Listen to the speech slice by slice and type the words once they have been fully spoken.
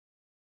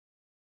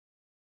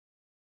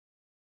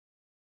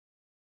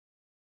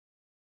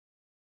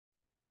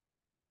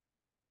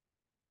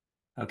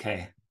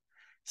Okay.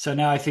 So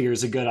now I figure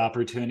it's a good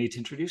opportunity to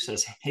introduce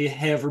us. Hey,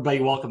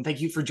 everybody, welcome.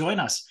 Thank you for joining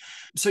us.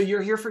 So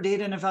you're here for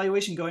data and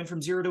evaluation going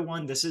from 0 to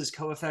 1. This is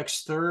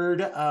Coeffect's third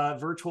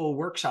virtual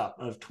workshop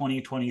of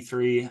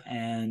 2023,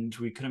 and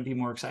we couldn't be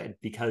more excited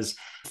because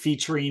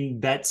featuring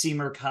Betsey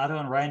Mercado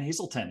and Ryan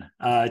Hazelton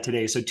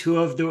today. So two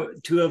of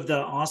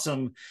the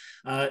awesome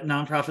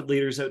nonprofit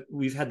leaders that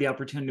we've had the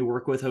opportunity to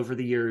work with over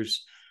the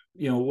years.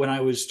 When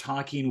I was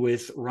talking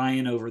with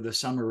Ryan over the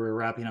summer, we were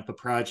wrapping up a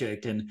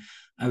project, and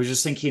I was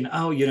just thinking,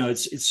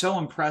 it's so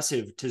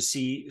impressive to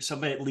see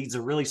somebody that leads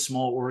a really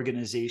small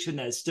organization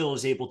that still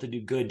is able to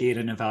do good data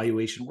and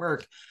evaluation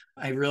work.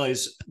 I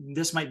realized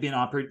this might be an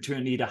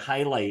opportunity to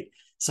highlight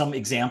some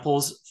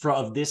examples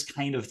of this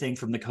kind of thing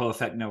from the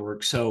Coeffect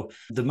network. So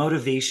the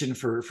motivation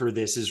for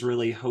this is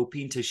really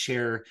hoping to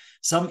share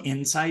some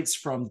insights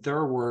from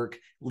their work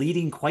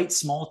leading quite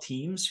small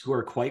teams who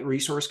are quite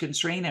resource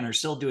constrained and are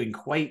still doing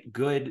quite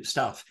good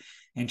stuff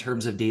in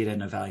terms of data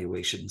and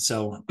evaluation.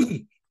 So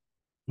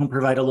I'll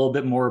provide a little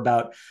bit more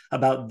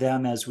about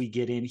them as we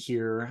get in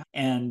here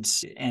and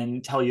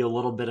tell you a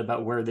little bit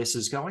about where this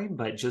is going.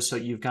 But just so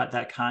you've got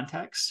that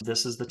context,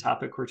 this is the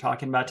topic we're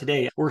talking about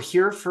today. We're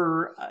here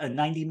for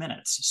 90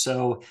 minutes.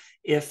 So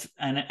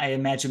and I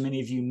imagine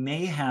many of you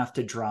may have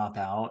to drop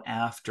out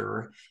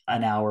after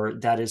an hour,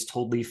 that is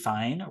totally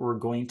fine. We're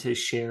going to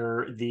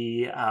share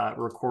the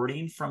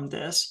recording from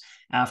this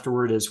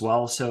afterward as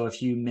well. So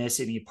if you miss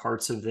any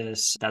parts of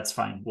this, that's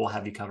fine. We'll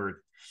have you covered.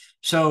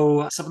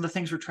 So some of the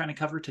things we're trying to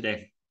cover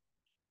today,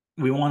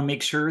 we want to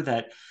make sure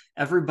that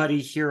everybody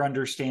here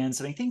understands,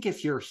 and I think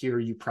if you're here,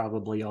 you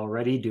probably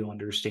already do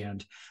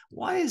understand,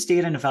 why is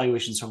data and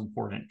evaluation so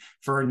important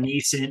for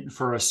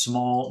a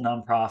small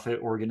nonprofit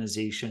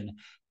organization?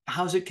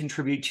 How does it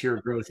contribute to your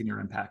growth and your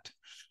impact?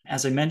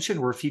 As I mentioned,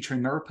 we're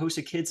featuring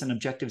Mariposa Kids and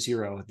Objective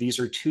Zero. These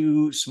are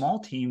two small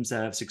teams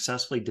that have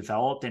successfully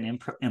developed and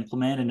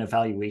implement an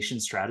evaluation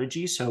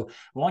strategy. So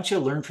I want you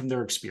to learn from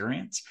their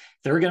experience.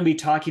 They're going to be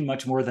talking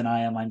much more than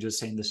I am. I'm just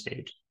saying the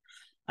stage.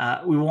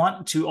 We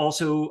want to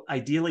also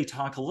ideally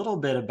talk a little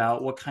bit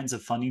about what kinds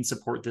of funding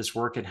support this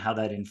work and how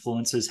that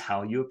influences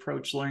how you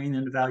approach learning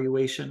and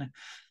evaluation,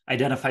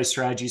 identify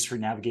strategies for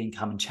navigating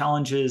common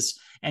challenges,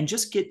 and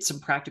just get some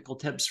practical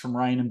tips from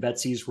Ryan and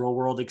Betsey's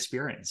real-world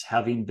experience,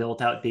 having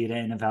built out data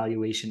and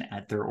evaluation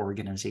at their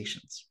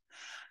organizations.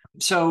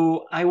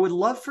 So I would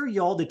love for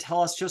y'all to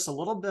tell us just a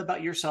little bit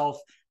about yourself.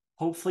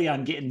 Hopefully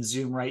I'm getting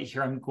Zoom right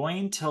here. I'm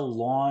going to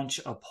launch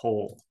a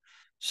poll.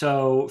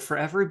 So for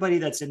everybody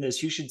that's in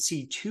this, you should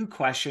see two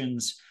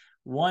questions.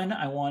 One,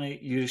 I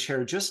want you to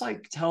share, just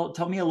like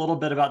tell me a little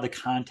bit about the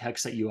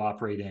context that you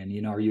operate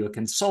in. Are you a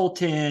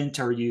consultant?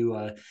 Are you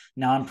a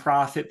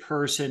nonprofit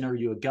person? Are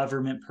you a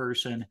government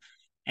person?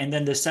 And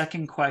then the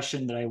second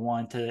question that I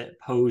want to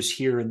pose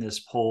here in this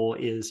poll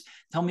is,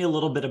 tell me a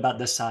little bit about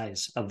the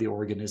size of the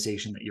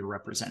organization that you're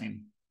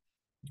representing.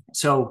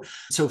 So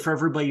for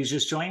everybody who's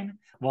just joined,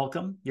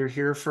 welcome. You're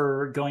here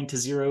for going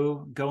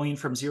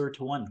from 0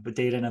 to 1 with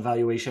data and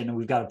evaluation. And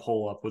we've got a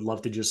poll up. We'd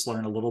love to just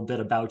learn a little bit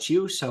about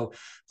you. So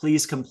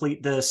please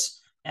complete this.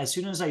 As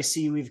soon as I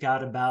see we've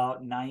got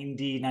about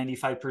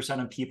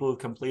 95% of people who've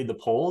completed the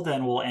poll,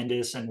 then we'll end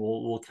this and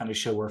we'll kind of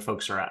show where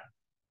folks are at.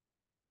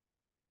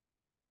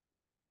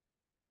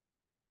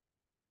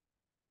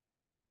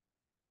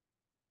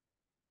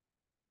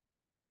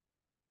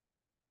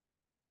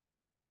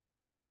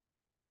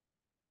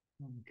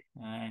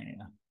 Okay.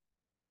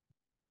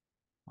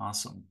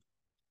 Awesome.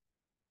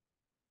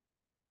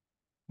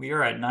 We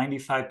are at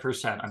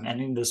 95%. I'm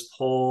ending this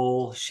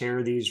poll,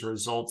 share these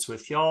results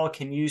with y'all.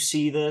 Can you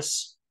see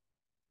this?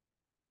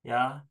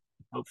 Yeah,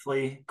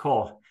 hopefully.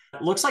 Cool.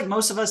 It looks like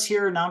most of us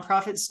here are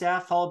nonprofit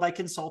staff followed by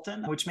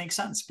consultant, which makes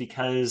sense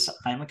because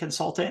I'm a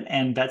consultant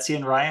and Betsey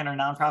and Ryan are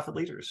nonprofit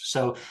leaders.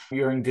 So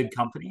you're in good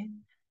company.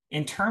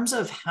 In terms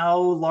of how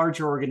large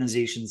your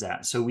organization's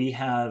at, so we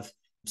have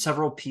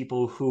several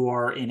people who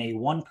are in a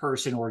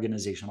one-person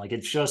organization, like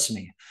it's just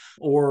me,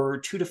 or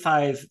 2 to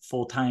 5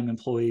 full-time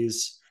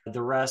employees,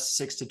 the rest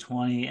 6 to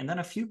 20, and then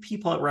a few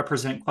people that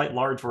represent quite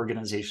large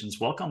organizations.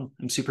 Welcome.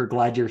 I'm super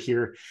glad you're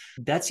here.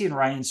 Betsey and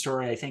Ryan's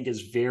story, I think,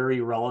 is very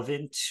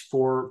relevant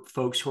for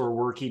folks who are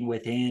working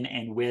within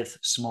and with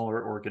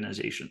smaller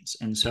organizations.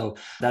 And so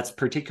that's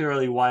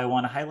particularly why I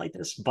want to highlight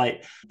this.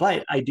 But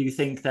I do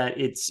think that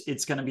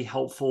it's going to be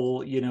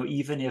helpful,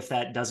 even if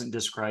that doesn't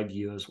describe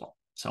you as well.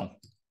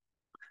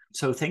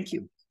 So thank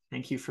you.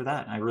 Thank you for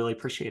that. I really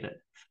appreciate it.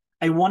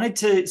 I want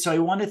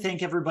to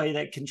thank everybody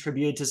that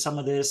contributed to some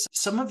of this.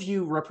 Some of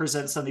you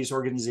represent some of these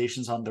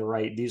organizations on the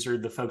right. These are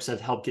the folks that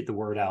helped get the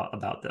word out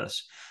about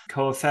this.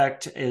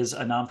 Coeffect is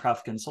a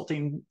nonprofit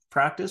consulting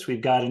practice.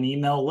 We've got an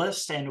email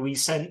list and we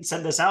sent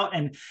this out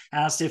and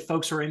asked if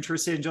folks were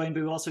interested in joining,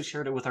 but we also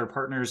shared it with our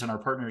partners and our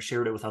partners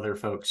shared it with other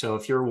folks. So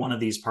if you're one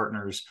of these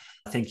partners,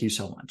 thank you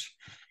so much.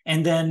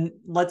 And then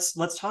let's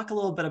talk a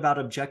little bit about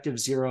Objective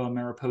Zero and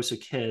Mariposa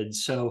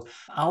Kids. So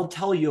I'll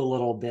tell you a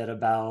little bit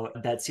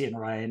about Betsey and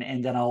Ryan,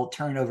 and then I'll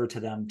turn it over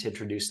to them to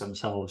introduce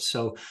themselves.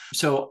 So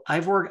I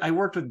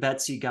worked with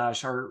Betsey.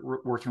 Gosh, our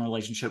working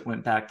relationship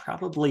went back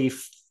probably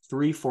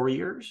 4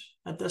 years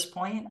at this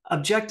point.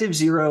 Objective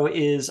Zero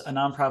is a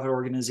nonprofit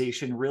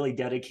organization really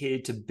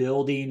dedicated to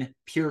building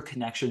peer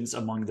connections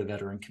among the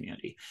veteran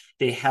community.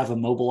 They have a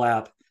mobile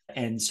app.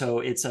 And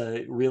so it's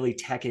a really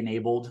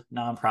tech-enabled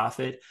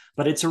nonprofit,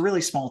 but it's a really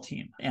small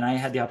team. And I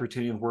had the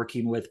opportunity of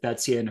working with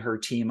Betsey and her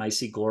team. I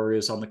see Gloria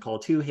is on the call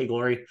too. Hey,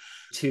 Glory,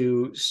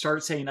 to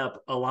start setting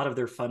up a lot of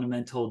their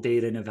fundamental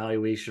data and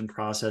evaluation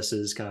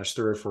processes, 3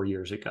 or 4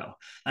 years ago.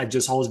 I've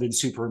just always been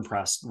super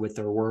impressed with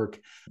their work.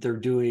 They're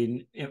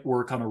doing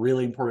work on a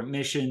really important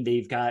mission.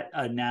 They've got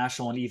a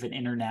national and even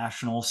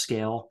international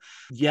scale,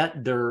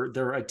 yet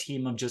they're a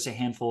team of just a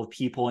handful of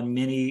people and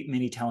many,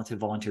 many talented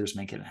volunteers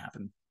making it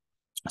happen.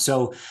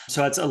 So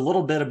it's a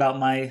little bit about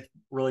my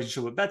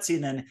relationship with Betsey,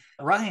 and then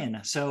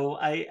Ryan. So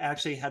I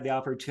actually had the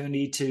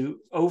opportunity to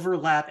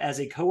overlap as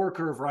a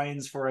coworker of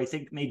Ryan's for, I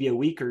think, maybe a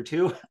week or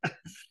two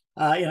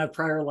in a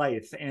prior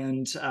life.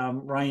 And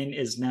Ryan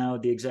is now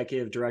the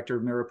executive director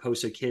of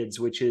Mariposa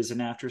Kids, which is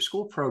an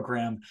after-school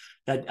program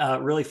that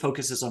really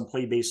focuses on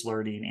play-based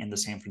learning in the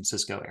San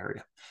Francisco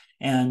area.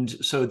 And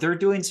so they're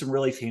doing some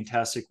really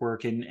fantastic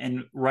work.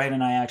 And Ryan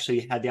and I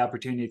actually had the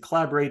opportunity to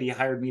collaborate. He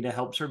hired me to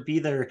help sort of be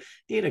their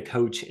data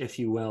coach, if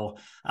you will,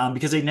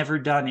 because they'd never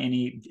done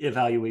any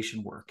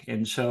evaluation work.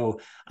 And so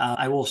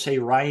I will say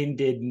Ryan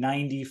did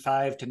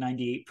 95 to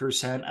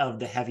 98% of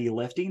the heavy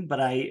lifting, but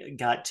I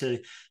got to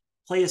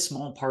play a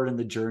small part in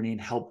the journey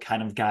and help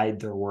kind of guide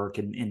their work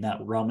in that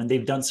realm. And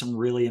they've done some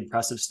really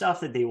impressive stuff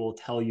that they will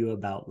tell you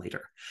about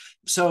later.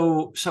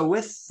 So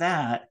with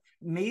that,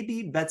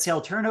 maybe Betsey, I'll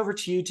turn over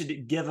to you to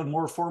give a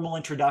more formal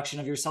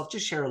introduction of yourself.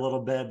 Just share a little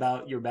bit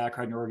about your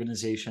background, your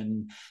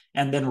organization,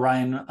 and then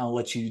Ryan, I'll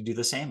let you do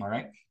the same. All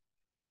right.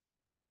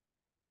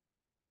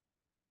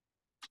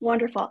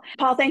 Wonderful.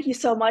 Paul, thank you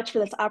so much for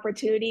this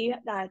opportunity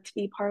to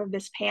be part of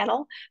this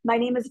panel. My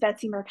name is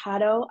Betsey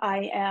Mercado.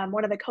 I am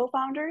one of the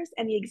co-founders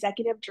and the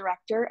executive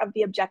director of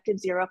the Objective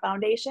Zero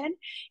Foundation.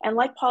 And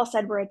like Paul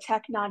said, we're a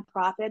tech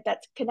nonprofit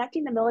that's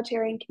connecting the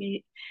military and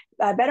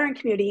veteran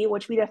community,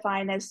 which we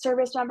define as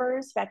service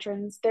members,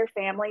 veterans, their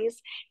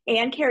families,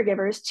 and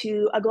caregivers,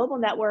 to a global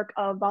network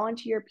of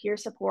volunteer peer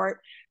support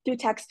through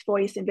text,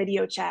 voice, and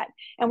video chat.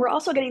 And we're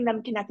also getting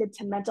them connected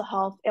to mental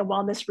health and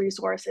wellness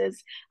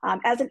resources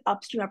as an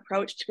upstream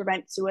approach to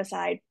prevent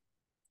suicide.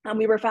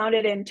 We were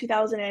founded in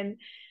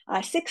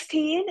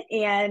 2016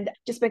 and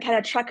just been kind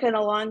of trucking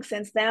along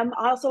since then.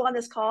 Also on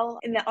this call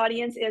in the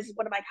audience is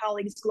one of my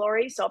colleagues,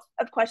 Glory. So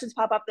if questions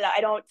pop up that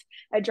I don't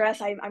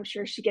address, I'm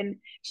sure she can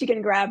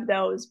grab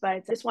those. But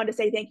I just wanted to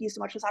say thank you so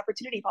much for this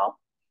opportunity, Paul.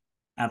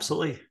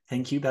 Absolutely.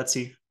 Thank you,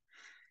 Betsey.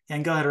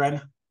 And go ahead, Ryan.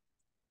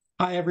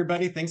 Hi,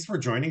 everybody. Thanks for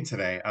joining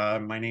today.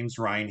 My name's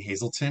Ryan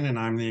Hazelton, and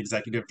I'm the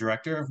executive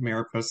director of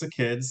Mariposa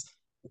Kids.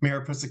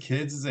 Mariposa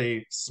Kids is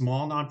a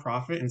small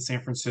nonprofit in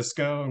San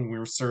Francisco, and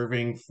we're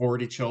serving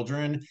 40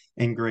 children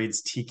in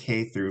grades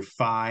TK through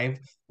 5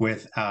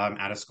 with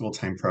out-of-school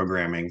time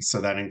programming.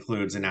 So that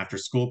includes an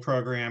after-school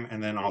program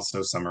and then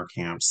also summer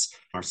camps.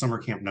 Our summer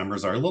camp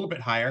numbers are a little bit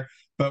higher,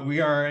 but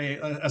we are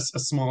a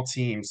small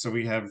team. So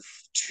we have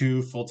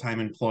 2 full-time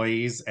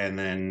employees and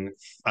then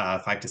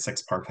 5 to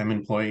 6 part-time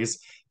employees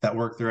that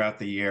work throughout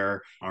the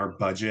year. Our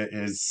budget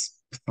is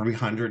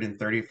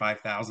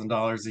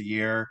 $335,000 a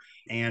year.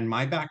 And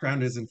my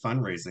background is in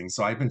fundraising.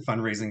 So I've been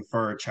fundraising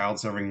for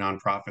child-serving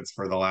nonprofits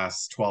for the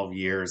last 12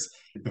 years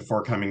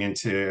before coming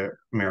into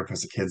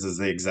Mariposa Kids as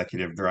the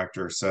executive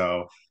director.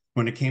 So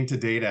when it came to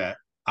data,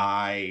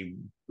 I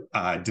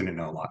didn't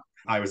know a lot.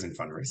 I was in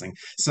fundraising.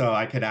 So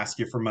I could ask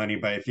you for money,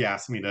 but if you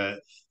asked me to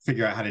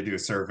figure out how to do a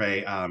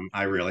survey,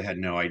 I really had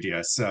no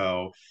idea.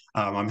 So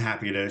I'm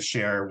happy to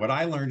share what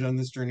I learned on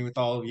this journey with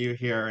all of you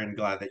here and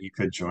glad that you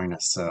could join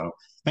us. So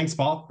thanks,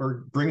 Paul,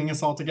 for bringing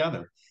us all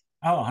together.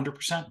 Oh,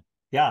 100%.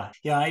 Yeah.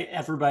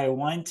 Everybody,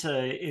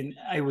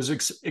 I was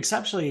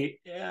exceptionally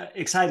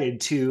excited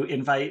to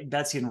invite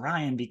Betsey and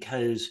Ryan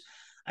because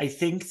I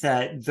think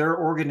that their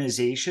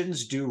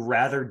organizations do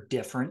rather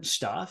different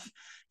stuff.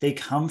 They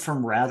come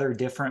from rather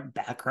different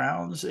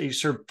backgrounds. They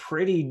serve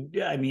I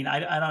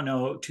don't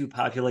know 2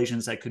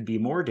 populations that could be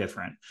more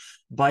different,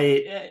 but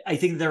I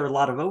think there are a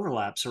lot of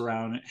overlaps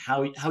around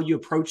how you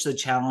approach the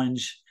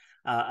challenge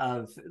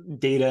of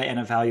data and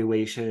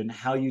evaluation,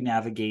 how you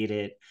navigate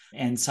it,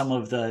 and some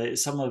of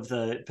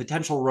the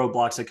potential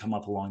roadblocks that come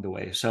up along the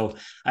way. So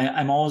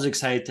I'm always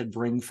excited to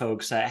bring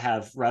folks that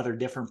have rather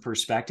different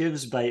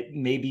perspectives, but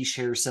maybe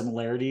share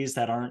similarities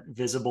that aren't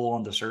visible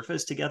on the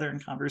surface together in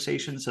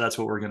conversation. So that's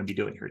what we're going to be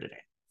doing here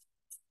today.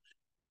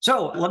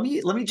 So let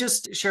me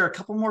just share a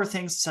couple more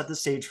things to set the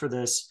stage for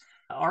this.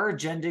 Our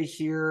agenda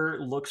here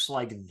looks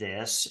like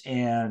this,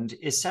 and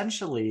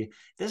essentially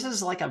this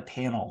is like a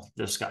panel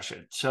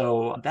discussion.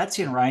 So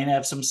Betsey and Ryan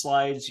have some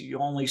slides. You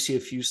only see a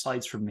few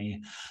slides from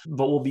me,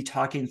 but we'll be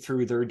talking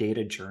through their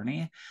data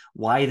journey,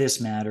 why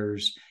this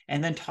matters,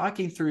 and then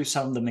talking through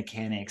some of the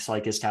mechanics,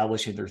 like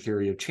establishing their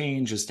theory of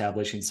change,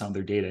 establishing some of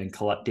their data and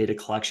data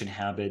collection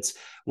habits,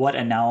 what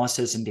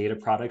analysis and data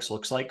products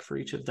looks like for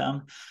each of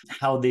them,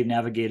 how they've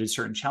navigated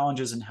certain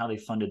challenges, and how they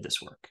funded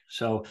this work.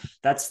 So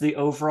that's the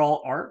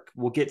overall arc.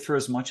 We'll get through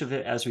as much of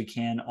it as we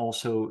can.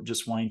 Also,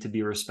 just wanting to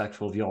be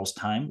respectful of y'all's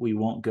time. We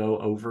won't go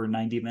over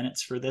 90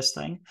 minutes for this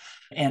thing.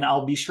 And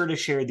I'll be sure to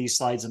share these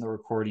slides in the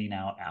recording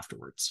out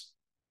afterwards.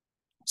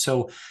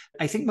 So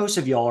I think most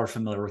of y'all are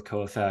familiar with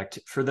Coeffect.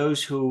 For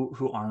those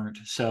who aren't,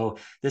 so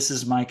this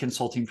is my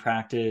consulting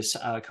practice.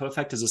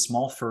 Coeffect is a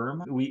small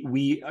firm.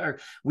 We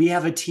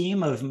have a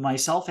team of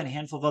myself and a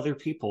handful of other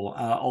people,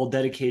 all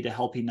dedicated to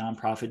helping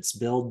nonprofits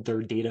build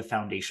their data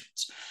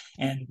foundations.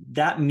 And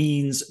that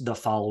means the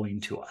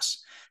following to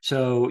us.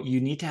 So you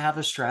need to have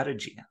a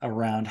strategy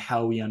around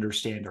how we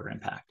understand our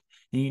impact.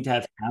 You need to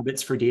have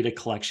habits for data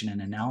collection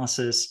and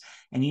analysis,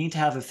 and you need to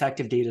have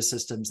effective data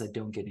systems that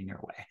don't get in your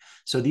way.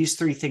 So these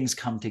three things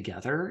come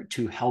together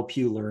to help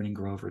you learn and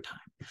grow over time.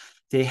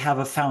 They have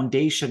a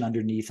foundation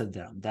underneath of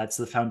them. That's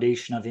the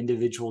foundation of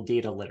individual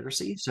data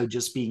literacy. So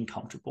just being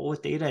comfortable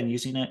with data and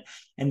using it.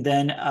 And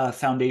then a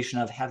foundation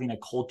of having a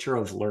culture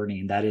of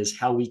learning. That is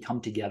how we come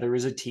together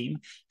as a team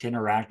to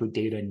interact with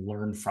data and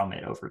learn from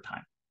it over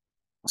time.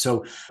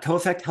 So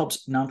Coeffect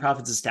helps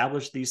nonprofits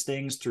establish these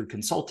things through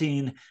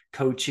consulting,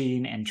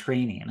 coaching, and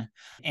training.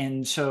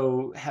 And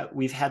so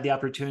we've had the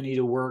opportunity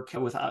to work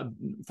with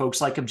folks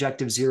like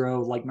Objective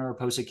Zero, like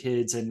Mariposa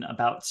Kids, and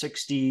about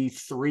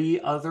 63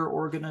 other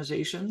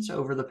organizations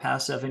over the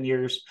past 7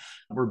 years.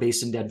 We're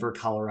based in Denver,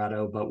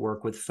 Colorado, but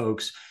work with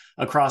folks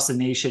across the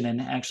nation.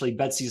 And actually,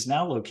 Betsey's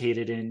now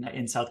located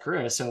in South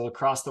Korea, so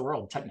across the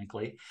world,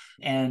 technically.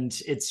 And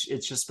it's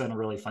just been a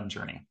really fun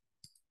journey.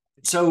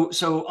 So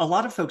a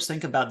lot of folks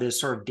think about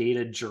this sort of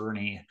data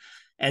journey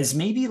as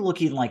maybe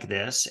looking like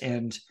this.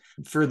 And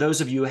for those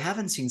of you who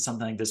haven't seen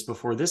something like this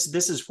before, this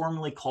is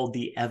formally called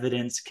the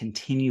evidence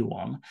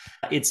continuum.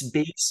 It's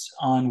based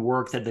on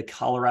work that the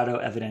Colorado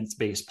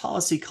Evidence-Based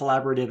Policy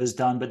Collaborative has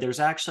done, but there's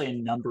actually a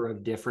number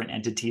of different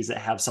entities that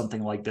have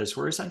something like this,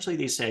 where essentially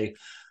they say,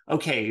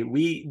 okay,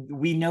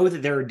 we know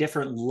that there are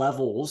different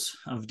levels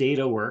of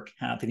data work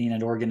happening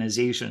at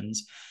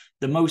organizations.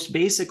 The most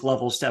basic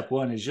level, step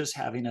one, is just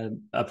having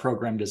a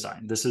program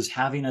design. This is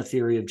having a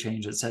theory of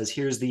change that says,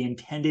 here's the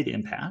intended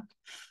impact.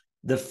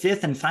 The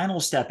fifth and final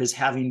step is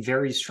having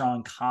very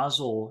strong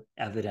causal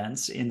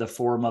evidence in the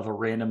form of a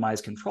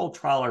randomized controlled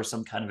trial or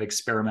some kind of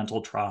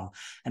experimental trial.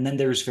 And then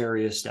there's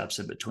various steps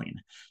in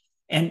between.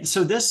 And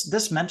so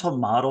this mental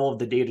model of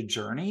the data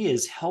journey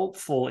is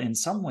helpful in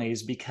some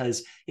ways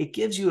because it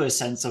gives you a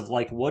sense of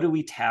like, what do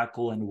we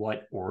tackle in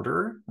what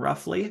order,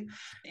 roughly?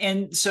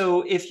 And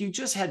so if you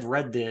just had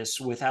read this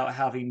without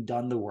having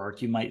done the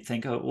work, you might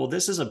think, oh, well,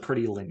 this is a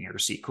pretty linear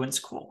sequence.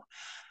 Cool.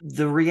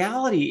 The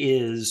reality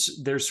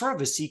is there's sort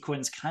of a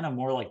sequence kind of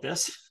more like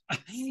this.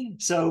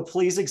 So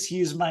please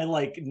excuse my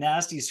like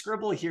nasty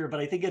scribble here, but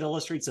I think it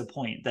illustrates a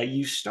point that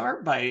you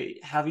start by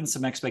having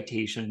some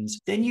expectations.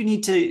 Then you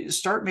need to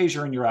start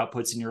measuring your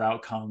outputs and your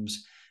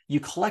outcomes.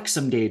 You collect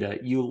some data,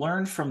 you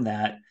learn from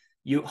that,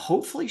 you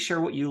hopefully share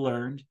what you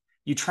learned.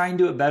 You try and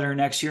do it better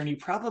next year, and you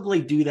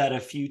probably do that a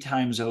few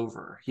times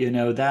over. You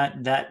know,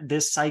 that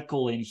this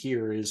cycle in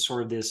here is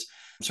sort of this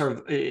sort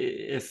of,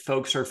 if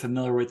folks are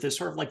familiar with this,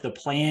 sort of like the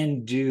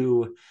plan,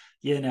 do,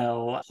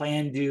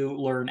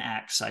 learn,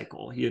 act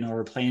cycle,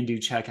 or plan, do,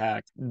 check,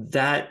 act.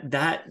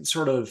 That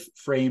sort of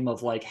frame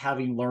of like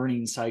having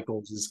learning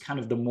cycles is kind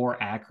of the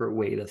more accurate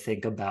way to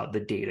think about the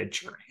data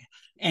journey.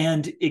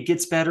 And it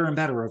gets better and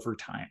better over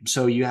time.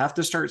 So you have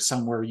to start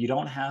somewhere. You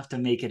don't have to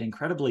make it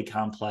incredibly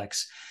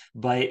complex,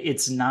 but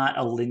it's not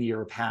a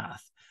linear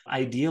path.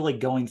 Ideally,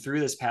 going through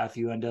this path,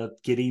 you end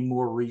up getting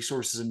more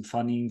resources and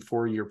funding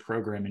for your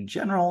program in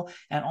general,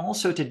 and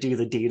also to do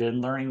the data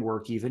and learning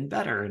work even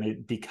better. And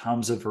it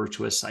becomes a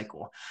virtuous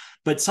cycle.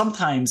 But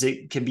sometimes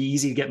it can be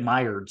easy to get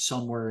mired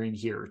somewhere in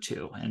here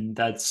too. And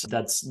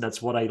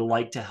that's what I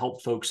like to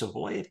help folks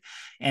avoid.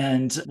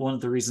 And one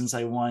of the reasons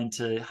I wanted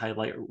to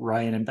highlight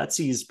Ryan and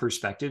Betsey's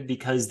perspective,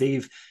 because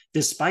they've,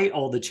 despite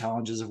all the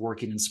challenges of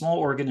working in small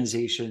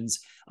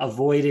organizations,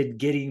 avoided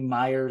getting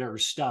mired or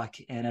stuck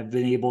and have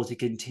been able to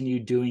continue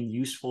doing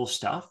useful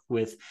stuff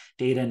with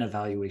data and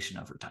evaluation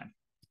over time.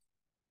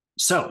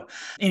 So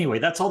anyway,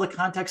 that's all the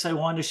context I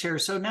wanted to share.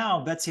 So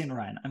now, Betsey and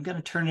Ryan, I'm going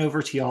to turn it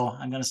over to y'all.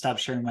 I'm going to stop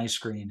sharing my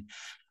screen.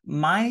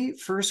 My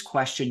first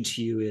question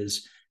to you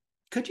is,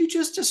 could you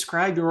just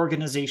describe your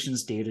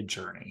organization's data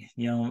journey?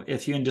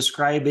 If you can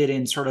describe it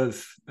in sort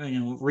of,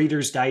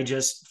 Reader's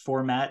Digest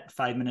format,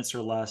 5 minutes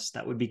or less,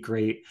 that would be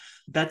great.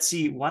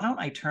 Betsey, why don't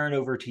I turn it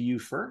over to you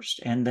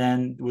first, and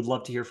then would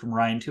love to hear from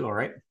Ryan too, all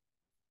right?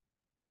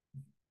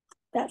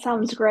 That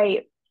sounds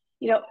great.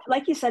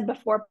 Like you said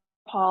before,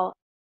 Paul,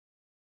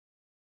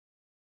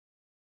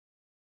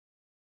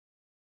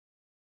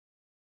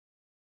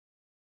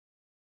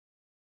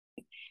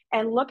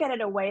 and look at it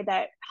in a way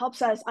that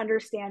helps us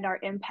understand our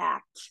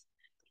impact.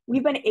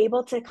 we've been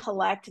able to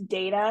collect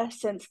data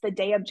since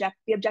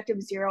the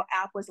Objective Zero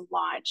app was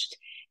launched.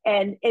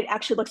 And it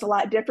actually looks a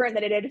lot different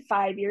than it did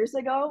 5 years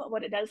ago,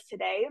 what it does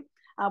today,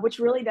 which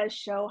really does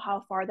show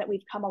how far that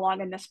we've come along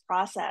in this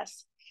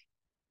process.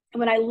 And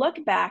when I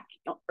look back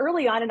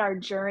early on in our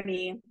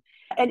journey,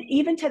 and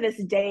even to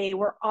this day,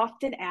 we're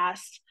often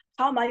asked,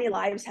 how many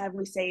lives have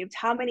we saved?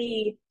 How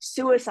many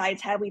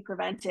suicides have we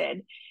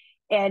prevented?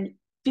 And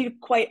to be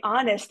quite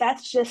honest,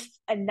 that's just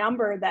a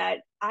number that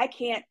I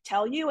can't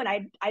tell you, and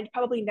I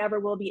probably never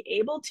will be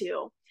able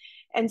to.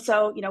 And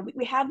so,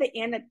 we have the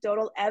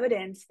anecdotal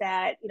evidence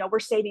that, we're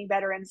saving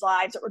veterans'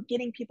 lives, or we're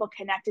getting people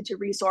connected to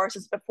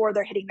resources before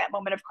they're hitting that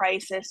moment of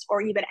crisis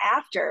or even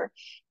after.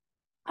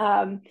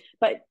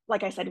 But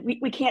like I said,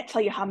 we can't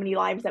tell you how many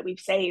lives that we've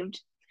saved.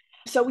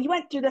 So we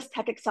went through this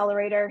tech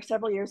accelerator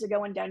several years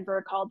ago in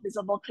Denver called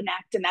Visible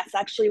Connect, and that's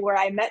actually where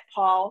I met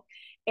Paul.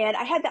 And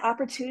I had the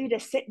opportunity to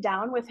sit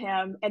down with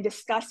him and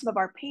discuss some of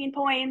our pain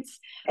points,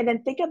 and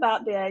then think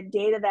about the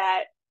data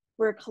that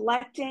we're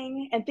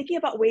collecting and thinking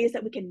about ways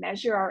that we can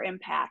measure our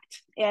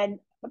impact. And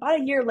about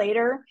a year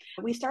later,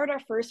 we started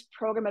our first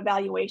program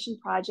evaluation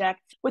project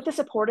with the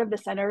support of the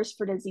Centers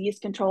for Disease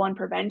Control and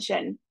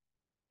Prevention.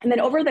 And then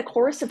over the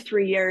course of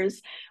 3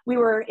 years, we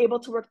were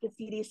able to work with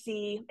the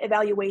CDC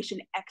evaluation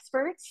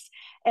experts,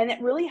 and it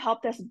really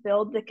helped us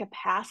build the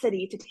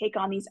capacity to take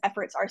on these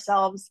efforts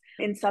ourselves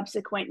in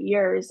subsequent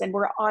years. And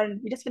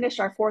we just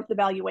finished our 4th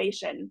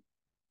evaluation.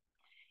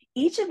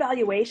 Each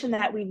evaluation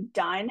that we've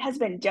done has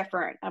been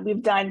different.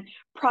 We've done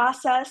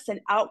process and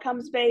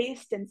outcomes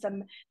based and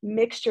some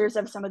mixtures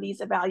of some of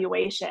these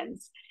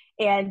evaluations.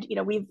 And,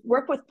 we've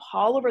worked with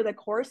Paul over the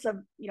course of,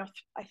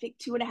 I think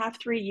 2.5,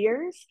 3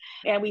 years.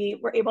 And we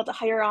were able to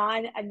hire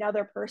on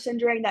another person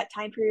during that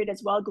time period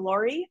as well,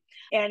 Glory.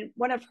 And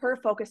one of her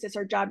focuses,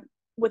 her job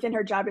within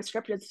her job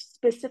description, is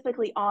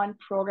specifically on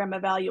program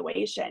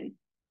evaluation.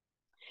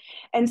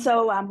 And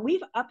so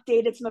we've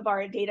updated some of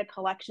our data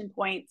collection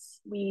points.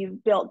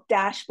 We've built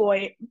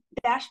dashboards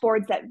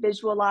that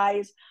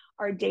visualize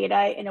our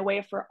data in a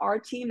way for our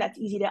team that's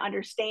easy to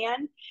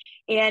understand.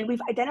 And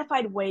we've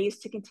identified ways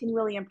to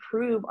continually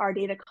improve our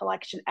data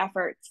collection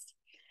efforts.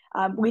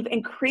 We've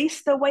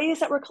increased the ways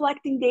that we're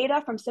collecting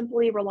data from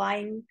simply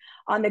relying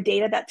on the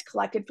data that's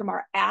collected from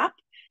our app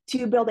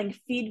to building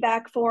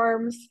feedback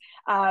forms,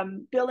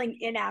 building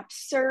in-app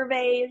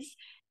surveys,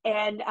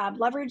 and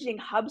leveraging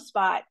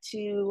HubSpot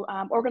to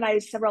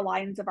organize several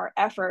lines of our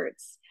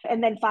efforts.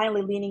 And then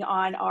finally leaning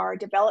on our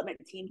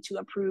development team to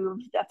improve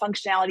the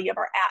functionality of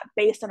our app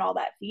based on all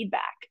that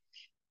feedback.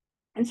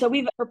 And so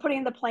we're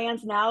putting the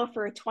plans now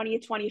for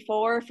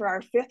 2024 for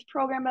our 5th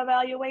program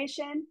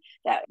evaluation,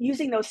 that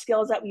using those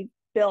skills that we've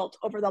built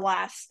over the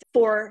last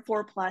four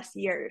plus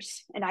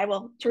years. And I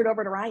will turn it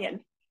over to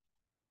Ryan.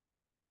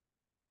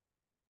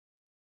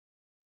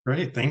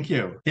 Great, thank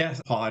you.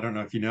 Yes, Paul, I don't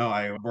know if you know,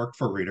 I worked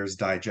for Reader's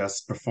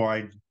Digest before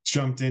I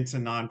jumped into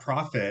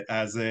nonprofit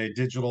as a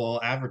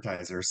digital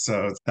advertiser.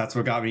 So that's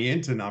what got me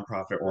into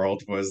nonprofit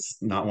world, was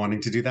not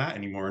wanting to do that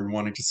anymore and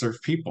wanting to serve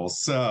people.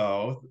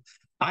 So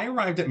I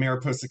arrived at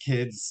Mariposa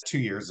Kids 2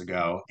 years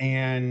ago,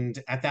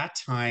 and at that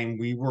time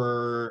we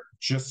were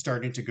just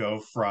starting to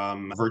go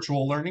from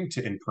virtual learning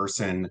to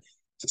in-person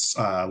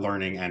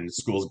learning, and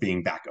schools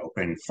being back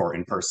open for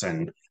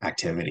in-person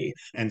activity.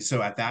 And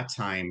so at that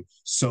time,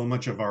 so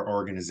much of our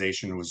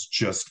organization was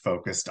just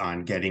focused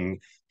on getting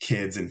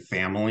kids and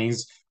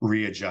families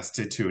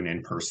readjusted to an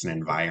in-person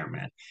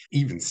environment,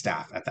 even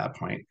staff at that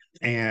point.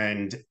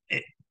 And,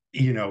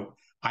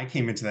 I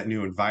came into that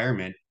new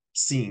environment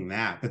seeing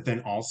that, but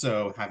then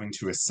also having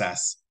to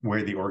assess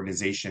where the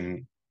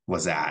organization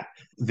was at.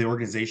 The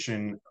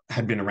organization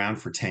had been around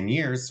for 10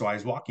 years, so I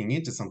was walking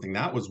into something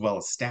that was well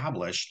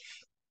established.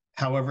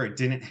 However, it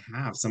didn't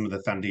have some of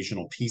the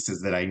foundational pieces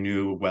that I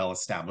knew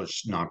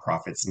well-established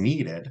nonprofits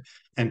needed.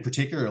 And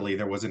particularly,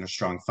 there wasn't a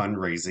strong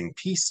fundraising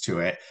piece to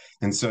it.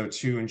 And so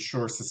to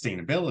ensure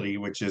sustainability,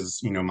 which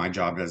is, my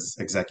job as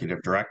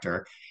executive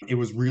director, it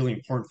was really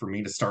important for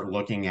me to start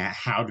looking at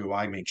how do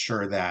I make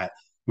sure that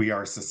we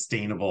are a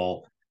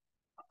sustainable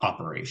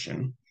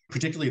operation,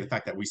 particularly the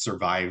fact that we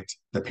survived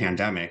the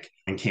pandemic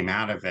and came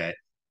out of it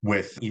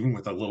even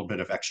with a little bit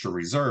of extra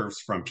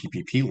reserves from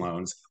PPP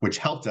loans, which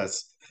helped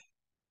us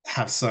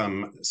have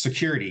some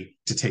security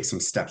to take some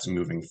steps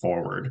moving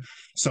forward.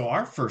 So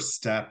our first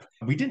step,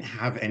 we didn't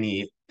have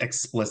any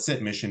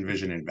explicit mission,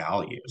 vision, and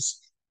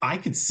values. I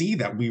could see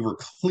that we were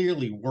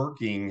clearly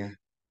working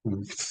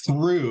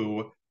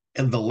through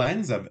the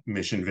lens of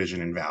mission,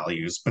 vision, and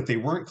values, but they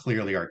weren't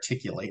clearly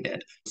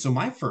articulated. So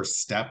my first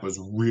step was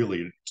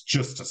really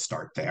just to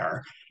start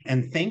there.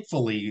 And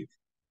thankfully,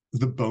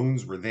 the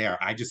bones were there.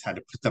 I just had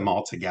to put them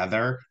all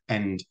together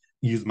and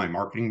use my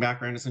marketing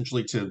background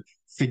essentially to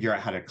figure out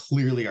how to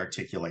clearly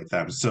articulate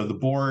them. So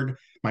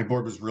my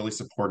board was really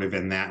supportive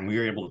in that, and we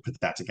were able to put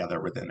that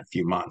together within a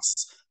few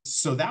months.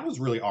 So that was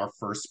really our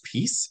first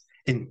piece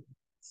in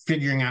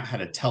figuring out how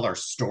to tell our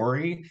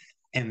story.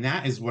 And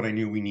that is what I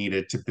knew we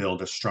needed to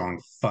build a strong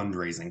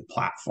fundraising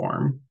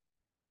platform.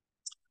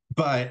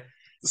 But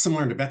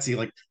similar to Betsey,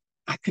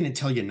 I couldn't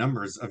tell you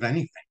numbers of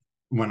anything.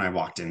 when I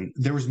walked in.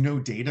 There was no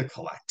data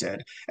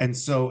collected. And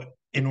so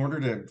in order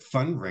to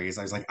fundraise,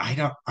 I was like,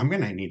 I'm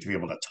going to need to be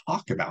able to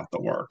talk about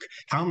the work.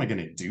 How am I going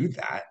to do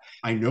that?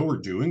 I know we're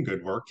doing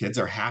good work. Kids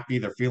are happy.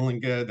 They're feeling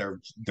good.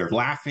 They're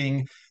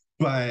laughing,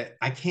 but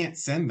I can't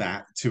send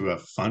that to a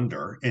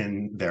funder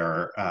in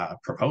their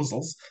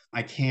proposals.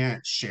 I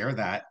can't share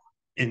that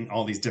in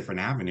all these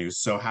different avenues.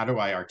 So how do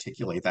I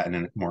articulate that in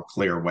a more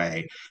clear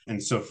way?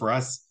 And so for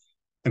us,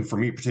 and for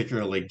me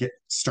particularly,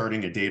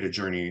 starting a data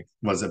journey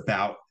was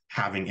about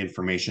having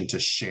information to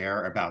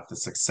share about the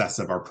success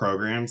of our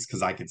programs,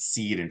 because I could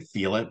see it and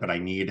feel it, but I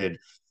needed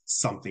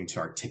something to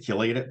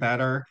articulate it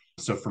better.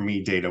 So for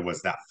me, data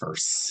was that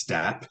first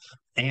step.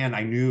 And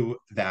I knew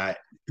that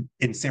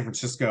in San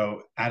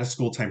Francisco, out of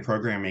school time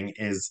programming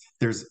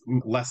there's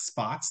less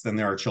spots than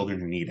there are children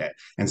who need it.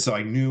 And so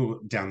I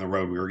knew down the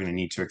road we were going to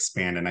need to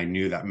expand. And I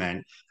knew that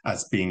meant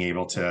us being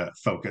able to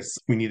focus.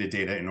 We needed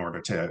data in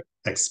order to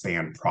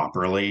expand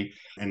properly.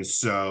 And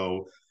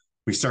so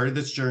we started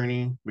this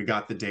journey, we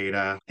got the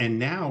data, and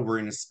now we're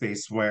in a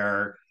space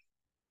where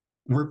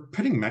we're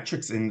putting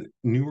metrics in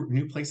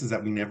new places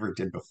that we never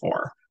did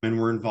before. And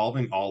we're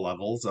involving all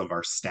levels of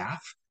our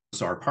staff.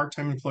 So our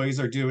part-time employees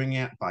are doing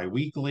it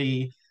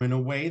bi-weekly in a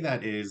way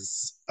that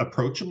is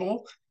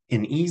approachable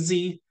and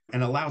easy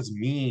and allows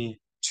me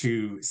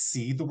to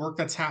see the work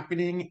that's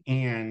happening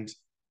and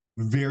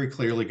very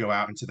clearly go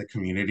out into the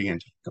community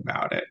and talk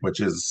about it,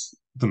 which is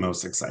the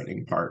most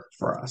exciting part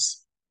for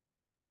us.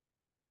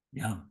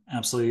 Yeah,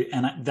 absolutely.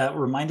 And that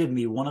reminded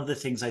me, one of the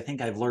things I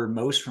think I've learned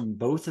most from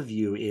both of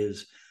you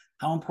is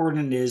how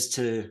important it is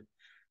to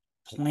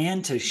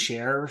plan to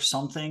share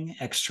something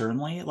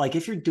externally. Like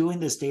if you're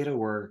doing this data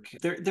work,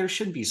 there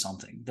should be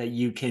something that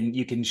you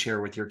can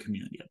share with your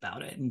community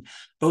about it. And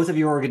both of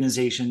your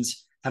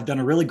organizations have done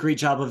a really great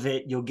job of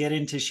it. You'll get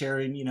into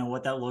sharing,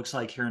 what that looks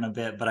like here in a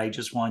bit, but I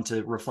just want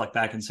to reflect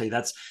back and say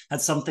that's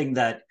something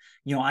that,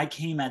 I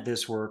came at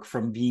this work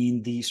from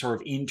being the sort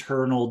of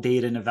internal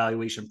data and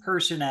evaluation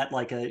person at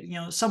like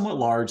a, somewhat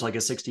large, like a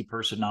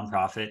 60-person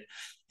nonprofit.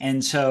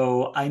 And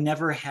so I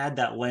never had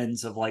that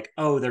lens of like,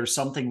 oh, there's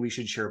something we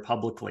should share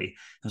publicly.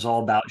 It was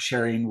all about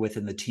sharing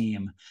within the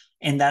team.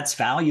 And that's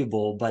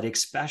valuable, but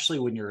especially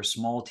when you're a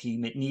small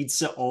team, it needs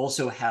to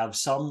also have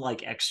some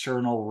like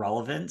external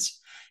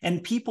relevance.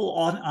 And people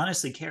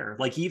honestly care.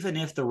 Like even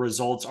if the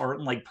results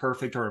aren't like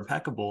perfect or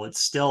impeccable,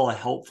 it's still a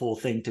helpful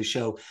thing to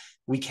show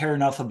we care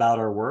enough about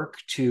our work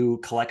to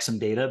collect some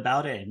data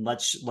about it, and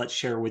let's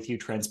share with you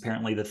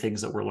transparently the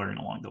things that we're learning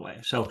along the way.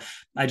 So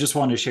I just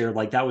wanted to share,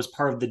 like, that was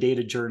part of the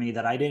data journey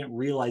that I didn't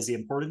realize the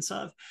importance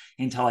of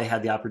until I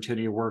had the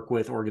opportunity to work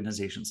with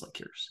organizations like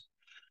yours.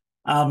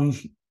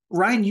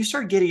 Ryan, you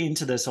start getting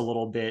into this a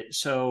little bit,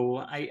 so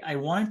I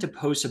wanted to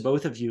pose to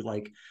both of you,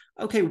 like,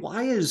 okay,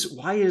 why is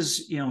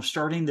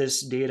starting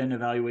this data and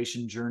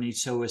evaluation journey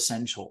so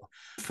essential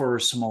for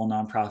a small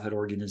nonprofit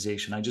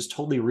organization? I just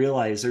totally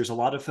realized there's a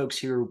lot of folks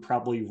here who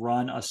probably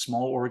run a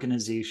small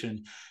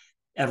organization.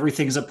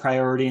 Everything's a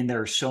priority, and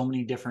there are so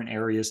many different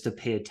areas to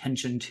pay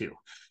attention to,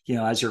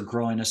 as you're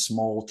growing a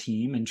small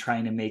team and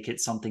trying to make it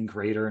something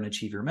greater and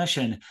achieve your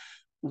mission.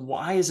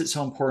 Why is it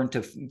so important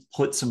to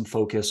put some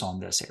focus on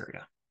this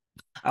area?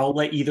 I'll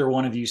let either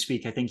one of you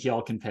speak. I think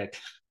y'all can pick.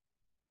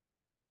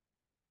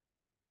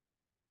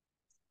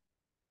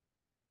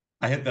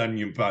 I hit the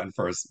unmute button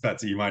first.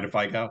 Betsey, you mind if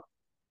I go?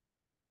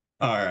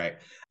 All right.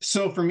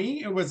 So for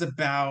me, it was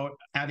about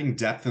adding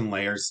depth and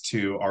layers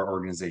to our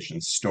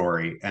organization's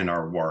story and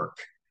our work.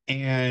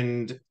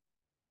 And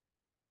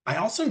I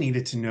also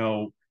needed to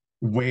know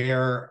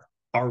where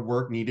our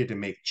work needed to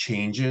make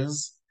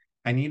changes.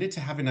 I needed to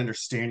have an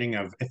understanding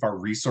of if our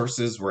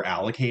resources were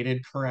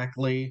allocated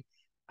correctly.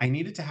 I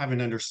needed to have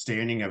an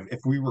understanding of if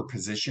we were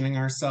positioning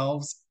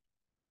ourselves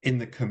in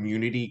the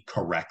community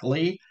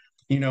correctly.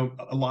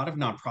 A lot of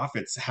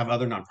nonprofits have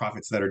other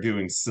nonprofits that are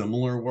doing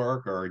similar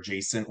work or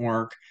adjacent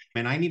work.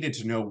 And I needed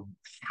to know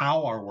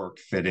how our work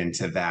fit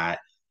into that.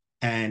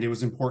 And it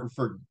was important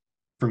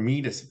for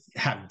me to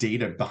have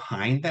data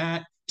behind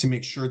that to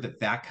make sure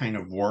that that kind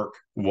of work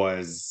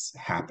was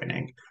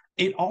happening.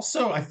 It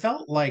also, I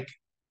felt like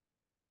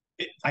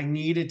I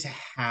needed to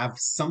have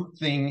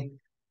something,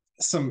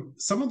 some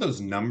of those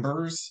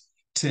numbers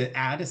to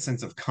add a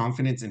sense of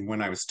confidence in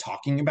when I was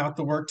talking about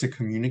the work, to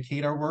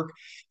communicate our work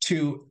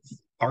to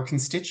our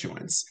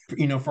constituents.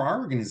 For our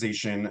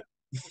organization,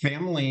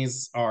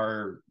 families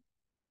are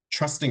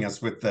trusting us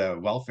with the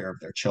welfare of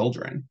their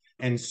children.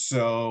 And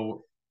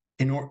so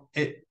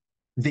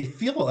they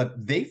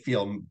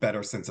feel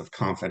better sense of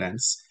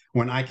confidence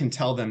when I can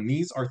tell them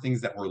these are things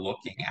that we're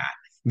looking at.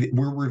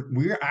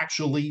 We're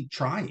actually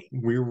trying.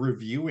 We're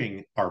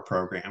reviewing our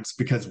programs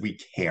because we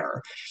care.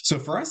 So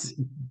for us,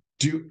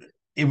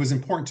 it was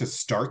important to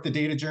start the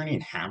data journey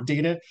and have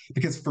data,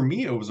 because for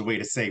me, it was a way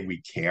to say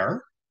we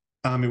care.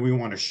 And we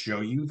want to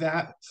show you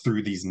that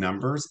through these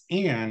numbers.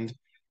 And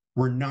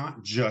we're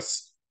not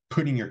just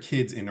putting your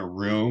kids in a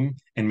room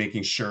and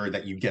making sure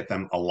that you get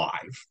them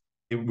alive.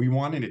 We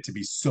wanted it to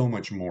be so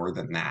much more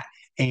than that.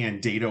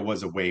 And data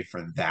was a way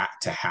for that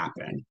to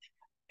happen.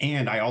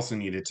 And I also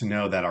needed to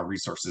know that our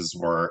resources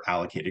were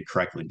allocated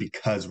correctly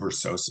because we're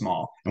so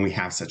small and we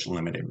have such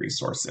limited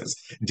resources.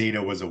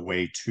 Data was a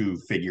way to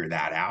figure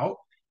that out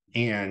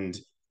and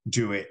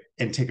do it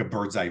and take a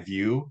bird's eye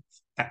view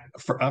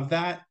of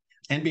that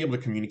and be able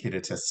to communicate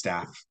it to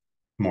staff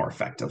more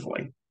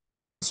effectively.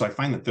 So I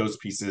find that those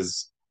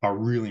pieces are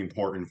really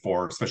important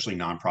for especially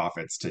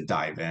nonprofits to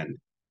dive in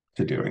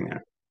to doing it.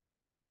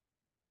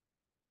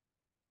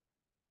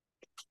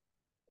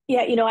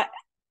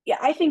 Yeah,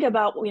 I think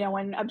about,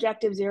 when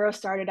Objective Zero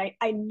started,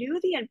 I knew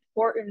the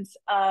importance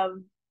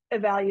of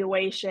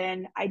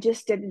evaluation. I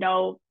just didn't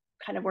know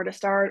kind of where to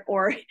start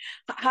or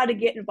how to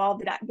get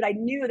involved in that, but I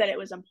knew that it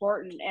was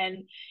important.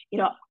 And,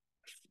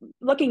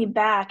 looking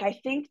back, I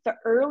think the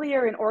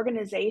earlier an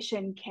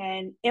organization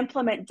can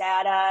implement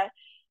data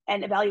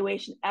and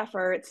evaluation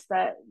efforts,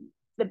 the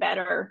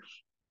better.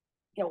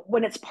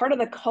 When it's part of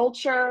the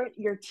culture,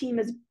 your team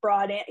is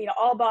brought in,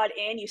 all bought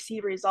in, you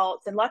see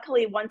results. And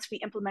luckily, once we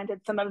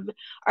implemented some of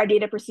our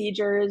data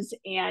procedures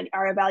and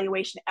our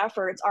evaluation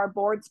efforts, our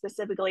board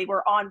specifically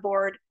were on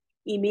board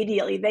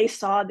immediately. They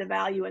saw the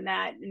value in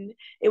that. And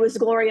it was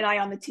Gloria and I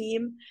on the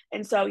team.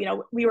 And so,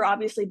 we were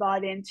obviously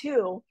bought in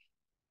too.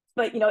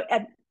 But,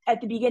 at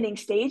the beginning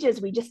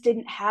stages, we just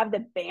didn't have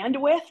the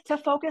bandwidth to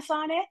focus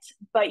on it.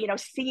 But,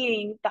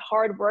 seeing the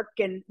hard work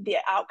and the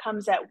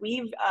outcomes that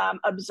we've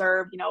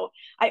observed,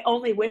 I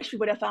only wish we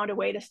would have found a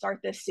way to start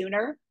this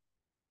sooner.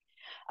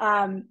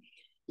 Um,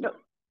 you know,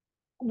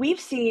 we've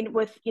seen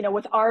with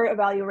our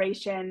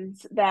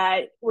evaluations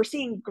that we're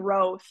seeing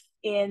growth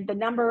in the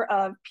number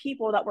of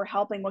people that we're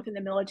helping within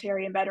the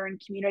military and veteran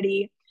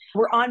community.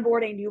 We're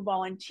onboarding new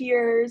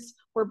volunteers,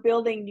 we're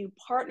building new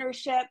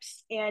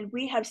partnerships, and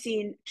we have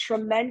seen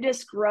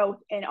tremendous growth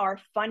in our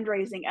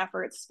fundraising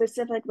efforts,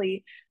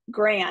 specifically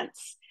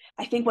grants.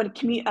 I think when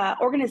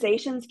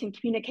organizations can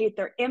communicate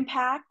their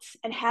impact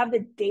and have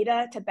the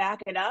data to back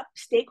it up,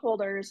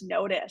 stakeholders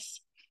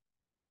notice.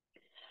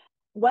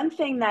 One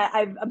thing that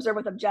I've observed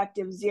with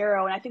Objective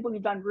Zero, and I think what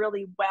we've done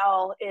really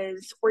well,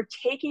 is we're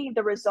taking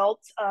the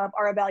results of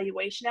our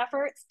evaluation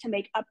efforts to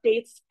make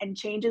updates and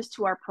changes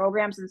to our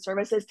programs and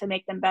services to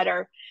make them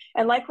better.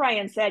 And like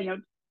Ryan said,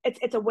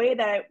 it's a way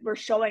that we're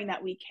showing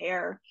that we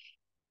care.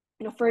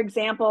 For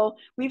example,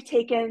 we've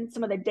taken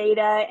some of the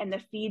data and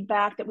the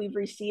feedback that we've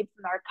received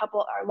from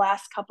our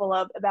last couple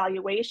of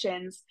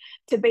evaluations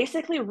to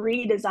basically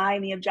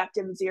redesign the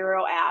Objective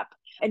Zero app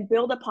and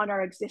build upon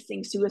our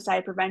existing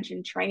suicide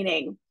prevention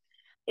training.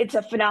 It's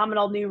a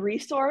phenomenal new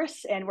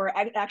resource, and we're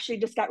actually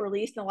just got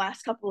released in the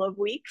last couple of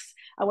weeks,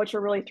 which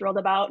we're really thrilled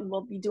about, and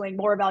we'll be doing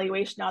more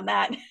evaluation on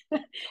that.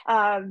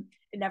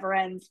 It never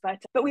ends,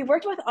 but we've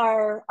worked with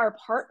our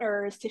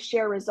partners to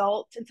share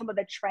results and some of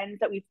the trends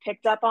that we've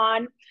picked up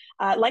on,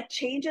 like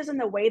changes in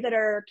the way that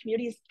our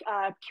community's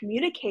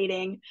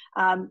communicating.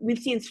 We've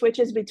seen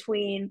switches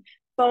between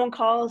phone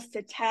calls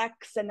to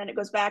texts, and then it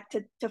goes back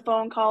to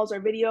phone calls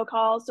or video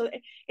calls. So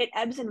it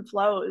ebbs and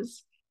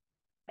flows.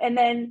 And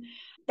then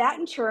that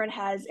in turn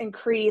has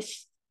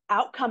increased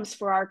outcomes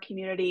for our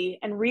community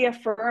and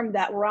reaffirmed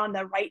that we're on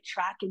the right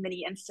track in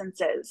many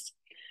instances.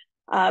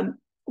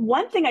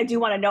 One thing I do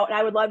want to note, and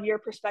I would love your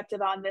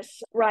perspective on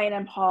this, Ryan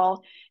and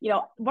Paul,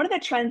 one of the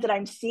trends that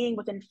I'm seeing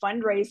within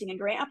fundraising and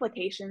grant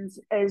applications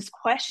is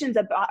questions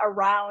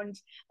around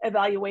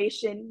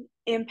evaluation,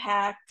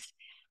 impact,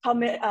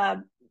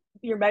 how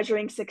you're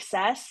measuring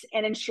success,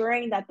 and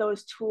ensuring that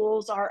those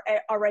tools are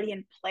already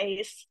in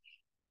place.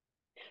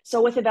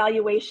 So with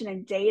evaluation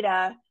and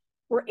data,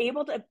 we're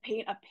able to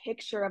paint a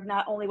picture of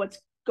not only what's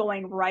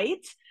going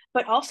right,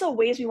 but also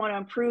ways we want to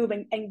improve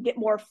and get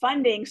more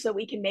funding so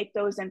we can make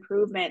those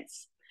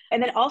improvements.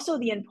 And then also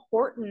the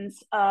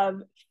importance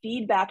of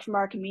feedback from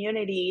our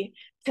community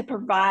to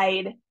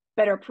provide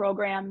better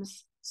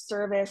programs,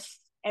 service,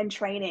 and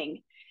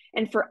training.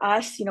 And for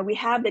us, we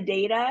have the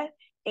data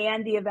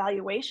and the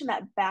evaluation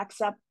that backs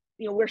up,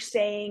 we're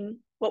saying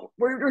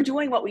we're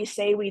doing what we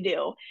say we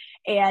do.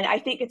 And I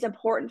think it's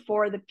important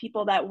for the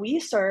people that we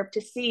serve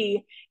to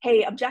see,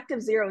 hey,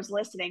 Objective Zero is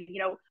listening.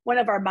 One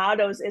of our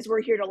mottos is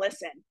we're here to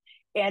listen.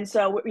 And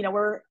so,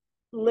 we're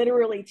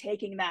literally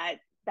taking that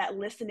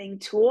listening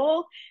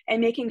tool and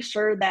making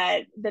sure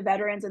that the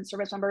veterans and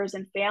service members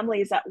and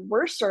families that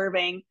we're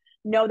serving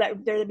know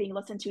that they're being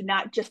listened to,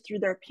 not just through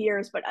their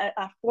peers, but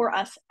for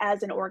us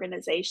as an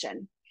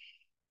organization.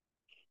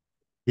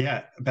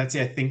 Yeah, Betsy,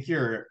 I think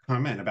your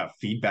comment about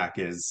feedback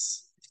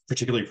is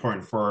particularly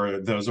important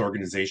for those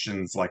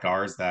organizations like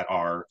ours that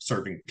are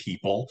serving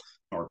people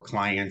or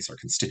clients or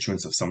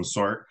constituents of some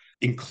sort,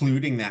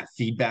 including that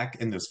feedback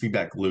and those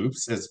feedback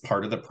loops as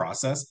part of the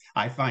process.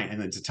 I find,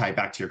 and then to tie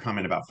back to your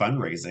comment about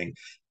fundraising,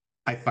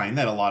 I find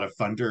that a lot of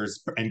funders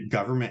and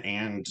government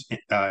and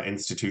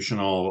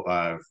institutional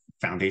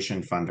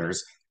foundation funders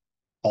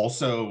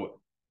also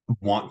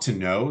want to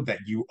know that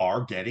you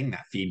are getting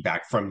that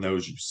feedback from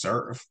those you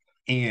serve.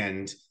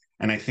 And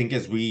I think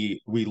as we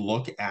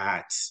look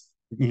at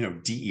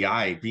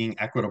DEI being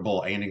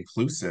equitable and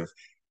inclusive,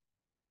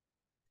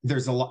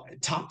 there's a lot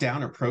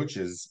top-down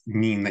approaches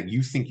mean that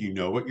you think you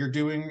know what you're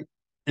doing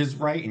is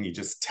right and you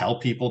just tell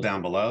people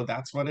down below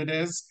that's what it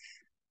is,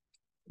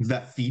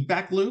 that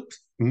feedback loop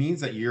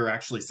means that you're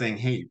actually saying,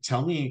 hey,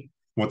 tell me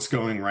what's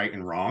going right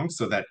and wrong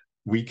so that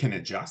we can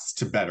adjust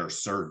to better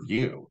serve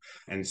you.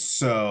 And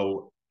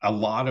so a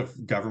lot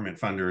of government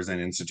funders and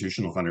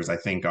institutional funders, I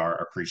think, are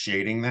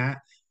appreciating that.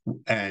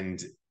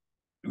 And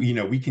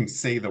we can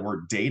say the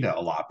word data a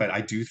lot, but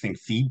I do think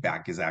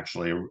feedback is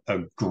actually a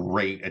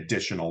great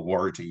additional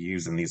word to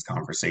use in these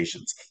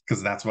conversations,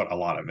 because that's what a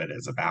lot of it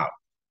is about.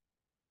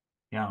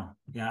 Yeah,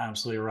 yeah,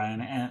 absolutely,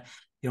 Ryan.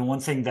 And one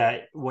thing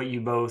that what you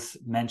both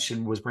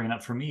mentioned was bringing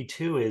up for me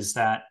too is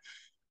that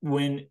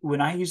when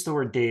I use the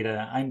word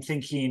data, I'm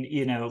thinking,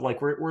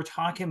 like we're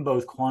talking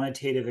both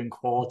quantitative and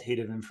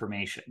qualitative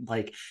information,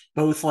 like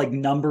both like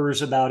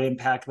numbers about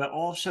impact, but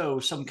also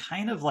some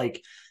kind of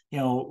like,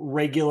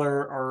 regular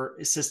or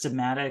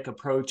systematic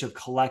approach of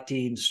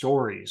collecting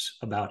stories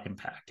about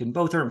impact. And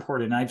both are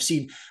important.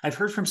 I've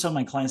heard from some of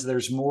my clients that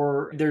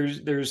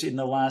there's in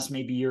the last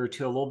maybe year or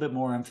two, a little bit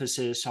more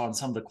emphasis on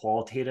some of the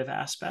qualitative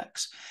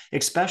aspects,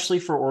 especially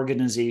for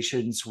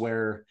organizations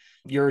where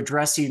you're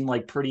addressing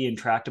like pretty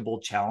intractable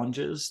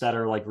challenges that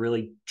are like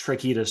really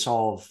tricky to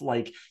solve.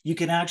 Like you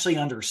can actually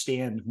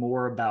understand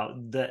more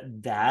about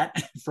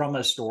that from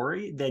a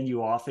story than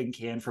you often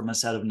can from a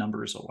set of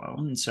numbers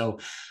alone. And so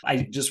I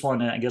just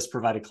want to, I guess,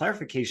 provide a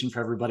clarification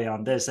for everybody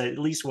on this. At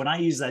least when I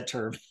use that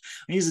term,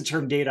 I use the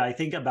term data, I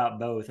think about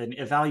both. And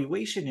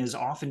evaluation is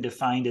often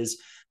defined as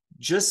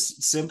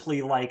just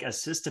simply like a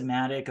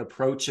systematic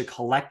approach to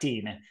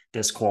collecting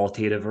this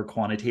qualitative or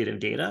quantitative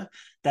data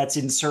that's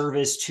in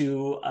service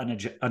to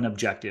an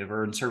objective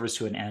or in service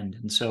to an end.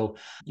 And so,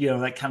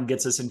 that kind of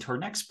gets us into our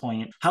next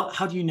point.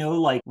 How do you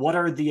know, like, what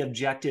are the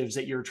objectives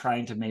that you're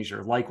trying to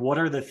measure? Like, what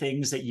are the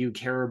things that you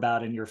care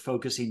about and you're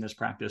focusing this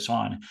practice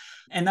on?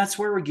 And that's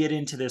where we get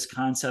into this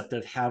concept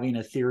of having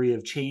a theory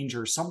of change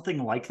or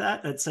something like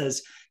that, that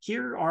says,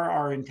 here are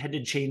our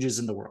intended changes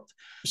in the world.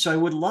 So I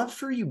would love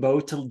for you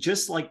both to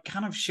just like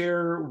kind of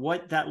share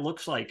what that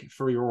looks like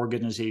for your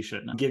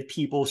organization, give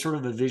people sort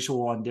of a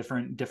visual on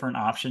different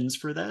options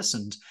for this,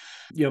 and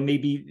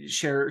maybe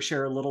share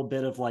a little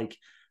bit of like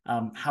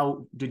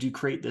how did you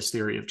create this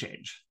theory of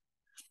change?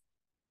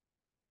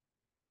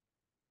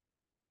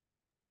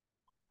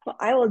 Well,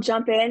 I will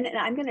jump in and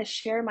I'm going to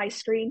share my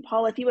screen.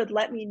 Paul, if you would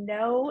let me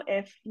know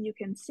if you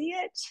can see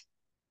it.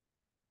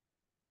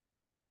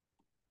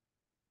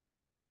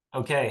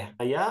 Okay.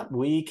 Yeah,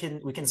 we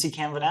can see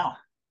Canva now.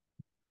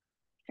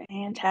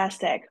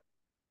 Fantastic.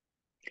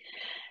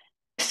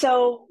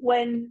 So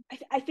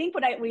I think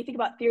when we think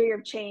about theory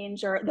of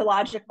change or the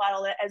logic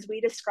model as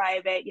we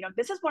describe it,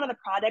 this is one of the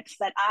products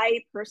that I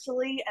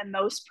personally am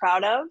most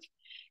proud of.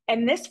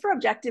 And this for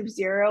Objective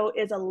Zero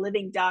is a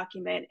living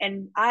document.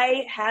 And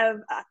I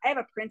have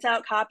a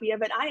printout copy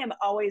of it. I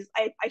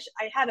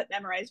have it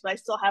memorized, but I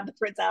still have the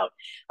printout.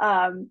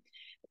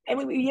 And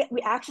we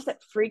access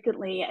it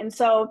frequently. And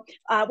so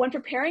when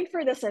preparing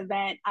for this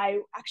event, I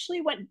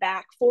actually went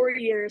back 4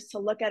 years to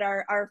look at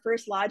our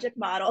first logic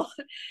model.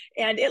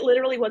 And it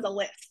literally was a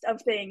list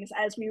of things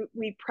as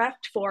we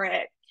prepped for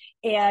it.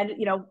 And,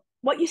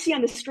 what you see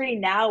on the screen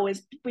now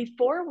is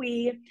before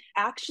we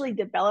actually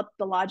developed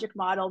the logic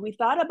model, we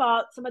thought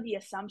about some of the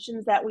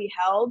assumptions that we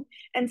held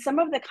and some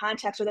of the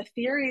context or the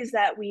theories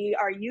that we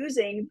are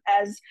using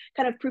as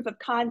kind of proof of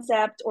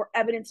concept or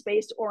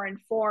evidence-based or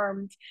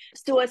informed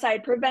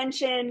suicide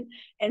prevention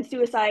and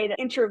suicide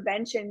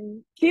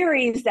intervention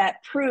theories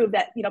that prove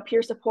that,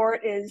 peer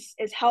support is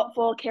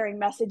helpful, caring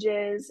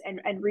messages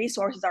and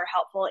resources are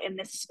helpful in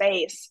this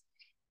space.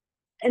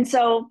 And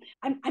so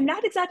I'm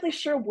not exactly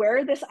sure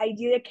where this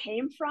idea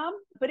came from,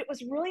 but it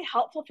was really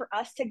helpful for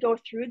us to go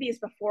through these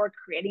before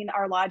creating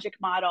our logic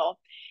model.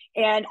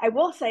 And I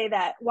will say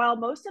that while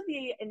most of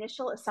the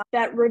initial assumptions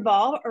that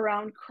revolve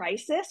around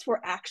crisis were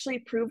actually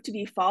proved to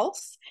be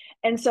false,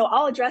 and so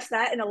I'll address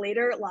that in a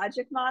later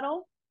logic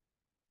model.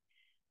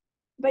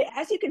 But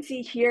as you can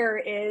see here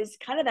is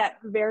kind of that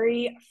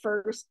very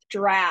first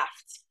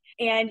draft.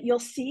 And you'll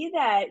see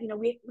that,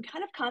 we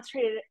kind of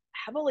concentrated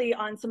heavily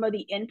on some of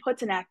the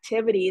inputs and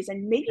activities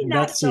and maybe And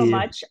not so Betsey,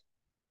 much.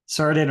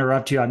 sorry to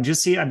interrupt you.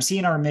 I'm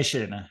seeing our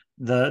mission,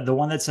 the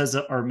one that says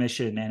our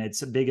mission, and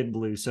it's big and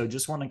blue. So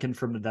just want to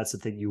confirm that that's the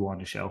thing you want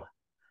to show.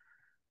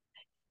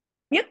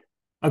 Yep.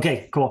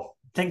 Okay, cool.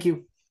 Thank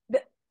you.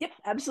 Yep,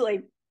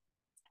 absolutely.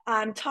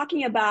 I'm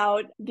talking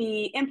about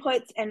the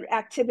inputs and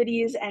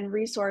activities and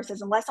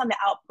resources and less on the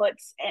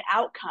outputs and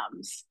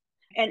outcomes.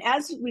 And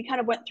as we kind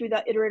of went through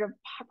the iterative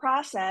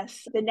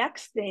process, the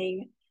next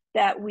thing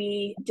that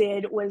we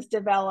did was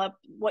develop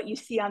what you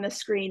see on the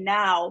screen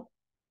now.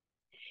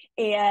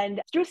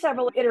 And through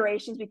several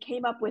iterations, we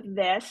came up with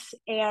this.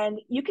 And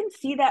you can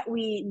see that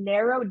we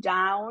narrowed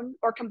down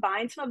or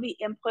combined some of the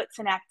inputs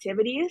and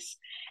activities.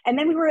 And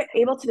then we were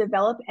able to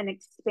develop and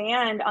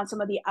expand on some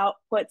of the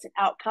outputs and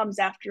outcomes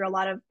after a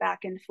lot of back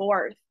and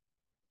forth.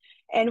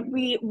 And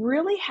we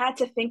really had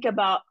to think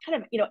about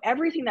kind of,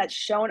 everything that's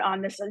shown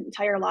on this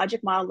entire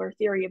logic model or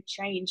theory of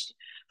change,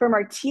 from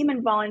our team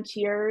and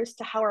volunteers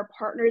to how our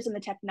partners in the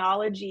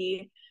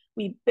technology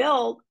we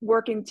built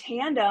work in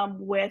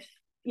tandem with,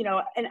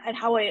 and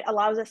how it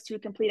allows us to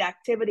complete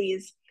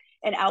activities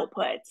and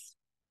outputs.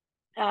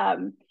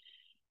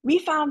 We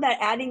found that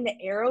adding the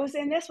arrows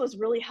in this was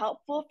really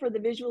helpful for the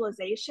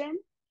visualization.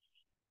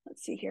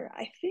 Let's see here.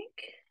 I think.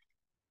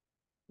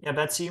 Yeah,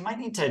 Betsy, you might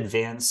need to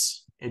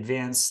advance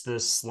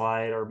this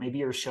slide, or maybe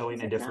you're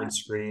showing a different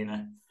screen.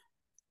 Let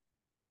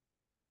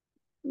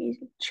me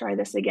try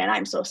this again.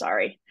 I'm so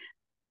sorry.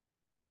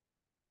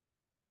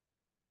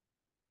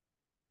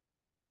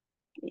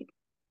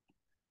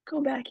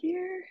 Go back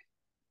here.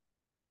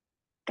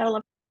 Gotta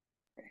love.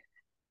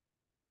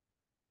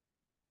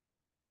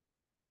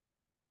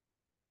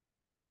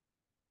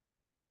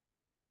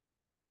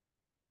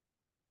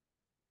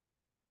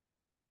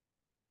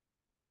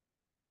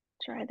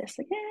 Try this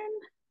again.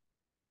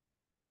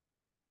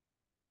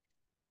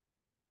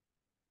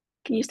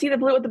 Can you see the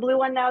blue with the blue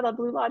one now? The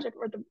blue logic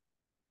or the.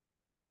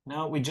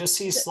 No, we just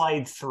see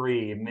slide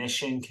 3,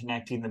 mission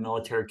connecting the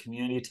military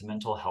community to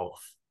mental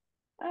health.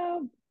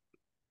 Oh.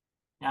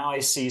 Now I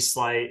see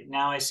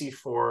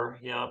 4.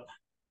 Yep.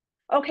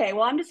 Okay,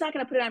 well, I'm just not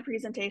going to put it on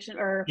presentation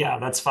or. Yeah,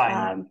 that's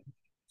fine.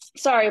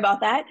 Sorry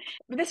about that.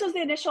 But this was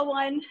the initial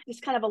one,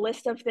 just kind of a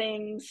list of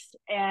things.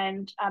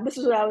 And this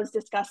is what I was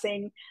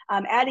discussing,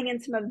 adding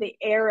in some of the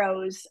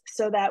arrows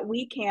so that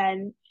we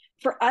can,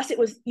 for us, it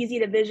was easy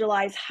to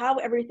visualize how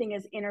everything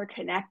is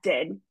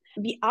interconnected.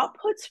 The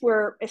outputs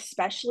were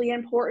especially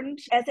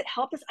important as it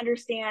helped us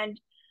understand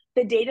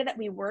the data that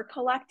we were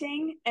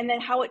collecting and then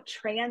how it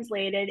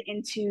translated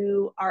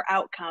into our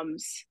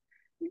outcomes.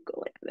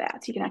 Go like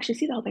that so you can actually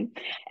see the whole thing.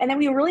 And then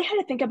we really had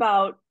to think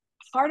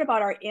hard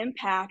about our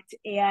impact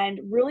and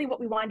really what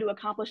we wanted to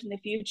accomplish in the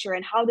future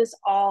and how this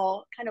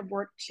all kind of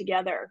worked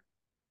together.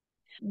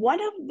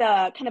 One of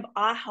the kind of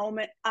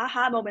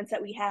aha moments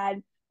that we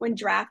had when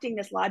drafting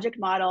this logic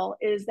model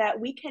is that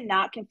we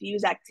cannot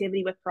confuse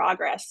activity with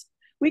progress.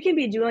 We can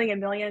be doing a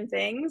million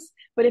things,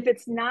 but if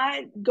it's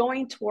not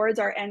going towards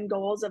our end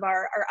goals of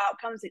our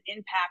outcomes and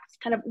impacts,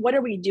 kind of what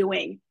are we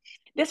doing?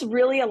 This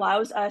really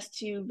allows us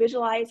to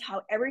visualize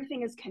how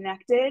everything is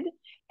connected,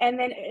 and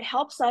then it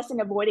helps us in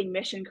avoiding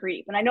mission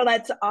creep. And I know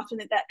that's often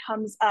that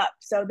comes up.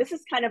 So this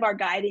is kind of our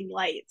guiding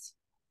light.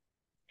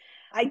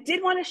 I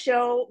did want to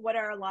show what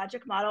our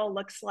logic model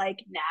looks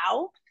like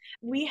now.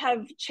 We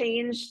have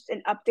changed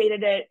and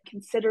updated it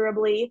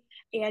considerably,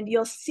 and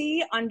you'll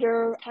see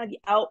under kind of the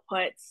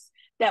outputs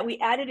that we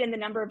added in the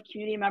number of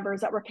community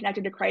members that were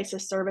connected to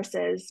crisis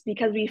services,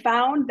 because we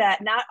found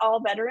that not all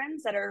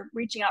veterans that are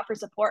reaching out for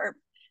support,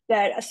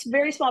 that a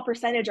very small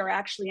percentage are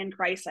actually in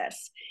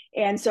crisis.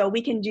 And so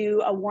we can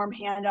do a warm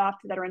handoff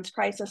to Veterans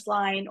Crisis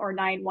Line or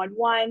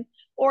 911,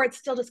 or it's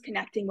still just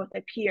connecting with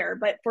a peer.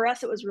 But for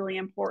us, it was really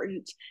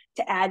important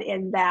to add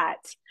in that.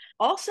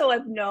 Also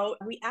of note,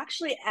 we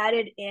actually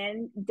added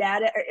in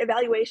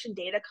evaluation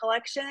data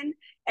collection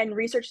and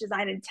research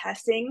design and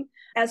testing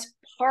as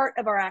part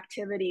of our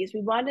activities.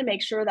 We wanted to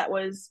make sure that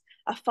was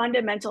a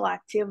fundamental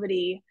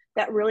activity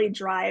that really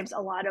drives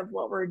a lot of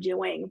what we're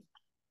doing.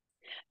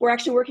 We're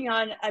actually working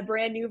on a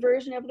brand new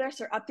version of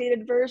this, or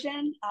updated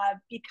version,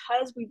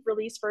 because we've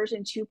released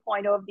version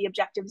 2.0 of the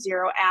Objective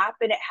Zero app,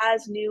 and it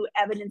has new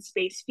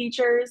evidence-based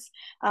features.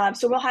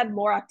 So we'll have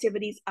more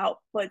activities,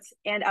 outputs,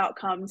 and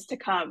outcomes to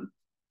come.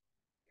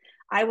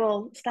 I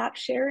will stop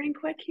sharing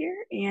quick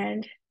here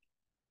and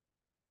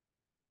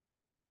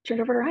turn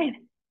it over to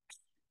Ryan.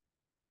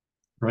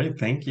 Great,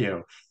 thank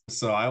you.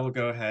 So I will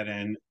go ahead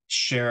and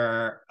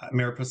share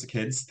Mariposa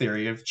Kids'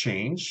 theory of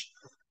change.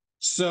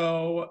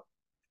 So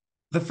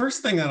the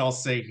first thing that I'll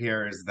say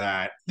here is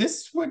that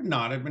this would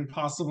not have been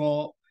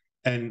possible,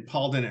 and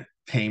Paul didn't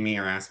pay me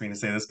or ask me to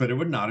say this, but it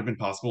would not have been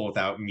possible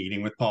without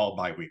meeting with Paul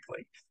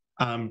biweekly.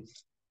 And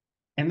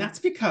that's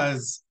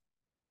because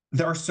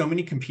there are so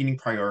many competing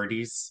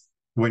priorities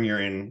when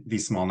you're in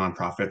these small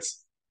nonprofits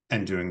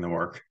and doing the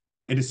work.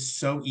 It is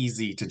so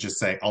easy to just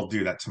say, I'll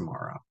do that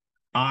tomorrow.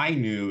 I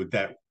knew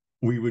that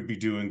we would be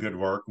doing good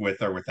work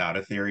with or without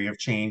a theory of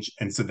change.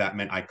 And so that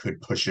meant I could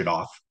push it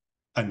off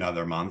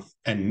another month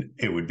and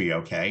it would be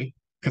okay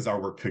because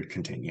our work could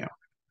continue.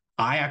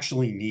 I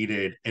actually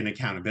needed an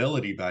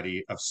accountability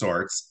buddy of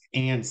sorts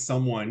and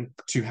someone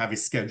to have a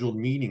scheduled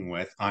meeting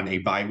with on a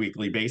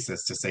biweekly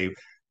basis to say,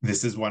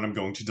 this is what I'm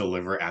going to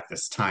deliver at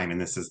this time, and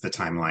this is the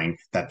timeline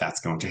that that's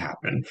going to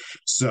happen.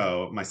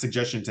 So my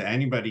suggestion to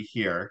anybody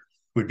here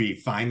would be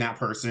find that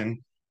person,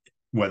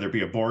 whether it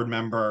be a board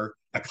member,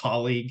 a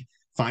colleague,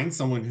 find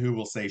someone who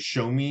will say,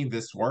 show me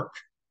this work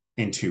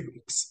in 2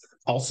 weeks.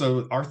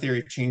 Also, our theory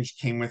of change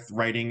came with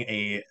writing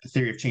a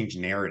theory of change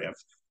narrative,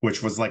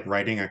 which was like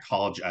writing a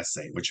college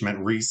essay, which meant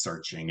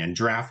researching and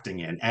drafting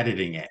it and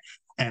editing it.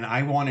 And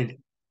I wanted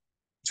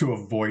to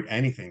avoid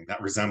anything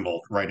that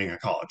resembled writing a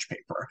college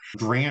paper.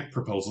 Grant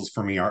proposals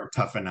for me are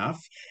tough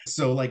enough.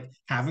 So like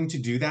having to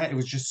do that, it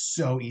was just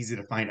so easy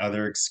to find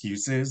other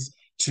excuses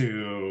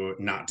to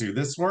not do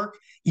this work,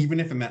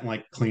 even if it meant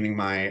like cleaning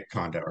my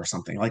condo or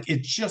something. Like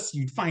it just,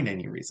 you'd find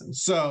any reason.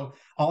 So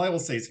all I will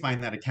say is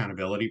find that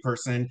accountability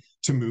person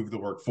to move the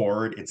work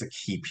forward. It's a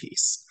key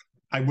piece.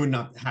 I would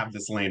not have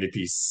this landed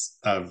piece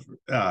of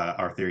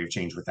our theory of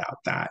change without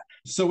that.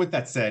 So with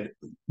that said,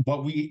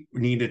 what we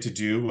needed to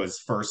do was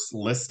first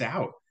list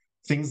out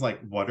things like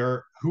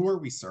who are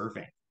we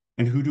serving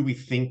and who do we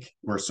think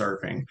we're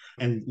serving,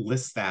 and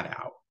list that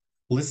out.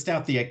 List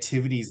out the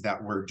activities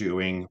that we're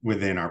doing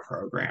within our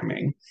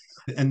programming.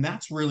 And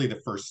that's really the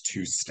first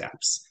two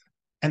steps.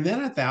 And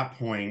then at that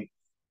point,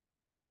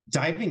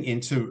 diving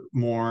into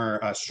more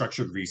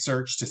structured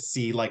research to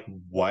see like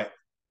what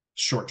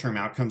short-term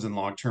outcomes and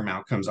long-term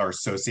outcomes are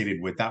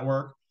associated with that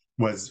work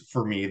was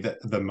for me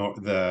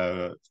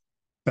the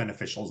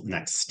beneficial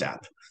next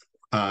step.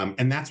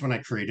 And that's when I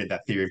created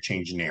that theory of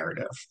change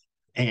narrative,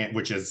 and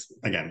which is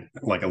again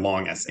like a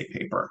long essay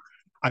paper.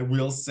 I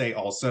will say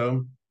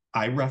also,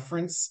 I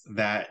reference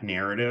that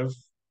narrative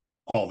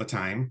all the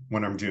time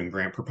when I'm doing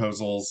grant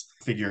proposals,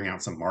 figuring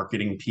out some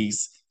marketing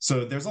piece.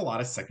 So there's a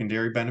lot of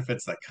secondary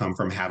benefits that come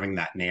from having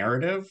that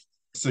narrative.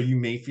 So you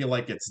may feel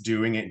like it's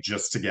doing it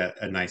just to get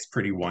a nice,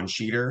 pretty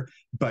one-sheeter,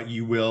 but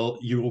you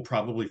will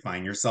probably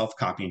find yourself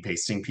copy and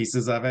pasting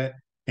pieces of it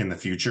in the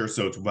future.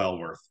 So it's well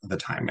worth the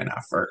time and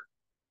effort.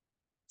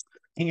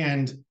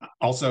 And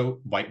also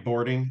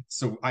whiteboarding.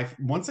 So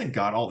once I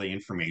got all the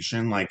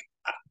information, like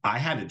I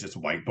had to just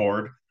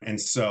whiteboard. And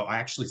so I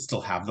actually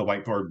still have the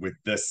whiteboard with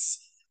this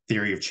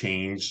theory of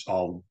change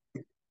all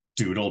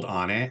doodled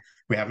on it.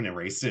 We haven't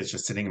erased it. It's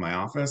just sitting in my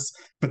office.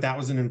 But that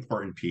was an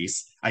important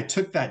piece. I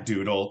took that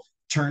doodle,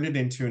 turned it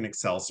into an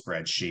Excel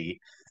spreadsheet,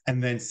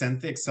 and then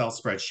sent the Excel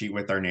spreadsheet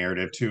with our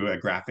narrative to a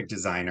graphic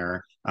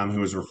designer who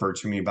was referred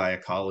to me by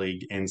a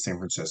colleague in San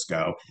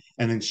Francisco.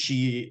 And then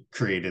she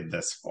created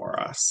this for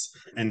us.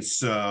 And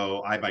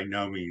so I by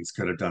no means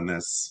could have done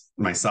this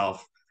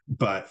myself,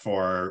 but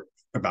for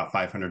about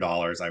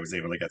 $500, I was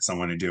able to get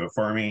someone to do it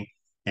for me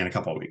in a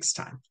couple of weeks'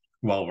 time.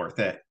 Well worth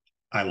it.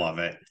 I love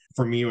it.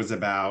 For me, it was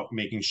about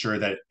making sure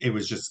that it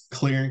was just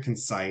clear and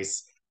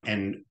concise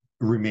and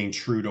remain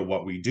true to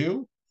what we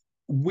do,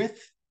 with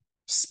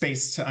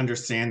space to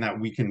understand that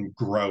we can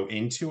grow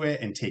into it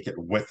and take it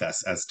with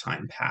us as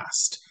time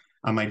passed.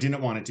 I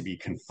didn't want it to be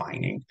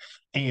confining.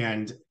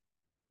 And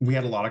we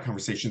had a lot of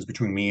conversations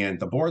between me and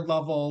the board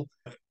level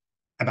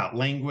about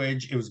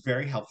language. It was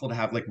very helpful to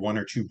have like one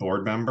or two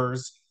board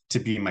members to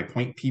be my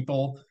point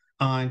people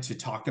on to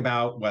talk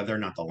about whether or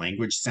not the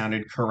language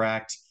sounded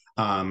correct.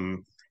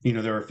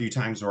 There were a few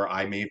times where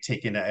I may have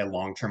taken a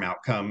long-term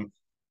outcome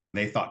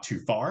they thought too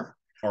far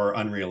or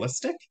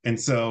unrealistic. And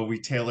so we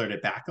tailored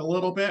it back a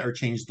little bit or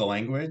changed the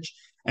language.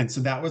 And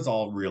so that was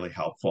all really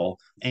helpful.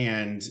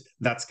 And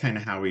that's kind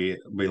of how we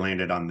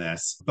landed on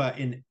this. But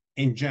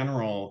in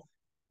general,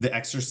 the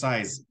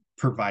exercise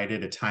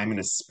provided a time and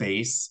a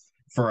space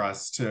for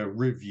us to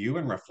review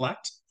and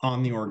reflect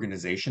on the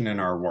organization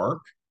and our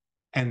work.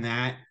 And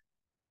that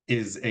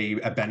is a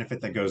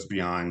benefit that goes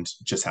beyond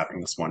just having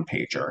this one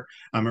pager.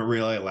 It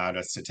really allowed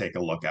us to take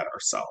a look at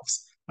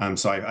ourselves.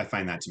 So I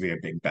find that to be a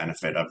big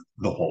benefit of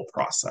the whole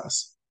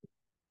process.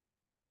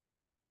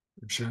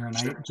 For sure. And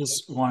I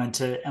just wanted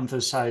to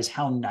emphasize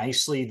how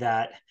nicely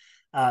that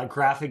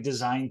graphic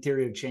design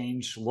theory of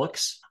change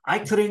looks. I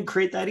couldn't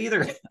create that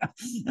either.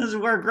 This is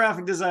where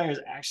graphic design is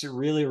actually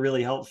really,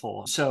 really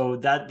helpful. So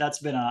that's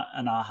been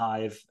an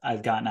aha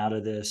I've gotten out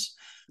of this.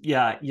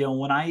 Yeah,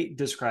 when I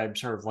describe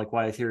sort of like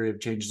why a theory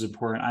of change is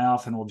important, I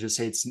often will just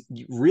say it's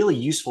really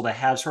useful to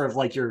have sort of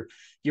like your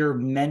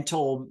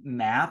mental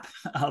map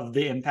of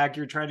the impact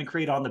you're trying to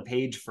create on the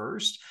page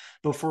first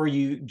before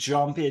you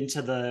jump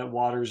into the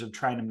waters of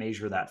trying to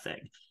measure that thing.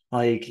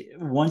 Like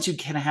once you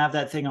can have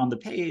that thing on the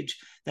page,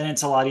 then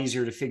it's a lot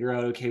easier to figure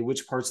out, okay,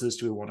 which parts of this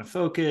do we want to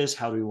focus?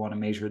 How do we want to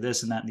measure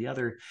this and that and the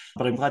other?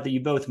 But I'm glad that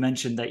you both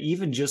mentioned that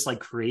even just like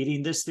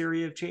creating this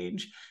theory of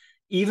change,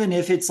 even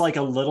if it's like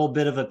a little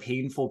bit of a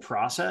painful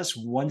process,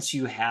 once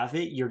you have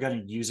it, you're going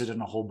to use it in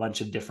a whole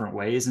bunch of different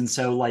ways. And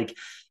so like,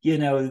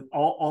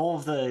 all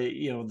of the,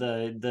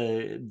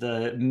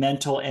 the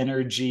mental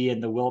energy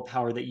and the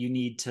willpower that you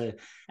need to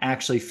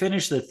actually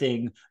finish the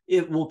thing,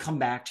 it will come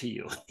back to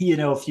you,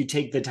 if you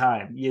take the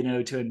time,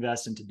 to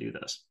invest and to do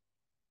this.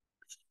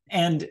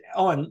 And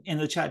in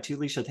the chat too,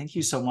 Leisha, thank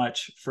you so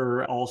much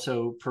for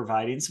also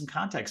providing some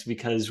context,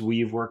 because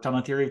we've worked on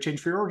a theory of change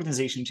for your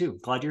organization too.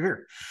 Glad you're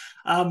here.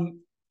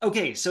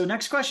 Okay, so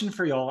next question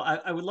for y'all.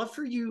 I would love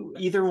for you,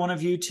 either one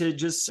of you, to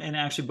just, and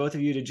actually both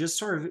of you, to just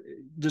sort of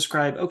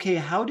describe, okay,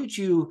 how did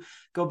you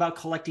go about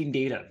collecting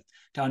data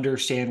to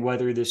understand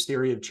whether this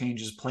theory of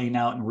change is playing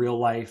out in real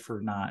life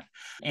or not?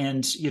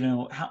 And,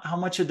 how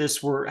much of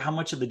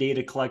the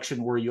data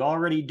collection were you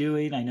already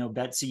doing? I know,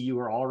 Betsey, you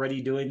were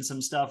already doing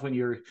some stuff when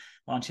you were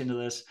launching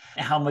into this.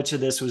 How much of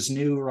this was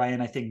new?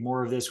 Ryan, I think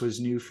more of this was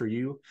new for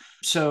you.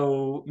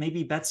 So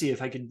maybe, Betsey,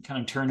 if I could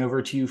kind of turn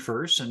over to you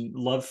first, and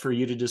love for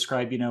you to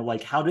describe,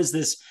 like how does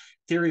this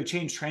theory of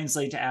change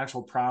translate to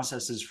actual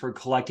processes for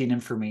collecting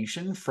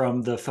information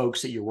from the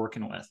folks that you're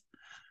working with?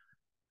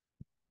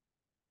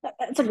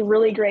 That's a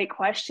really great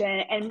question.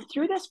 And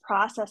through this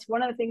process,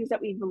 one of the things that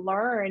we've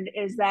learned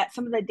is that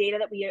some of the data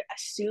that we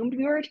assumed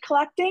we were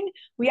collecting,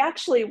 we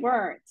actually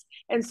weren't.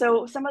 And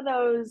so some of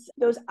those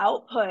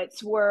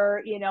outputs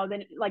were,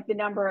 the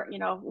number,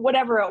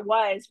 whatever it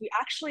was, we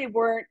actually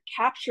weren't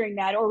capturing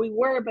that, or we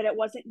were, but it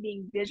wasn't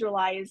being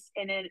visualized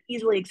in an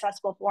easily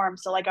accessible form.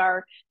 So like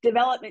our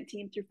development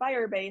team through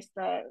Firebase,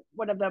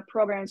 one of the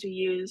programs we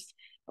used,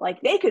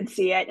 like they could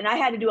see it, and I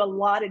had to do a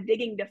lot of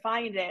digging to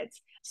find it.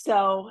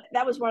 So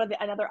that was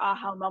another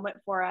aha moment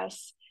for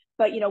us.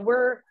 But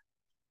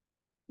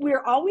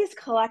we're always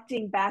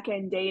collecting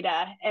back-end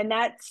data, and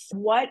that's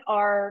what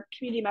our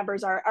community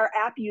members, our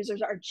app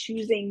users, are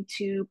choosing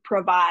to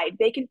provide.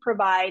 They can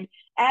provide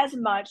as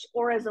much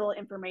or as little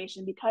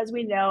information, because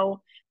we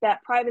know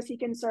that privacy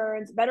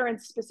concerns,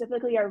 veterans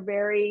specifically,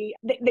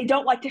 they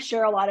don't like to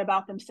share a lot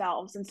about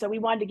themselves. And so we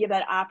wanted to give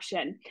that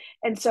option.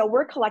 And so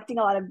we're collecting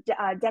a lot of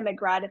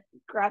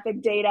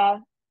demographic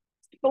data,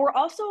 but we're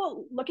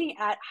also looking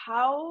at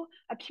how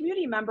a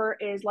community member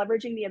is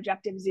leveraging the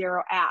Objective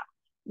Zero app.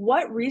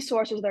 What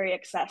resources are they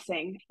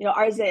accessing?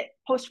 Is it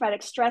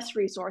post-traumatic stress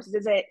resources?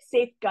 Is it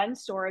safe gun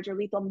storage or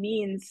lethal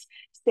means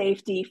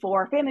safety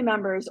for family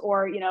members?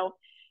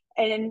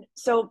 And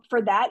so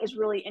for that is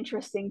really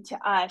interesting to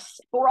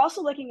us. But we're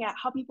also looking at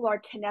how people are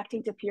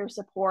connecting to peer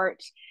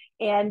support.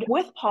 And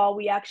with Paul,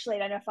 we actually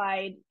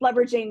identified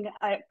leveraging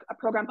a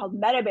program called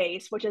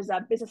Metabase, which is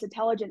a business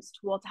intelligence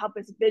tool to help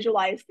us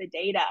visualize the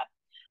data.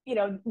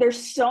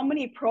 There's so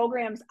many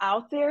programs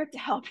out there to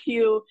help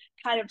you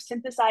kind of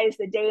synthesize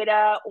the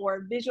data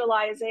or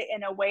visualize it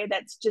in a way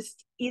that's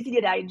just easy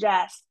to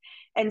digest.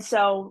 And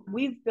so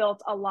we've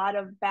built a lot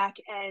of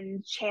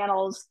back-end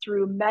channels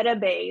through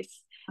Metabase,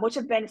 which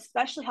have been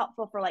especially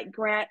helpful for like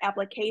grant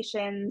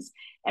applications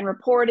and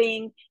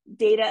reporting,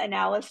 data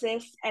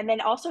analysis, and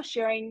then also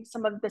sharing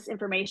some of this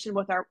information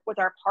with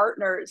our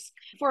partners.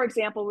 For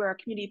example, we're a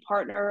community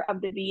partner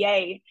of the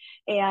VA,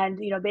 and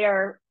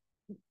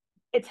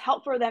it's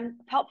helpful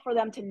for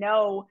them to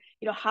know,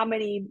 how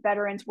many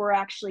veterans we're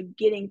actually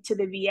getting to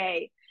the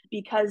VA,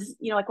 because,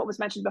 like what was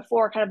mentioned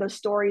before, kind of those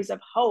stories of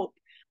hope.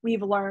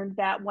 We've learned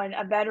that when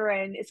a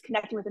veteran is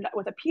connecting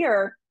with a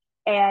peer,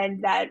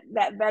 and that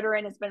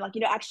veteran has been like,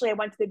 actually, I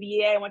went to the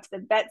VA, I went to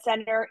the vet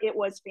center, it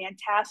was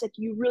fantastic,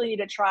 you really need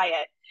to try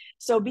it.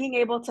 So being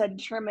able to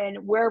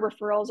determine where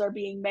referrals are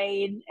being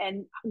made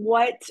and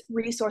what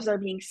resources are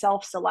being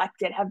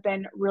self-selected have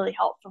been really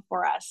helpful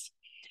for us.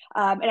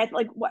 And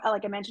like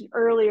I mentioned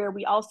earlier,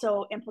 we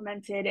also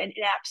implemented an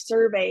in-app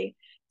survey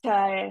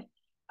to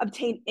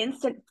obtain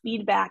instant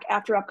feedback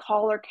after a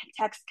call or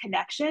text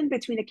connection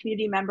between a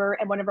community member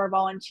and one of our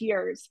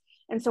volunteers.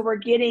 And so we're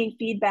getting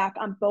feedback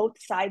on both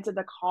sides of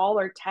the call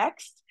or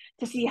text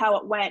to see how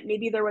it went.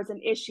 Maybe there was an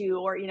issue,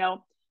 or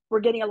we're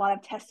getting a lot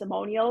of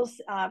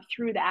testimonials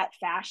through that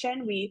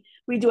fashion. We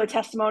do a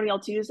testimonial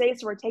Tuesday,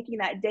 so we're taking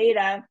that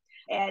data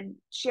and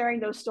sharing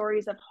those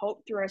stories of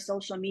hope through our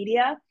social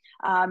media.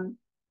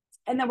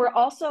 And then we're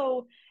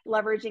also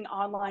leveraging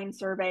online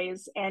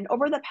surveys. And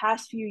over the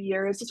past few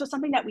years, this was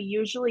something that we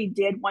usually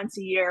did once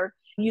a year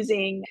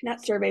using,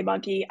 not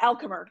SurveyMonkey,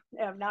 Alchemer,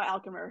 now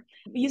Alchemer,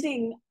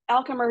 using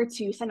Alchemer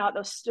to send out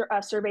those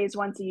surveys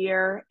once a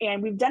year.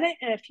 And we've done it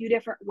in a few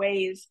different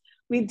ways.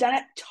 We've done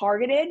it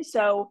targeted.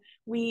 So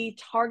we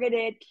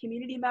targeted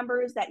community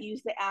members that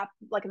use the app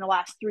like in the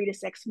last 3 to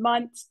 6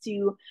 months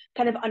to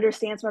kind of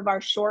understand some of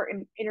our short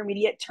and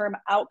intermediate term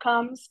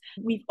outcomes.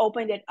 We've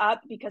opened it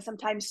up because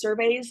sometimes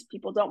surveys,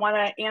 people don't want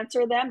to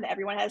answer them.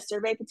 Everyone has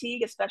survey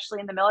fatigue, especially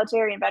in the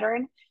military and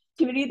veteran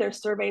community.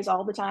 There's surveys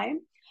all the time.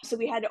 So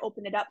we had to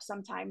open it up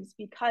sometimes,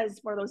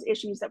 because one of those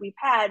issues that we've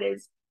had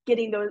is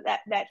getting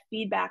that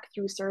feedback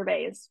through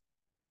surveys.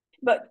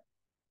 But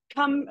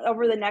come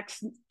over the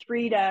next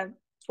 3 to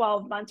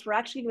 12 months, we're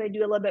actually going to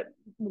do a little bit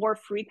more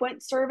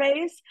frequent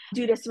surveys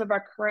due to some of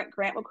our current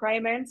grant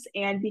requirements.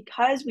 And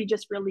because we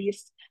just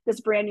released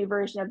this brand new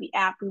version of the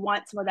app, we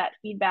want some of that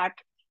feedback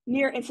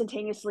near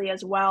instantaneously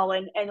as well,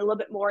 and a little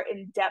bit more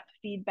in-depth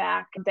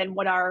feedback than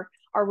what our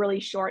really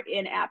short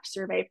in-app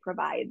survey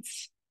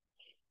provides.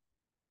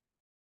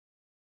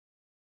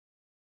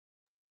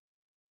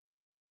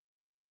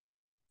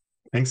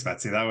 Thanks,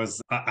 Betsey. That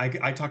was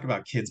I talk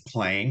about kids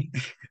playing.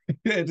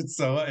 It's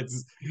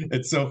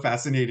so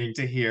fascinating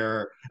to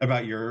hear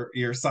about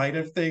your side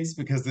of things,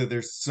 because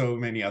there's so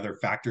many other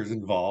factors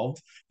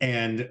involved.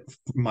 And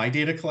my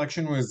data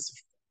collection was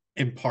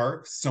in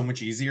part so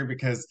much easier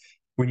because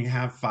when you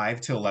have 5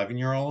 to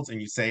 11-year-olds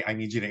and you say, I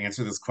need you to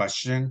answer this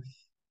question,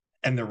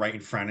 and they're right in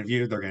front of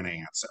you, they're going to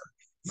answer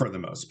for the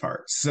most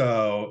part.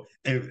 So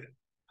it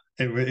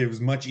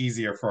was much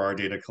easier for our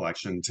data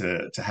collection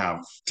to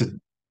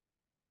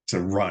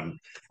run.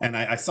 And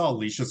I saw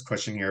Alicia's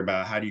question here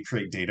about how do you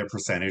create data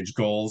percentage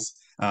goals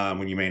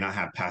when you may not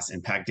have past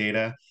impact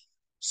data.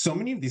 So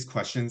many of these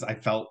questions I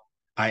felt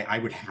I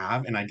would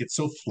have, and I get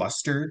so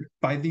flustered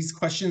by these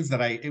questions that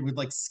it would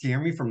like scare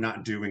me from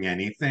not doing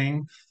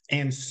anything.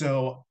 And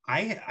so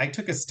I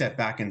took a step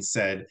back and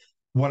said,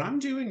 what I'm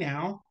doing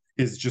now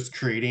is just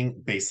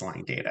creating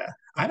baseline data.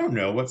 I don't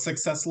know what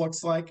success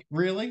looks like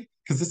really,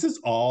 because this is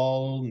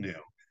all new.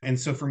 And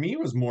so for me, it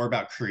was more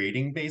about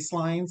creating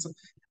baselines.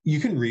 You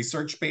can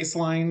research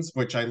baselines,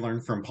 which I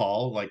learned from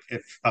Paul. Like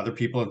if other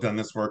people have done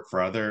this work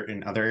for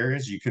in other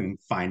areas, you can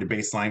find a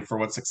baseline for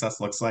what success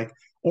looks like,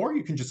 or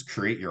you can just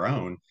create your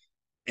own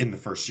in the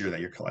first year that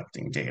you're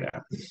collecting data.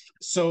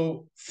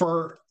 So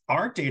for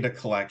our data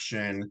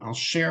collection, I'll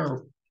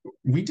share,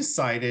 we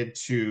decided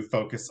to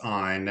focus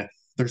on,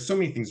 there's so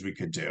many things we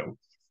could do.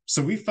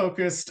 So we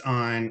focused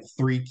on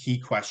 3 key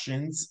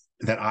questions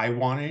that I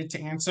wanted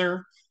to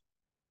answer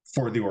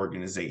for the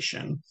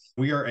organization.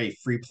 We are a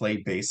free play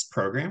based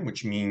program,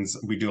 which means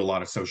we do a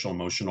lot of social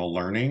emotional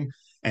learning.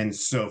 And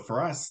so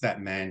for us,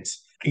 that meant,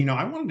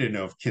 I wanted to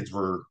know if kids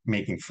were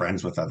making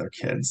friends with other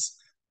kids.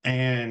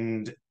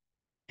 And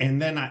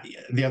then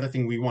the other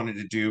thing we wanted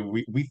to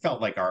do, we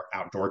felt like our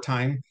outdoor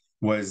time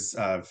was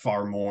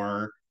far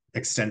more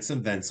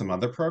extensive than some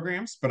other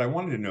programs, but I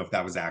wanted to know if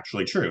that was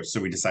actually true.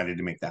 So we decided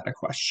to make that a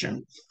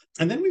question.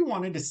 And then we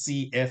wanted to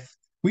see if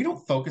we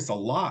don't focus a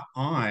lot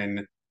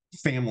on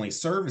family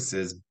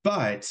services,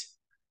 but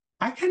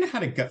I kind of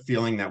had a gut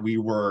feeling that we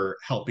were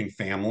helping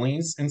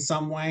families in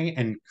some way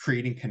and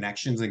creating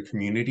connections and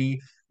community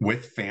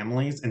with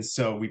families. And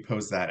so we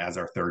posed that as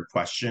our third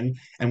question.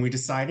 And we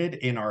decided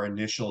in our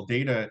initial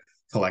data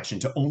collection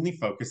to only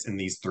focus in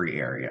these 3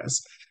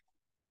 areas.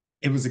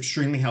 It was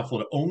extremely helpful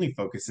to only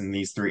focus in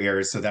these 3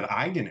 areas so that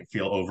I didn't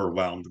feel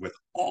overwhelmed with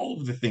all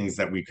of the things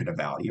that we could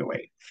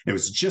evaluate. It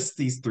was just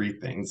these 3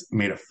 things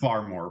made it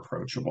far more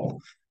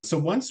approachable. So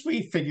once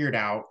we figured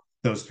out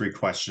those 3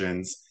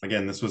 questions,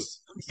 again, this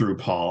was through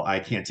Paul. I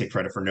can't take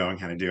credit for knowing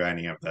how to do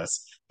any of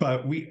this,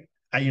 but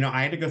I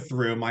had to go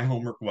through, my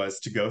homework was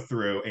to go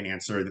through and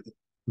answer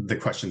the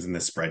questions in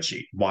this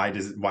spreadsheet. Why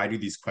do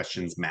these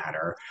questions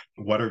matter?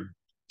 What are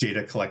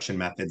data collection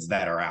methods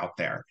that are out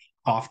there?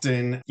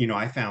 Often,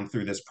 I found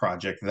through this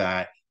project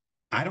that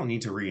I don't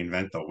need to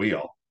reinvent the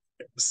wheel.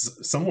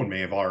 Someone may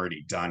have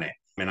already done it,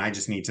 and I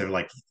just need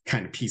to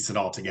kind of piece it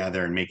all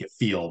together and make it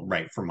feel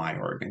right for my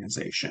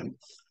organization.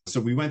 So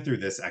we went through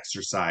this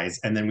exercise,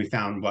 and then we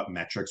found what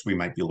metrics we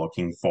might be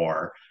looking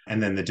for,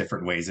 and then the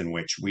different ways in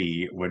which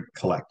we would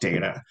collect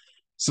data.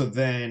 So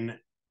then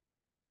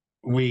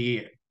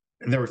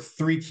there were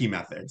 3 key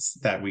methods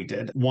that we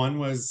did. One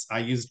was I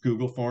used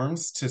Google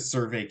Forms to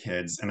survey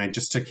kids, and I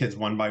just took kids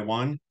one by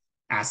one,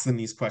 asked them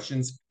these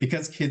questions.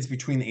 Because kids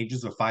between the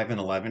ages of 5 and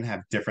 11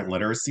 have different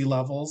literacy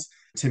levels,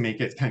 to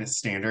make it kind of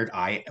standard,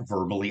 I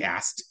verbally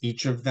asked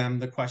each of them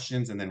the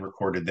questions and then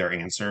recorded their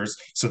answers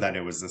so that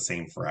it was the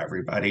same for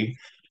everybody.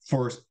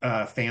 For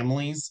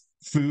families,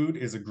 food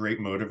is a great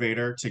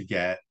motivator to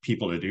get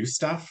people to do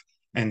stuff.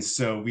 And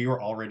so we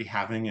were already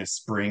having a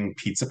spring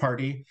pizza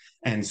party.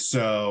 And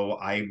so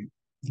I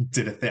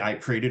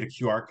created a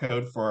QR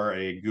code for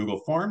a Google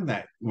form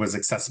that was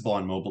accessible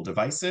on mobile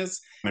devices.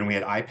 And we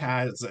had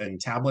iPads and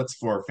tablets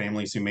for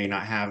families who may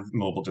not have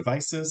mobile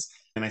devices.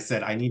 And I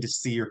said, I need to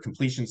see your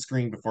completion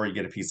screen before you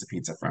get a piece of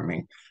pizza from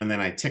me. And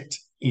then I ticked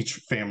each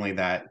family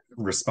that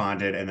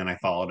responded. And then I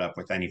followed up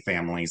with any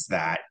families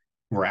that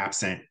were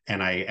absent.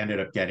 And I ended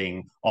up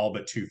getting all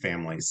but 2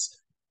 families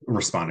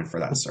responded for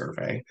that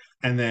survey.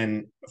 And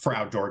then for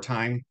outdoor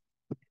time,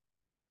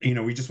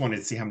 we just wanted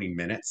to see how many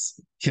minutes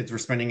kids were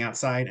spending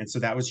outside. And so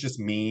that was just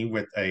me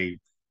with a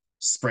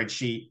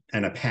spreadsheet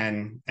and a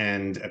pen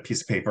and a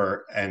piece of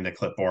paper and a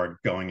clipboard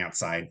going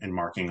outside and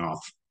marking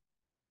off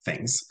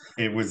things.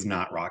 It was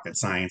not rocket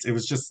science. It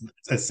was just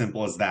as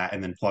simple as that,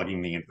 and then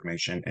plugging the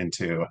information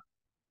into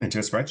a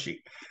spreadsheet.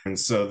 And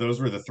so those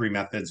were the 3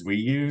 methods we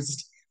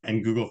used.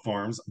 And Google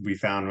Forms we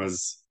found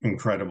was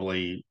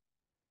incredibly,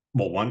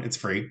 well, 1, it's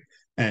free,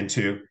 and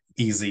 2,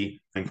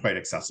 easy and quite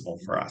accessible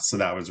for us. So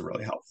that was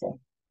really helpful.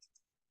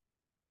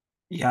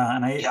 Yeah,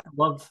 and I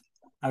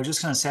was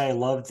just going to say I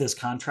love this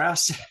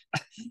contrast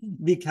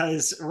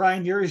because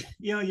Ryan,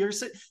 your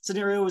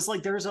scenario was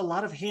like there's a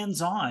lot of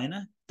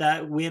hands-on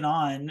that went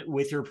on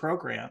with your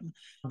program,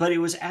 but it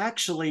was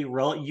actually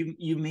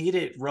you made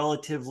it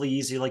relatively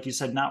easy, like you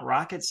said, not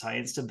rocket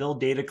science, to build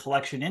data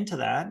collection into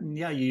that. And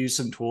yeah, you use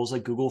some tools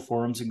like Google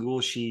Forms and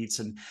Google Sheets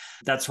and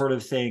that sort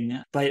of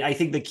thing. But I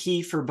think the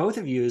key for both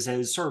of you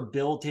is sort of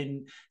built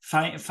in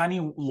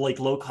finding like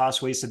low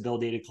cost ways to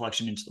build data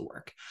collection into the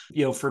work.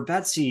 For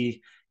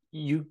Betsey,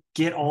 you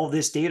get all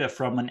this data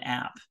from an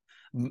app.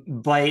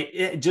 But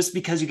just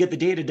because you get the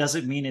data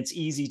doesn't mean it's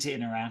easy to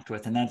interact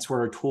with. And that's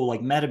where a tool like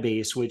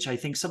Metabase, which I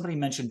think somebody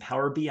mentioned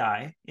Power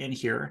BI in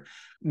here,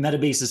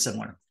 Metabase is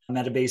similar.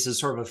 Metabase is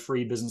sort of a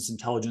free business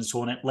intelligence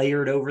tool, and it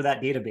layered over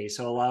that database.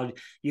 So it allowed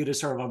you to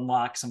sort of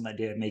unlock some of that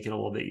data, make it a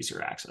little bit easier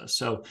access.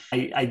 So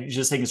I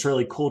just think it's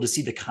really cool to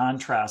see the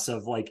contrast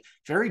of like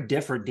very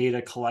different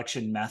data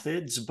collection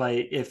methods. But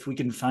if we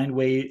can find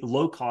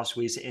low cost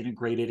ways to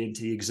integrate it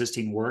into the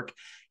existing work,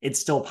 it's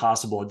still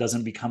possible. It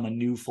doesn't become a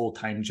new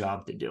full-time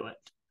job to do it.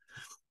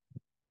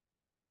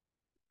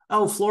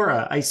 Oh,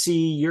 Flora, I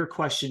see your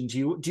question.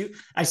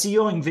 I see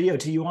you on video.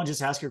 Do you want to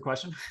just ask your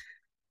question?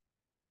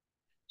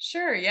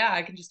 Sure. Yeah,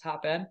 I can just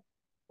hop in.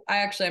 I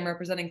actually am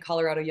representing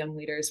Colorado Young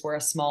Leaders. We're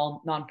a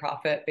small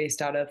nonprofit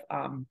based out of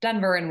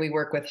Denver, and we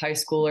work with high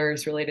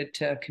schoolers related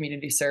to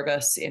community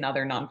service in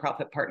other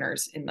nonprofit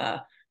partners in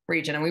the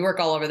region. And we work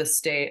all over the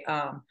state.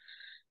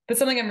 But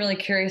something I'm really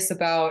curious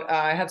about,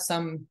 I have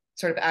some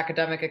sort of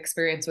academic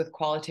experience with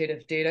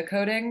qualitative data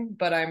coding,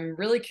 but I'm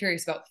really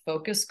curious about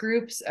focus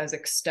groups as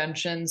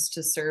extensions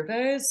to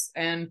surveys.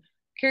 And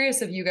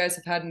curious if you guys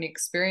have had any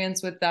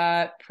experience with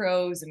that,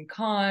 pros and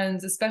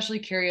cons, especially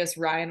curious,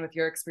 Ryan, with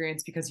your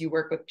experience, because you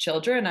work with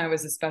children. I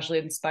was especially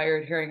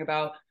inspired hearing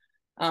about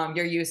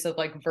your use of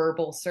like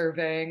verbal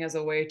surveying as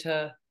a way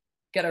to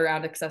get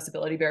around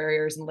accessibility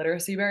barriers and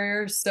literacy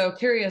barriers. So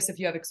curious if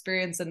you have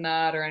experience in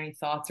that or any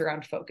thoughts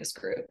around focus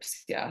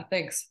groups. Yeah,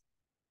 thanks.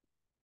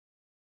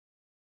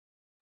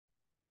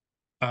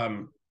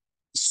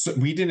 So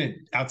we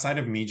didn't, outside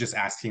of me just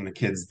asking the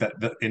kids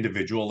the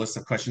individual list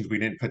of questions, we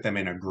didn't put them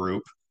in a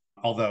group,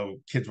 although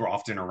kids were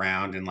often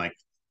around and like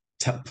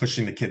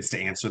pushing the kids to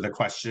answer the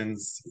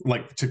questions,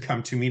 like to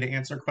come to me to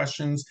answer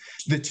questions.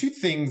 The two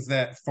things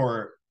that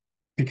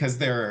because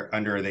they're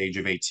under the age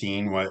of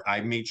 18, what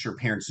I made sure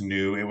parents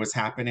knew it was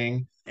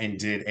happening and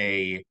did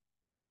a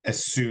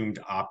assumed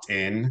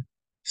opt-in.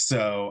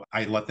 So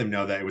I let them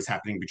know that it was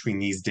happening between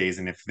these days.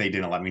 And if they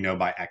didn't let me know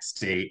by X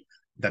date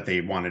that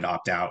they wanted to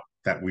opt out,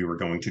 that we were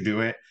going to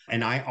do it.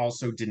 And I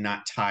also did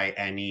not tie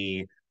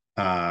any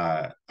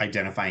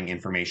identifying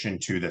information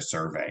to the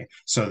survey.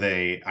 So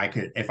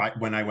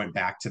when I went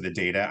back to the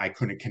data, I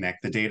couldn't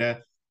connect the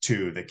data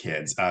to the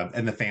kids.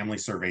 And the family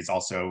surveys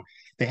also,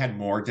 they had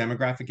more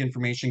demographic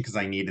information because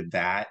I needed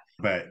that,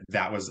 but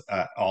that was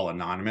all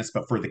anonymous.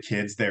 But for the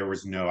kids, there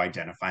was no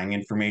identifying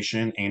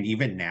information. And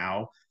even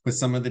now, with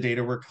some of the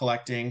data we're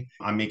collecting,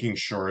 I'm making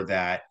sure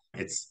that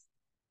it's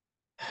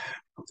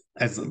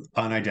as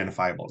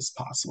unidentifiable as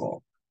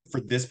possible. For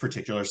this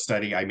particular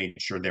study, I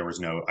made sure there was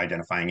no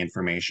identifying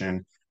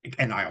information,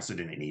 and I also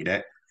didn't need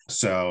it.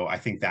 So I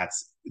think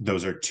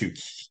those are two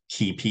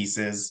key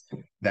pieces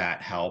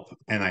that help.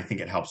 And I think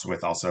it helps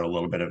with also a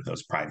little bit of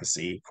those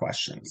privacy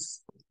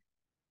questions.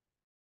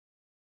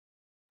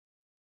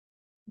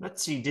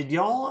 Let's see, did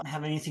y'all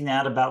have anything to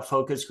add about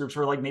focus groups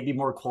or like maybe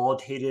more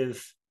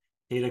qualitative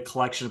data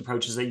collection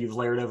approaches that you've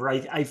layered over?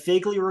 I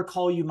vaguely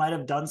recall you might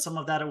have done some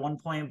of that at one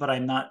point, but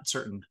I'm not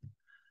certain.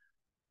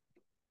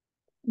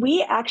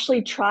 We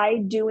actually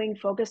tried doing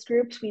focus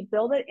groups. We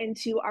built it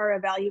into our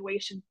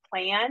evaluation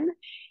plan,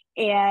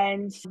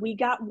 and we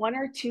got one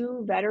or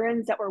two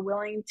veterans that were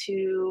willing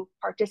to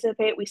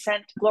participate.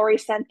 Glory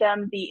sent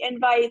them the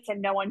invites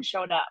and no one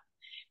showed up.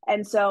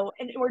 And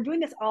we're doing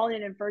this all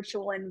in a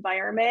virtual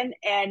environment.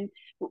 And,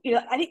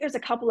 I think there's a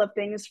couple of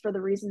things for the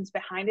reasons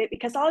behind it,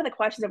 because all of the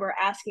questions that we're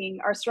asking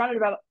are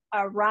surrounded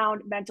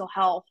around mental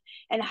health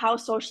and how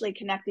socially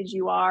connected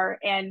you are,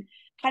 and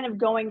kind of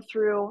going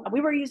through,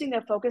 we were using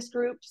the focus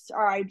groups.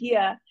 Our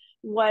idea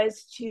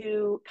was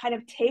to kind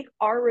of take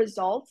our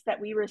results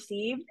that we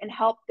received and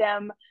have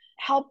them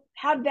help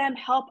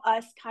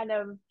us kind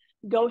of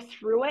go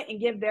through it and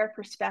give their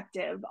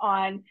perspective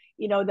on,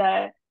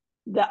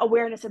 the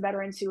awareness of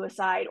veteran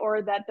suicide,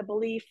 or that the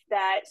belief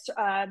that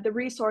the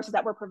resources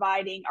that we're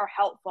providing are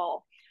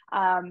helpful.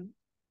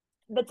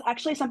 That's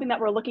actually something that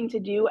we're looking to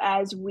do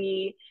as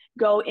we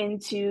go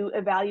into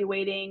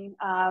evaluating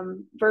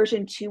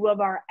version 2 of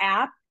our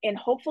app, and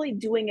hopefully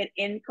doing it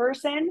in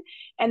person.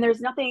 And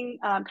there's nothing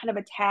kind of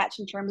attached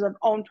in terms of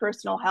own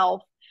personal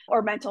health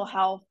or mental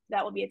health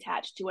that will be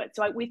attached to it.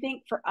 So we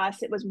think for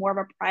us, it was more of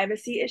a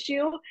privacy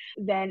issue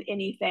than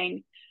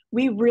anything.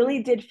 We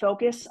really did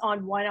focus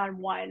on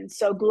one-on-one.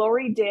 So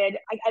Glory did,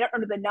 I don't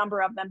remember the number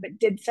of them, but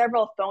did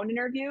several phone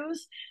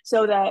interviews.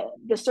 So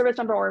the service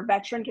member or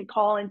veteran could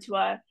call into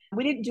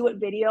we didn't do it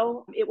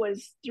video, it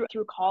was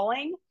through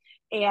calling,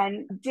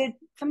 and did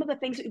some of the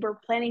things that we were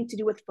planning to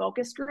do with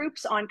focus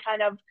groups on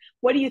kind of,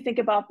 what do you think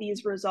about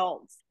these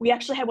results? We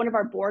actually had one of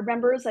our board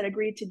members that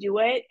agreed to do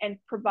it and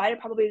provided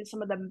probably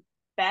some of the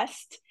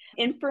best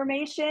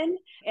information.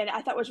 And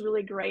I thought it was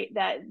really great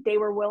that they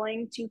were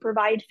willing to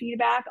provide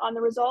feedback on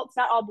the results.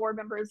 Not all board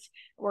members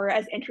were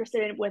as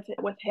interested in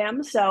with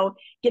him. So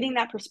getting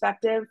that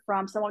perspective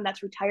from someone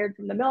that's retired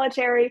from the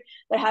military,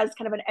 that has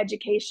kind of an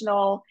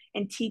educational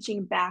and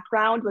teaching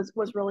background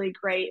was really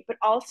great. But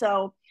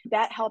also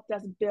that helped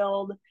us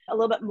build a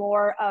little bit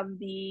more of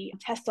the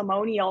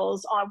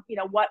testimonials on,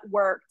 what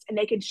worked, and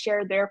they could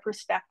share their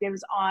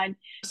perspectives on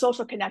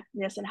social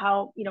connectedness and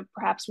how,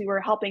 perhaps we were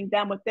helping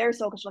them with their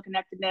social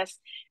connectedness.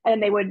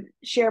 And they would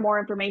share more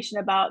information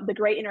about the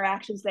great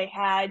interactions they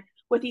had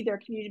with either a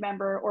community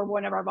member or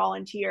one of our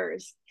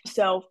volunteers.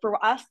 So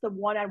for us, the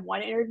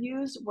one-on-one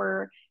interviews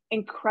were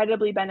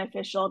incredibly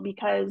beneficial,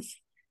 because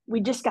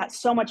we just got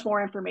so much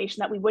more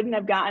information that we wouldn't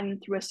have gotten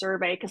through a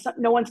survey, because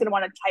no one's going to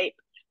want to type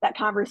that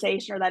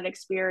conversation or that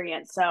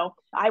experience. So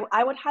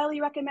I would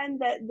highly recommend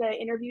the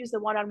interviews, the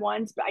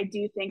one-on-ones, but I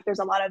do think there's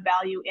a lot of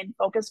value in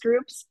focus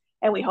groups,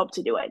 and we hope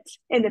to do it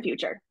in the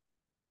future.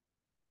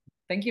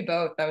 Thank you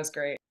both. That was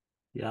great.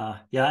 Yeah.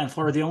 And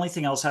Flora, the only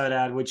thing else I would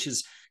add, which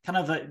is kind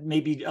of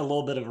maybe a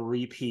little bit of a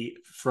repeat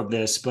from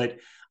this, but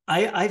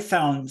I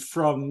found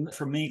from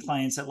many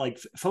clients that like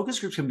focus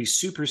groups can be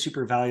super,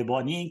 super valuable.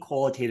 I mean,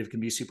 qualitative can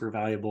be super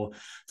valuable.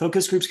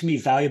 Focus groups can be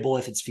valuable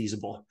if it's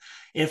feasible.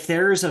 If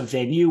there's a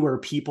venue where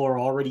people are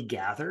already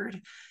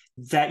gathered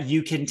that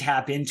you can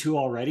tap into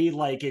already,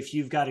 like if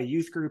you've got a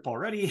youth group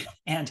already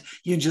and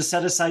you just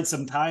set aside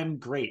some time,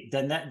 great,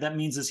 then that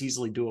means it's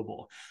easily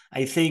doable.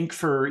 I think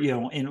for,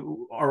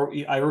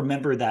 I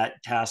remember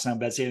that task now,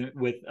 Betsey,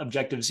 with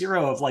Objective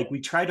Zero of like, we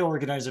tried to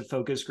organize a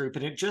focus group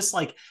and it just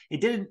like,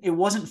 it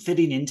wasn't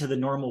fitting into the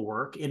normal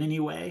work in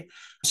any way.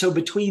 So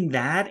between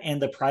that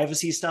and the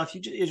privacy stuff,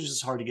 it's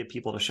just hard to get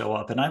people to show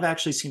up. And I've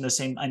actually seen the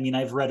same. I mean,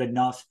 I've read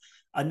enough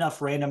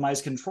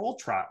randomized control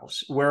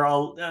trials where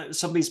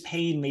somebody's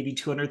paying maybe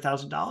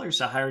 $200,000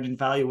 to hire an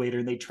evaluator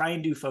and they try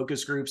and do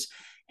focus groups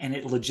and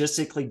it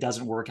logistically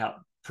doesn't work out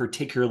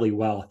particularly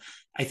well.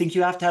 I think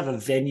you have to have a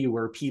venue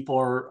where people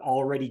are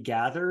already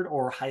gathered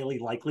or highly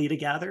likely to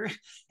gather,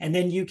 and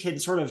then you can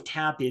sort of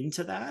tap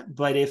into that.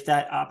 But if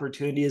that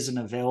opportunity isn't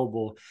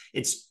available,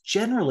 it's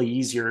generally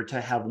easier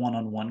to have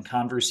one-on-one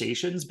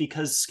conversations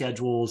because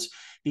schedules,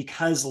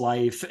 because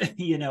life,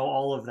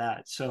 all of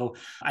that. So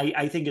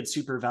I think it's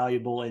super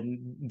valuable,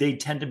 and they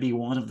tend to be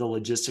one of the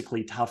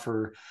logistically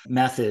tougher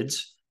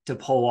methods to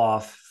pull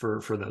off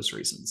for those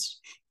reasons.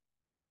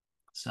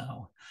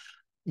 So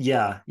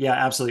yeah,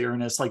 absolutely,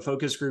 Ernest. Like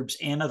focus groups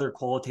and other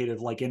qualitative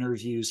like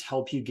interviews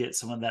help you get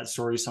some of that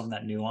story, some of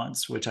that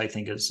nuance, which I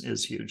think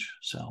is huge.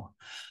 So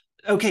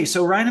okay,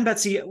 so Ryan and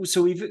Betsey,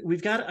 so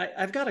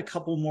I've got a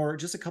couple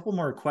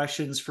more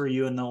questions for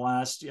you in the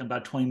last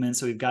about 20 minutes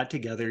that we've got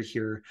together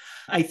here.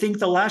 I think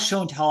the last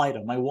show and tell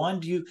item, I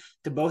wanted you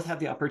to both have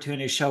the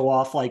opportunity to show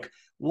off like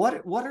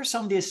what are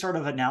some of these sort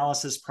of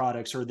analysis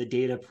products or the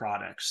data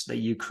products that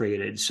you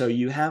created? So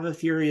you have a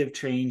theory of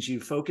change,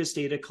 you focus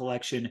data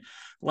collection,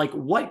 like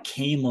what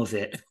came of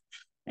it?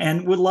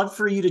 And would love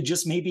for you to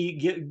just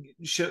maybe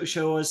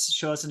show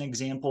us an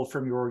example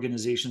from your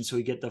organization so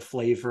we get the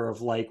flavor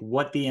of like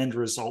what the end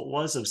result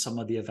was of some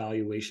of the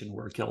evaluation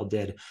work y'all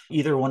did.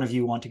 Either one of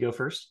you want to go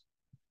first?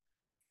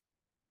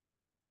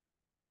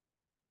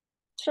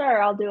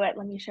 Sure, I'll do it.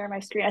 Let me share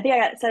my screen. I think I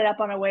got set it up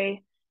on a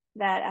way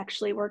that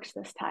actually works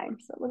this time.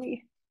 So let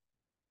me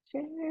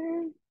share.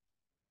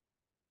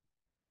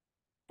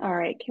 All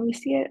right, can we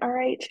see it? All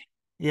right.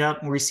 Yeah,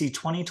 we see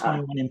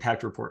 2021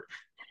 impact report.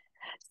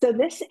 So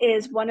this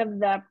is one of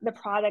the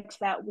products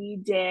that we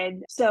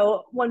did.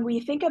 So when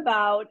we think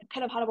about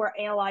kind of how we're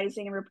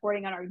analyzing and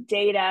reporting on our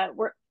data,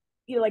 we're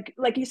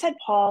like you said,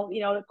 Paul,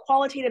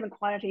 qualitative and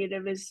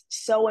quantitative is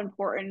so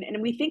important.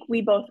 And we think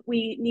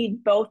we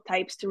need both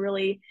types to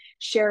really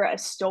share a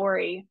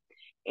story.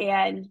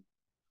 And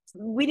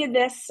we did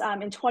this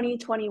in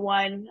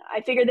 2021.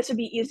 I figured this would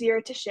be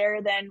easier to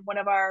share than one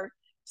of our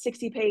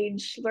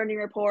 60-page learning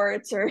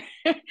reports or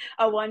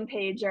a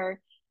one-pager.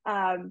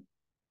 Let's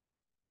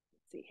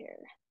see here.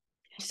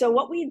 So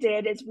what we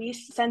did is we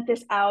sent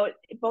this out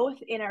both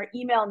in our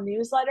email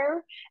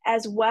newsletter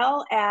as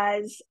well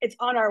as it's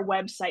on our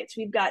website. So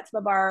we've got some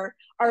of our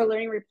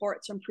learning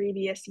reports from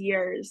previous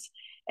years.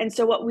 And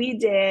so what we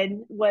did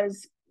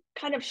was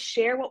kind of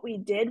share what we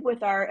did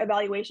with our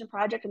evaluation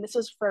project. And this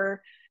was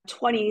for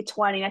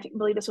 2020. I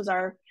believe this was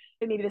our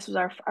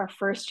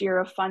first year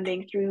of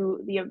funding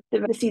through the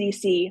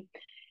CDC.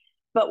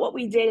 But what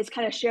we did is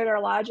kind of shared our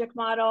logic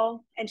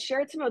model and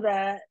shared some of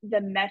the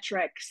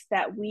metrics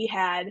that we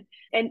had.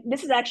 And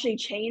this has actually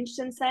changed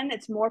since then.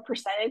 It's more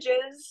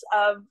percentages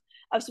of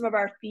some of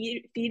our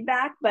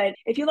feedback. But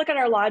if you look at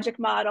our logic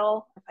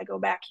model, if I go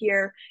back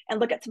here and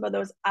look at some of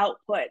those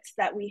outputs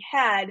that we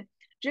had,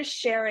 just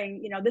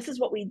sharing, this is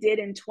what we did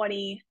in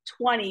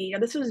 2020.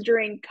 This was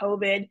during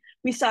COVID.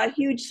 We saw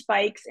huge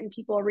spikes in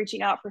people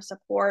reaching out for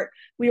support.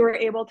 We were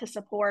able to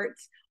support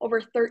over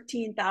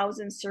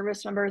 13,000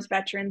 service members,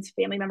 veterans,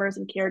 family members,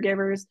 and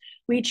caregivers.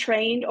 We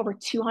trained over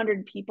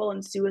 200 people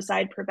in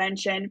suicide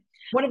prevention.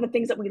 One of the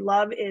things that we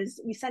love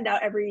is we send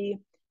out every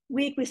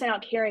week, we send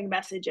out caring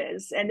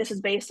messages. And this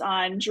is based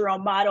on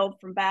Jerome Motto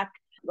from back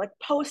like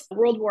post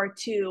World War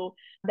II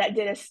that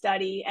did a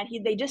study, and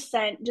they just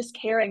sent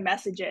caring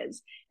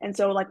messages. And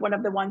so like one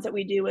of the ones that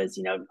we do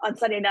is, on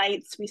Sunday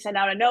nights, we send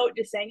out a note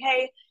just saying,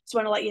 hey, just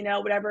want to let you know,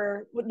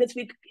 whatever this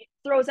week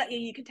throws at you,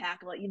 you can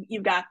tackle it.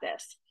 You've got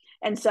this.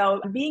 And so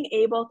being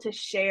able to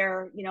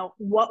share,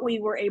 what we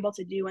were able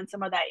to do and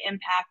some of that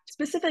impact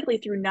specifically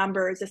through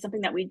numbers is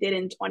something that we did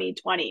in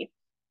 2020.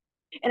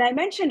 And I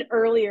mentioned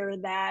earlier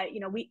that,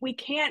 we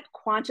can't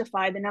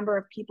quantify the number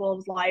of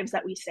people's lives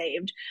that we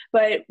saved,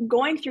 but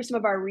going through some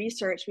of our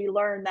research, we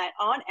learned that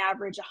on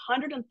average,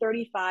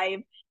 135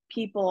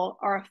 people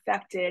are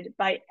affected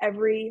by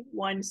every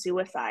one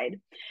suicide.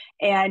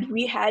 And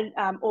we had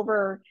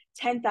over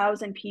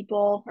 10,000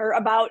 people, or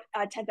about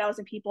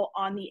 10,000 people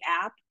on the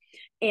app.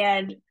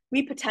 And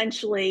we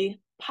potentially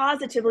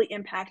positively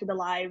impacted the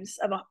lives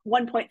of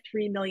 1.3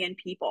 million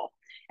people.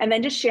 And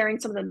then just sharing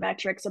some of the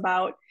metrics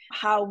about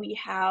how we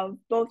have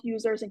both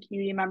users and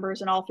community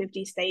members in all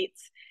 50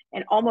 states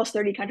and almost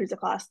 30 countries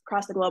across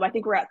the globe. I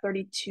think we're at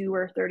 32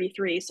 or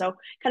 33. So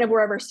kind of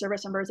wherever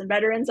service members and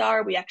veterans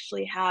are, we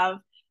actually have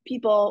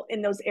people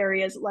in those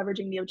areas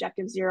leveraging the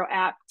Objective Zero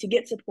app to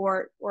get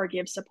support or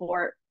give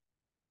support.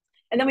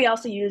 And then we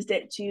also used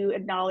it to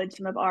acknowledge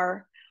some of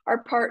our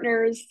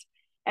partners.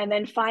 And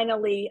then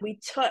finally, we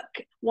took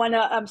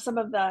some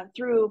of the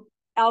through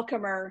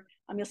Alchemer.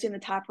 You'll see in the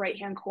top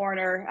right-hand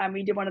corner,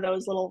 we did one of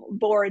those little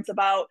boards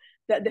about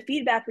the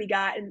feedback we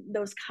got and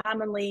those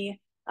commonly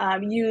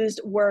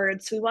used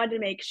words. So we wanted to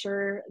make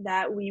sure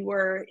that we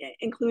were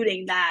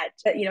including that,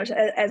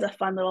 as a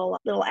fun little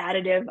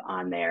additive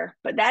on there.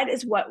 But that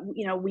is what,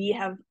 we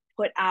have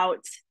put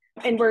out.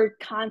 And we're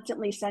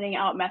constantly sending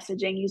out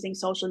messaging using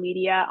social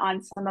media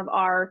on some of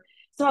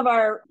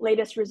our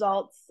latest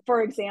results.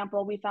 For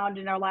example, we found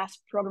in our last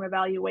program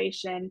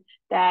evaluation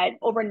that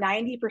over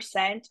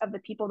 90% of the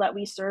people that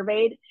we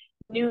surveyed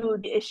knew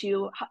the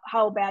issue,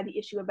 how bad the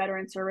issue of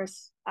veteran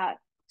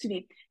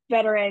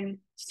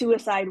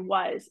suicide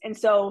was. And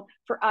so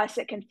for us,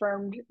 it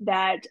confirmed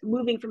that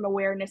moving from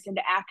awareness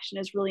into action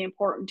is really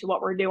important to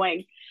what we're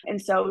doing.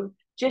 And so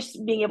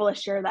just being able to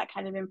share that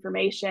kind of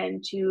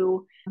information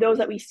to those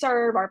that we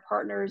serve, our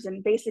partners,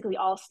 and basically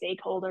all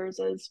stakeholders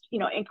is,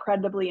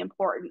 incredibly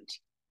important.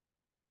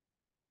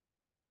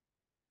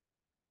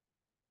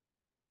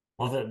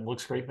 Love it.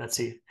 Looks great,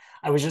 Betsey.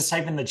 I was just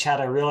typing in the chat.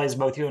 I realized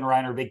both you and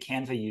Ryan are big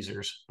Canva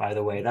users, by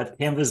the way. That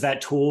Canva is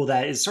that tool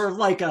that is sort of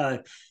like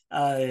a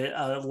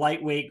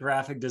lightweight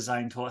graphic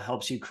design tool. It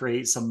helps you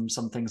create some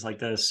things like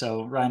this.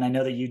 So Ryan, I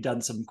know that you've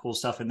done some cool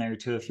stuff in there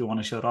too, if you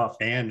want to show it off.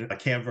 And a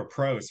Canva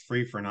Pro is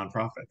free for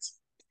nonprofits.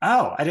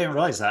 Oh, I didn't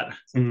realize that.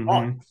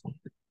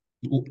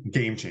 Mm-hmm. Oh.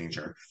 Game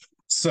changer.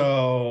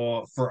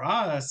 So for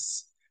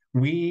us,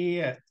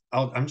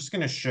 I'm just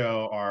going to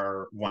show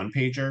our one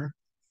pager.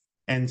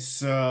 And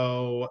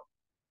so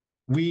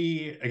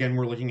we're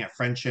looking at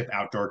friendship,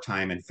 outdoor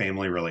time, and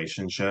family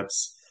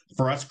relationships.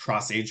 For us,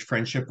 cross-age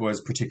friendship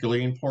was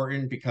particularly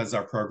important because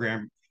our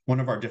program, one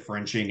of our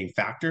differentiating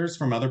factors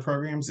from other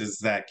programs is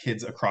that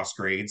kids across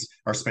grades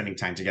are spending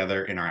time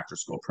together in our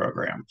after-school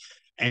program.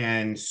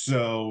 And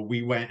so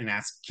we went and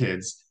asked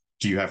kids,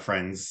 do you have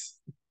friends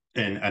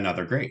in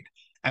another grade?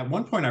 At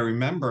one point, I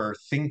remember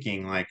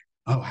thinking like,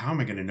 oh, how am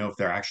I going to know if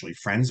they're actually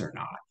friends or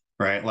not?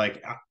 Right?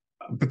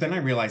 But then I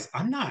realized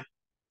I'm not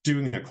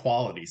doing a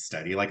quality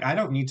study. Like, I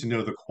don't need to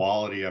know the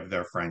quality of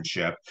their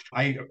friendship.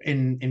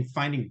 In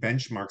finding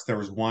benchmarks, there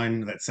was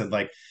one that said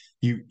like,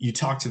 you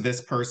talk to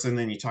this person,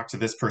 then you talk to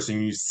this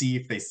person, you see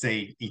if they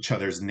say each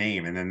other's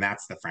name, and then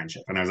that's the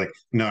friendship. And I was like,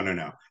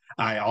 no.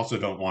 I also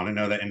don't want to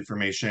know that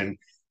information.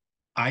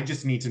 I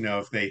just need to know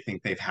if they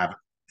think they've had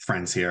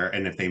friends here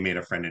and if they made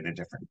a friend in a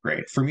different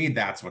grade. For me,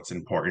 that's what's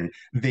important.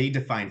 They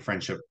define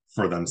friendship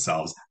for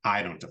themselves.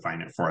 I don't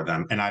define it for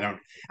them. And I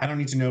don't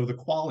need to know the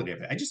quality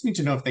of it. I just need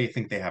to know if they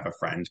think they have a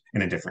friend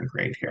in a different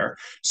grade here.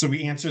 So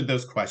we answered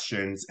those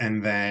questions.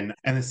 And then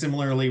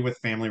similarly with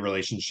family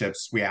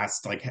relationships, we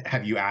asked, like,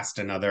 have you asked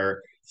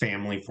another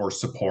family for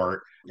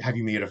support? Have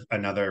you made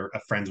a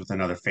friends with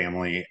another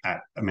family at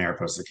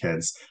Mariposa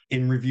Kids?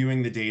 In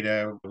reviewing the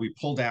data, we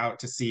pulled out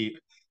to see,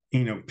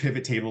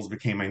 pivot tables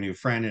became my new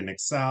friend in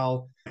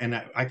Excel. And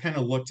I kind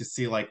of looked to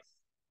see, like,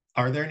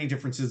 are there any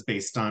differences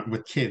based on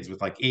with kids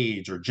with like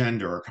age or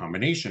gender or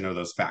combination of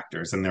those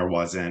factors? And there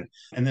wasn't.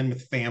 And then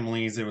with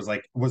families, it was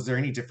like, was there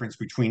any difference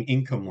between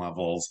income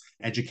levels,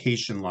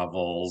 education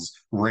levels,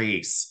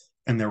 race?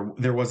 And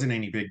there wasn't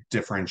any big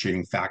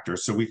differentiating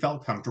factors. So we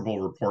felt comfortable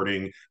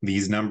reporting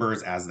these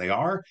numbers as they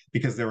are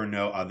because there were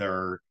no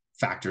other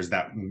factors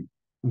that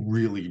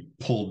really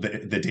pulled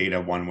the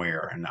data one way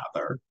or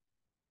another.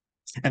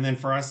 And then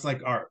for us,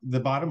 like the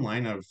bottom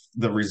line of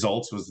the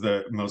results was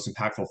the most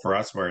impactful for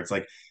us, where it's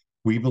like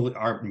we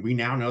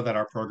now know that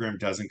our program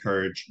does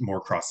encourage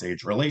more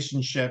cross-age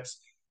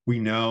relationships. We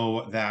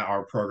know that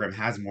our program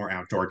has more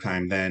outdoor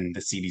time than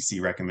the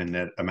CDC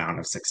recommended amount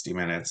of 60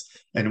 minutes.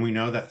 And we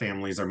know that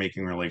families are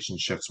making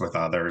relationships with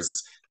others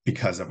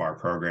because of our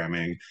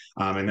programming.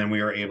 And then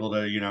we were able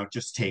to,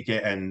 just take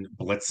it and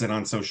blitz it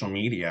on social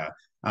media.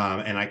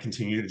 And I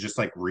continue to just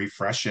like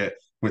refresh it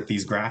with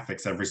these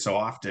graphics every so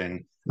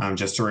often,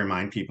 just to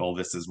remind people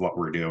this is what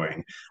we're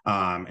doing.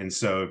 And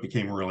so it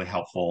became really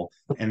helpful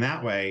in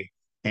that way.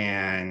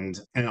 And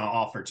I'll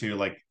offer too,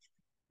 like,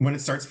 when it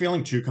starts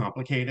feeling too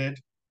complicated,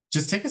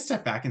 just take a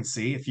step back and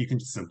see if you can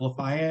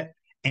simplify it.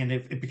 And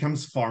it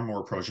becomes far more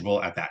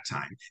approachable at that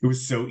time. It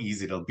was so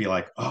easy to be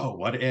like, oh,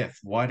 what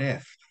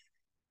if?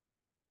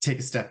 Take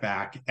a step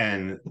back,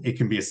 and it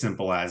can be as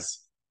simple as,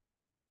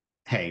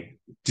 hey,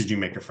 did you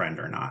make a friend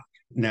or not?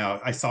 Now,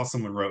 I saw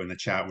someone wrote in the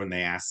chat when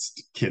they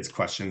asked kids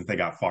questions, they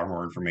got far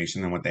more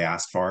information than what they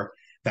asked for.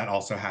 That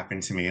also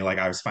happened to me. Like,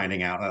 I was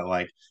finding out that,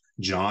 like,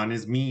 John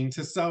is mean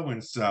to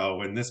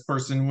so-and-so, and this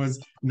person was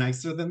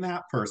nicer than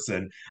that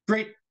person.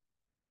 Great.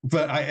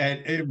 But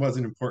it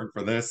wasn't important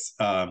for this,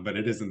 but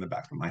it is in the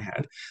back of my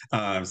head.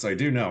 So I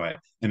do know it,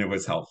 and it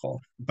was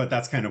helpful. But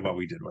that's kind of what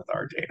we did with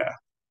our data.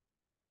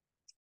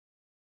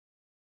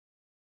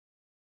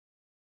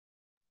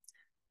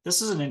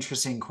 This is an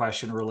interesting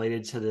question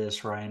related to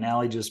this, Ryan.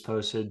 Allie just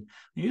posted,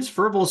 use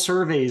verbal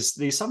surveys.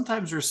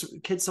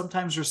 Kids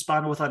sometimes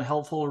respond with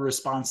unhelpful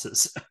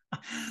responses.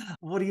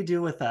 What do you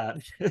do with that?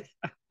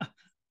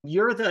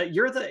 You're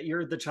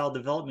the child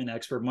development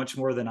expert much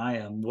more than I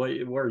am. What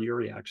are your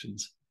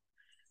reactions?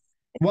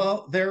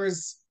 Well, the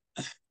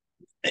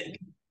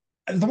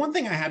one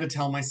thing I had to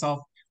tell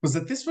myself was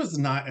that this was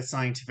not a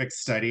scientific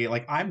study.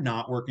 Like, I'm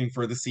not working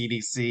for the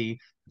CDC.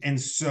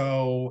 And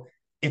so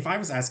if I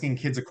was asking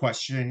kids a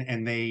question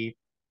and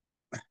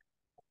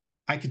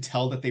I could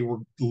tell that they were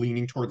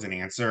leaning towards an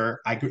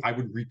answer, I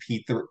would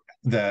repeat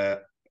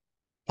the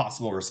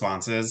possible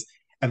responses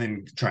and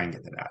then try and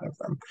get that out of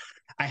them.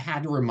 I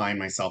had to remind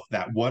myself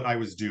that what I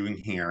was doing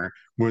here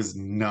was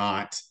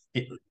not,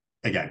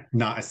 again,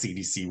 not a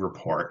CDC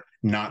report,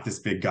 not this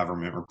big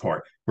government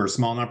report. We're a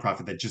small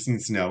nonprofit that just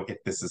needs to know if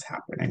this is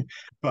happening.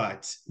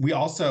 But we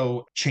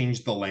also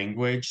changed the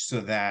language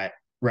so that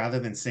rather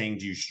than saying,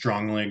 do you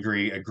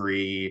strongly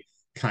agree,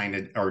 kind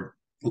of, or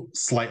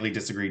slightly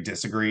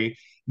disagree,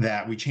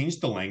 that we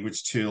changed the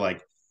language to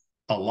like,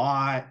 a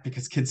lot,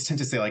 because kids tend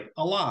to say like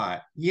a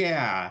lot,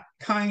 yeah,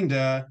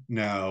 kinda,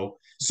 no.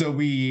 So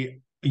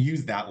we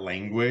use that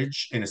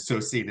language and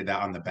associated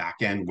that on the back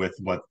end with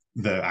what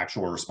the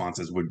actual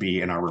responses would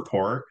be in our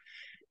report,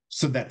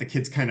 so that the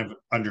kids kind of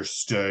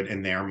understood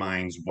in their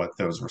minds what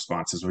those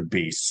responses would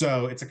be.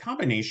 So it's a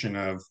combination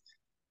of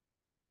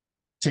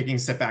taking a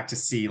step back to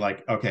see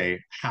like, okay,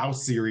 how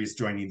serious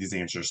do I need these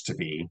answers to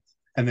be?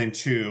 And then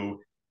two,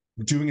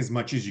 doing as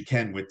much as you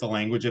can with the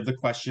language of the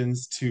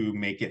questions to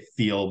make it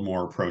feel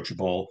more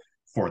approachable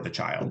for the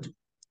child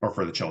or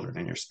for the children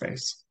in your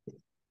space.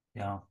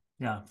 Yeah,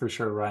 yeah, for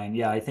sure, Ryan.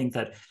 Yeah, I think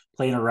that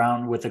playing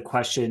around with the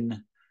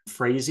question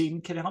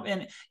phrasing can help.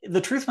 And the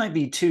truth might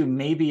be too,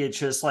 maybe it's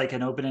just like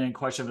an open-ended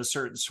question of a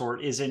certain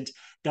sort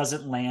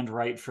doesn't land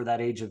right for that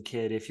age of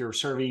kid. If you're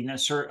serving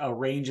a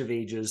range of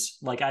ages,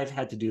 like I've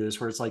had to do this,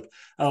 where it's like,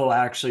 oh,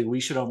 actually, we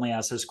should only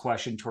ask this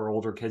question to our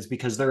older kids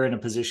because they're in a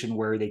position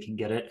where they can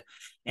get it.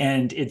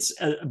 And it's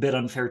a bit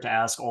unfair to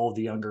ask all of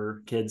the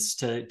younger kids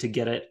to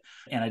get it.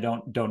 And I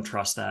don't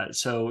trust that.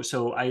 So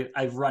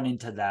I've run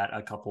into that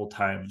a couple of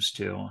times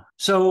too.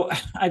 So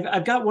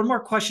I've got one more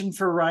question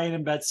for Ryan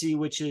and Betsey,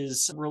 which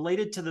is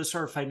related to the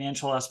sort of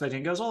financial aspect,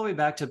 and goes all the way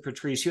back to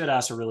Patrice. You had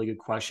asked a really good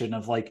question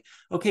of like,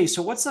 okay,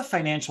 so what's the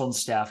financial and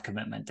staff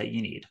commitment that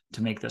you need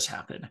to make this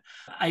happen?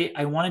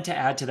 I wanted to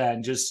add to that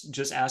and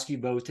just ask you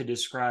both to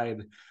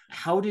describe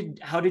how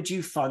did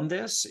you fund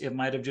this? It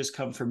might have just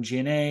come from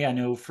G&A. I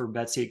know for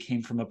Betsey it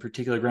came from a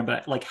particular grant,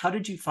 but like, how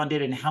did you fund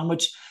it, and how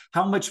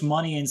much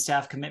money and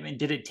staff commitment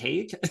did it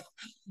take?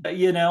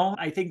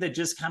 I think that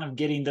just kind of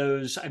getting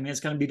those, I mean,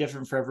 it's going to be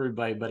different for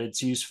everybody, but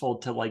it's useful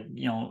to like,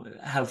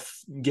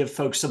 give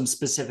folks some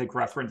specific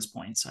reference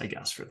points, I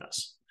guess, for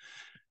this.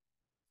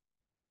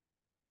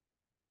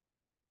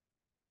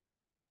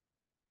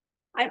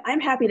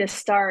 I'm happy to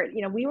start.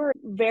 We were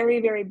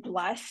very, very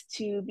blessed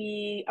to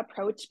be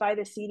approached by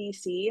the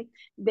CDC.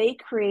 They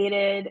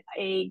created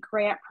a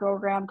grant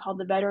program called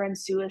the Veteran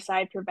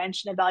Suicide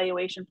Prevention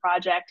Evaluation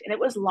Project, and it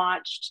was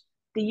launched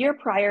the year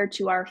prior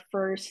to our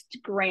first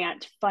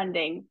grant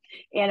funding.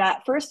 And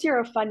at first year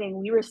of funding,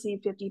 we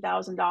received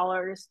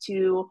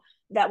 $50,000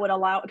 that would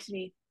allow,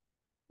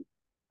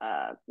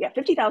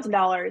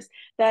 $50,000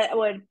 that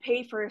would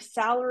pay for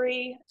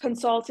salary,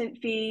 consultant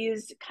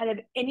fees, kind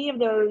of any of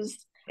those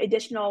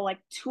additional like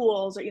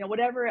tools or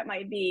whatever it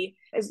might be,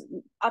 is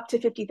up to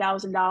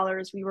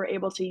 $50,000 we were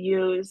able to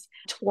use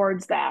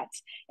towards that.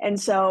 And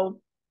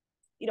so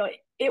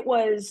it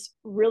was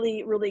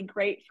really, really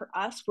great for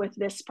us with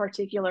this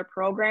particular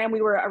program.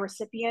 We were a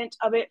recipient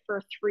of it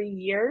for 3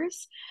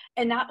 years,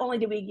 and not only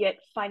did we get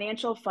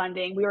financial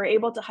funding, we were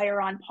able to hire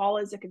on Paul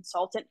as a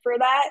consultant for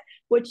that,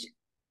 which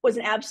was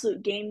an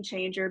absolute game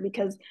changer,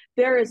 because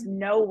there is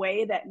no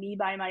way that me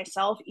by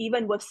myself,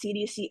 even with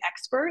CDC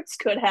experts,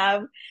 could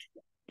have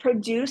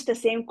produce the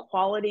same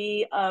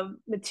quality of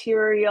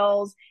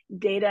materials,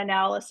 data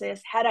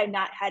analysis, had I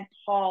not had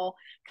Paul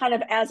kind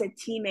of as a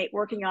teammate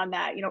working on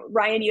that.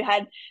 Ryan, you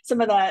had some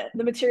of the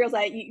materials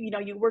that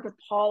you worked with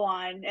Paul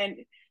on, and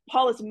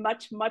Paul is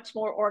much, much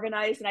more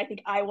organized than I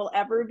think I will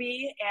ever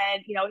be.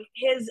 And,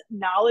 his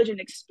knowledge and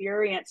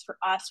experience for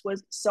us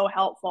was so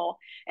helpful.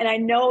 And I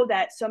know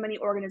that so many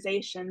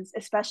organizations,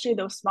 especially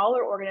those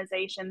smaller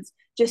organizations,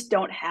 just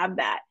don't have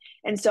that.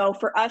 And so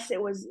for us,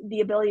 it was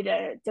the ability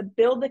to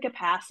build the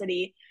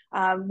capacity.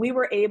 We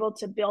were able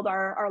to build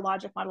our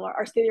logic model,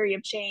 our theory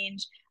of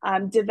change,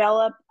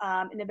 develop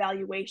an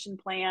evaluation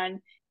plan,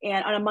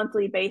 and on a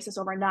monthly basis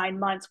over 9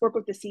 months, work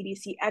with the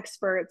CDC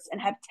experts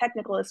and have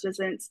technical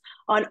assistance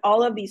on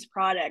all of these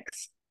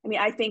products. I mean,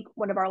 I think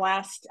one of our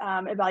last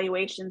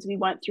evaluations, we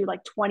went through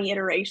like 20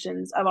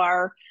 iterations of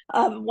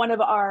one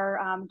of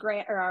our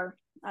grant or our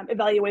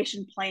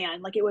evaluation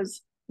plan. Like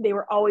they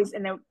were always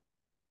in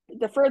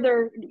the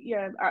further,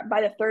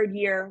 by the third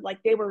year, like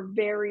they were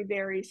very,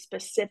 very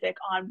specific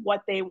on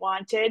what they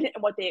wanted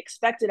and what they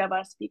expected of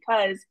us,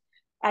 because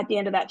at the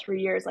end of that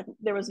 3 years, like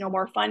there was no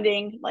more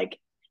funding. Like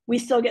we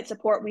still get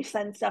support. We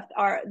send stuff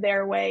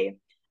their way.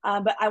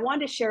 But I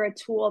wanted to share a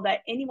tool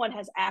that anyone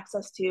has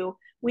access to.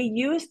 We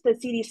use the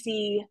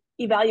CDC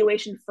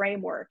evaluation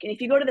framework. And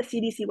if you go to the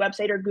CDC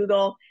website or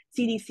Google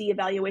CDC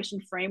evaluation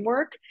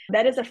framework,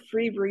 that is a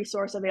free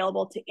resource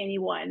available to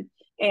anyone.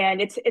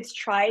 And it's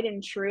tried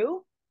and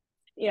true.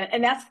 Yeah,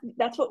 and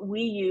that's what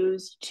we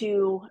use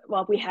to,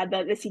 well, we had the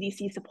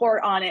CDC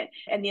support on it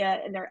and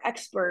their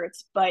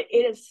experts, but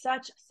it is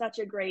such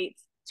a great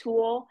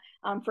tool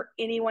for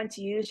anyone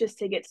to use just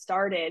to get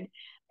started.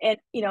 And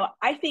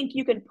I think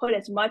you can put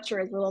as much or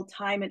as little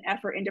time and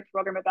effort into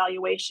program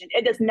evaluation.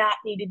 It does not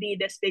need to be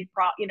this big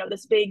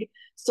this big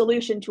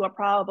solution to a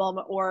problem,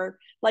 or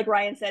like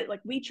Ryan said,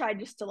 like we tried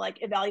just to like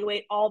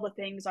evaluate all the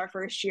things our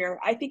first year.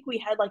 I think we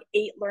had like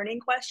 8 learning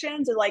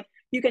questions, and like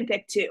you can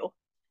pick 2.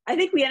 I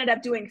think we ended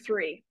up doing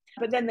 3,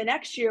 but then the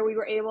next year we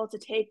were able to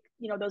take,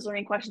 those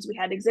learning questions we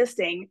had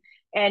existing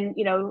and,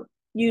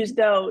 use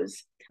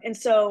those. And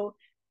so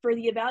for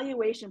the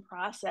evaluation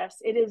process,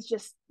 it is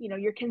just,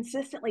 you're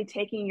consistently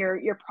taking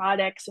your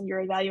products and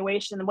your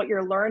evaluation and what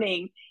you're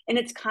learning, and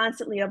it's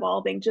constantly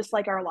evolving, just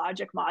like our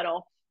logic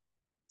model.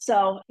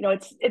 So,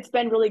 it's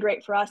been really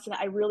great for us. And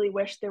I really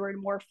wish there were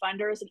more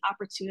funders and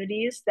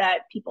opportunities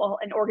that people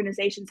and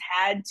organizations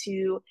had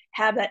to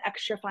have that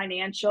extra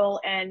financial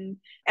and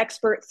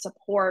expert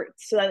support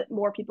so that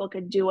more people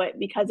could do it,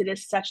 because it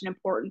is such an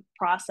important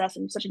process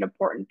and such an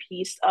important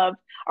piece of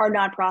our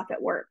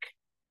nonprofit work.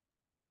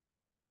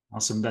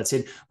 Awesome,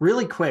 Betsey.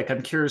 Really quick,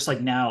 I'm curious,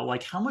 like now,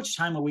 like how much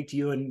time a week do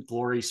you and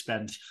Glory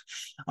spend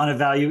on a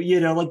value,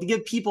 like to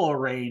give people a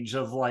range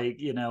of like,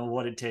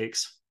 what it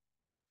takes?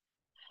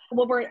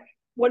 Well,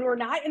 when we're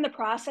not in the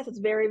process, it's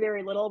very,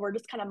 very little. We're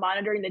just kind of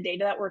monitoring the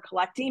data that we're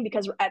collecting,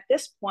 because at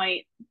this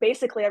point,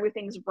 basically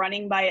everything's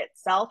running by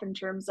itself in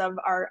terms of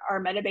our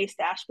Metabase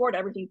dashboard.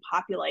 Everything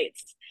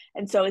populates.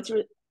 And so it's,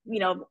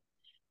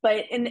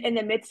 but in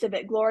the midst of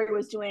it, Glory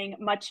was doing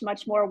much,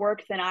 much more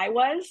work than I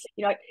was.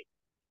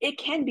 It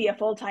can be a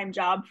full-time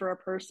job for a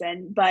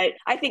person, but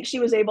I think she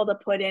was able to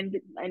put in,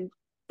 and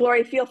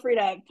Glory, feel free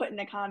to put in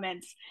the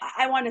comments,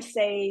 I want to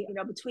say,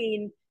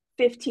 between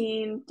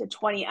 15 to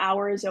 20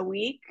 hours a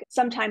week,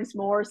 sometimes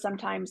more,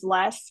 sometimes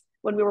less.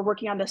 When we were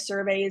working on the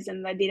surveys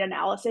and the data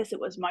analysis, it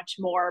was much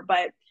more.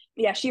 But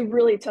yeah, she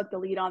really took the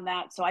lead on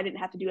that. So I didn't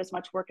have to do as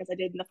much work as I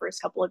did in the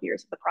first couple of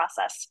years of the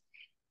process.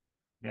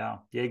 Yeah.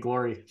 Yay,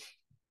 Glory.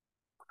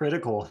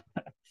 Critical.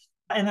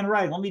 And then,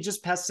 Ryan, let me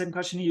just pass the same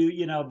question to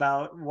you,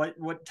 about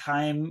what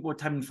time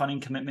and funding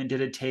commitment did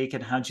it take,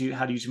 and how do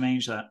you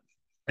manage that?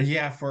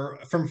 Yeah,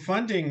 from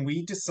funding,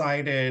 we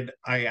decided,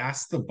 I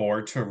asked the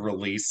board to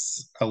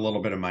release a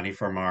little bit of money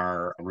from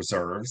our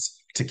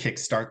reserves to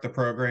kickstart the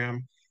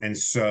program. And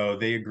so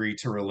they agreed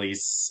to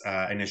release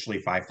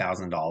initially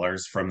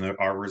 $5,000 from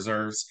our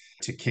reserves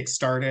to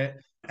kickstart it.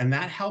 And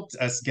that helped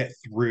us get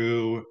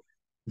through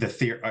the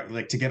theory,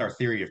 to get our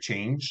theory of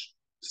change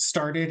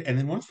started. And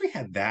then once we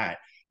had that,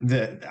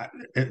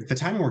 the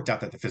timing worked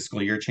out that the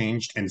fiscal year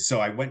changed. And so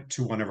I went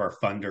to one of our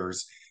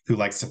funders who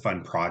likes to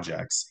fund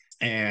projects,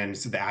 and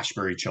so the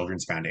Ashbury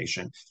Children's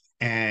Foundation.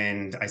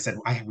 And I said,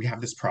 we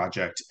have this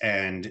project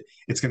and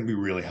it's going to be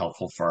really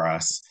helpful for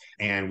us.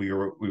 And we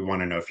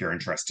want to know if you're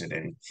interested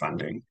in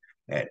funding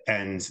it.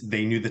 And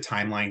they knew the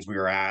timelines we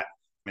were at.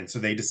 And so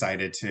they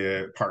decided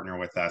to partner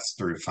with us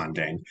through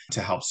funding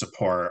to help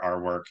support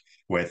our work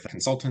with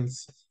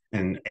consultants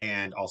and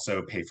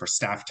also pay for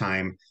staff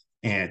time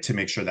and to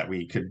make sure that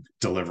we could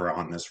deliver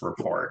on this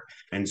report.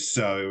 And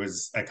so it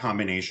was a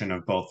combination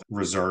of both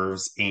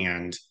reserves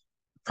and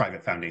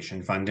private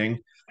foundation funding.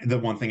 The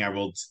one thing I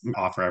will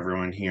offer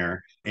everyone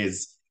here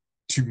is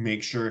to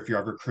make sure, if you're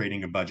ever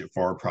creating a budget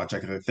for a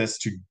project like this,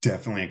 to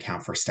definitely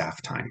account for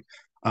staff time.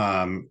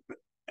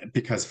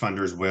 Because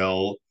funders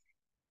will,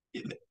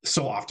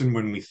 so often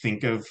when we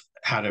think of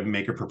how to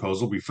make a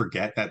proposal, we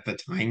forget that the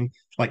time,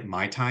 like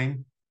my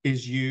time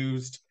is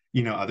used,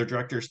 other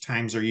directors'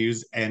 times are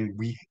used, and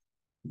we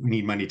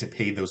need money to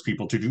pay those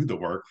people to do the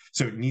work.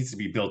 So it needs to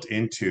be built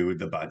into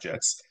the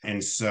budgets.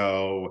 And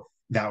so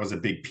that was a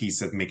big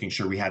piece of making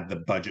sure we had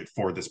the budget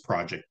for this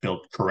project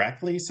built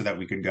correctly so that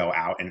we could go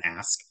out and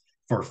ask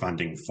for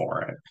funding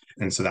for it.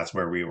 And so that's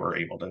where we were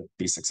able to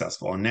be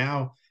successful. And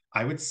now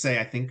I would say,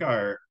 I think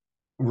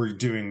we're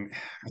doing,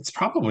 it's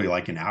probably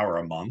like an hour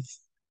a month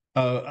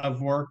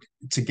of work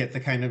to get the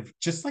kind of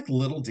just like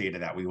little data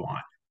that we want.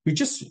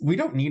 We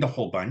don't need a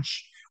whole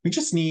bunch. We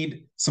just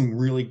need some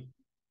really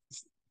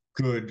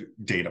good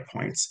data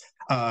points.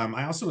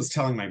 I also was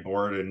telling my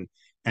board,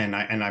 and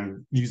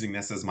I'm using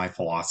this as my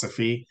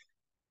philosophy,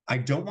 I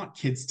don't want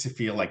kids to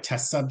feel like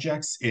test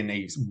subjects in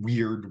a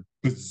weird,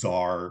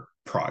 bizarre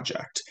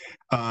project.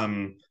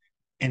 And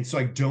so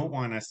I don't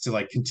want us to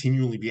like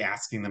continually be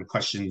asking them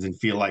questions and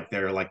feel like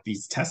they're like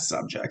these test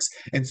subjects.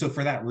 And so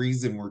for that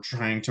reason, we're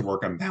trying to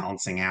work on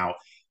balancing out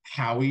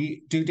how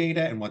we do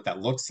data and what that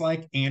looks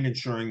like, and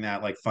ensuring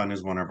that like fun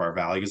is one of our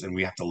values and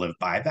we have to live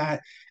by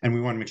that. And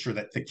we want to make sure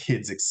that the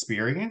kids'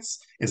 experience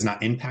is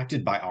not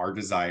impacted by our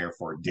desire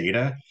for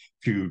data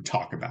to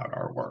talk about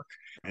our work.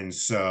 And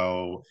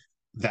so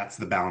that's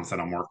the balance that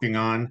I'm working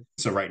on.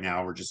 So right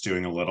now we're just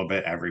doing a little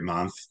bit every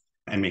month.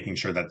 and making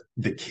sure that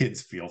the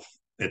kids feel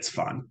it's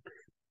fun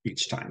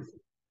each time.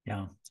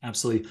 Yeah,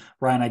 absolutely.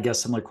 Ryan, I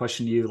guess similar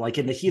question to you, like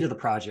in the heat of the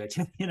project,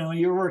 when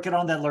you're working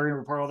on that learning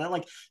report, all that,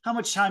 like how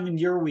much time in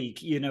your week,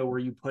 were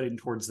you putting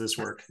towards this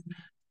work?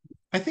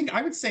 I think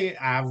I would say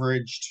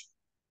averaged,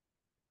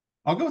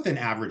 I'll go with an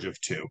average of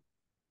 2.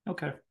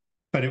 Okay.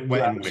 But it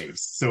went in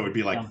waves. So it would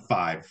be like Yeah.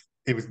 5.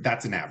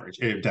 That's an average.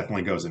 It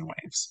definitely goes in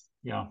waves.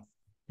 Yeah.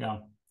 Yeah.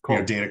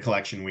 Cool. Data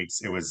collection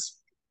weeks, it was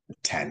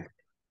 10.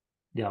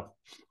 Yeah.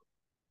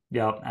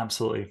 Yeah,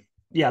 absolutely.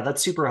 Yeah,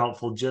 that's super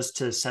helpful just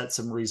to set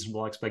some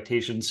reasonable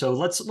expectations. So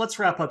let's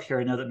wrap up here.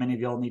 I know that many of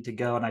y'all need to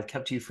go, and I've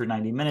kept you for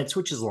 90 minutes,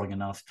 which is long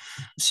enough.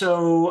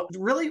 So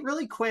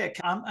really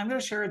quick, I'm going to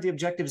share the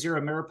Objective Zero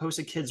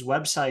Mariposa Kids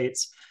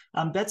websites.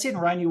 Betsey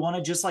and Ryan, you want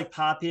to just like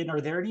pop in? Are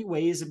there any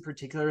ways in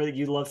particular that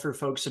you'd love for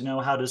folks to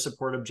know how to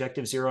support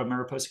Objective Zero and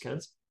Mariposa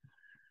Kids?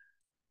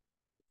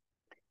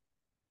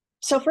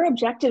 So for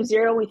Objective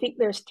Zero, we think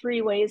there's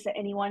 3 ways that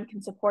anyone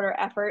can support our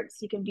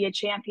efforts. You can be a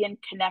champion,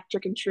 connect,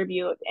 or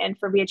contribute. And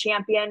for be a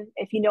champion,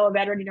 if you know a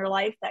veteran in your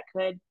life that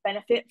could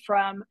benefit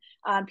from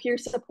peer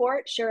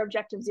support, share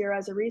Objective Zero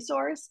as a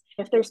resource.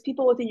 If there's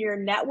people within your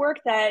network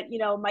that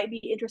might be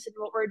interested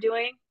in what we're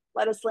doing,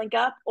 let us link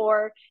up,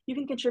 or you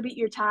can contribute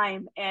your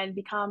time and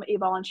become a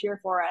volunteer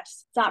for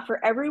us. It's not for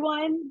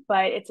everyone,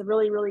 but it's a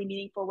really, really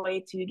meaningful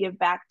way to give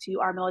back to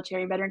our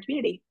military and veteran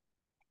community.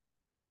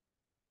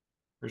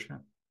 For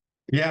sure.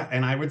 Yeah,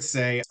 and I would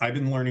say I've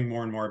been learning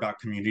more and more about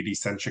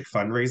community-centric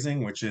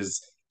fundraising, which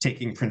is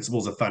taking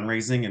principles of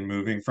fundraising and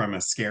moving from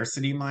a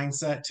scarcity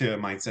mindset to a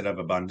mindset of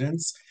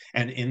abundance.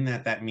 And in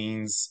that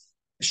means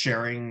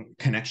sharing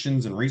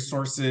connections and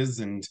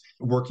resources and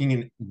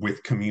working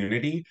with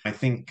community. I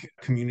think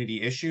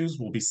community issues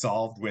will be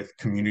solved with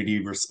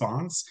community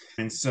response.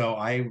 And so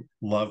I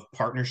love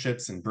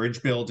partnerships and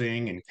bridge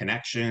building and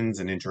connections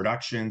and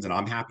introductions, and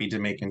I'm happy to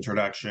make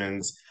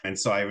introductions. And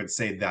so I would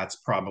say that's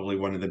probably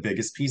one of the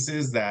biggest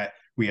pieces that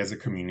we as a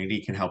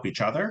community can help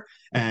each other.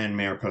 And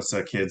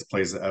Mariposa Kids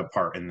plays a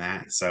part in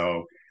that.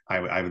 So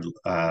I would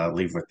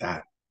leave with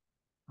that.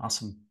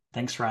 Awesome.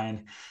 Thanks,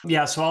 Ryan.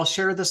 Yeah, so I'll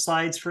share the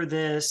slides for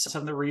this,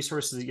 some of the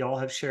resources that y'all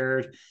have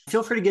shared.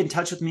 Feel free to get in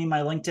touch with me. My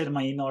LinkedIn and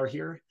my email are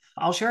here.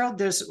 I'll share out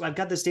this. I've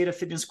got this data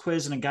fitness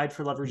quiz and a guide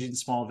for leveraging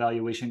small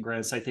evaluation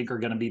grants I think are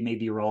going to be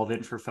maybe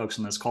relevant for folks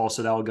on this call.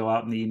 So that will go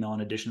out in the email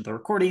in addition to the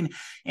recording.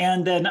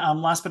 And then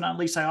last but not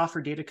least, I offer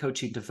data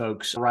coaching to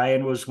folks.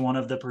 Ryan was one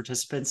of the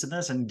participants in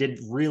this and did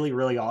really,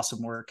 really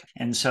awesome work.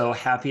 And so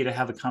happy to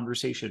have a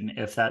conversation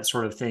if that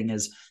sort of thing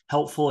is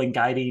helpful in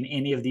guiding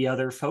any of the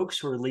other folks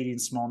who are leading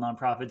small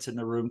nonprofits in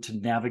the room to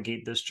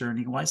navigate this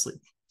journey wisely.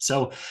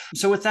 So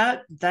with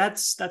that,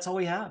 that's all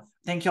we have.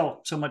 Thank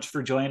y'all so much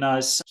for joining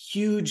us.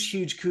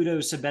 Huge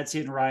kudos to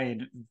Betsey and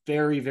Ryan.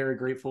 Very, very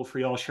grateful for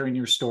y'all sharing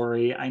your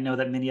story. I know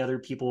that many other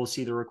people will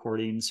see the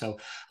recording, so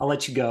I'll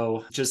let you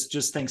go.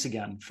 Just thanks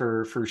again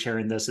for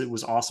sharing this. It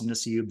was awesome to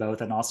see you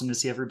both and awesome to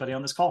see everybody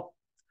on this call.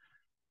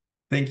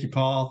 Thank you,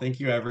 Paul. Thank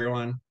you,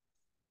 everyone.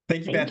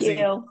 Thank you, Betsey. Thank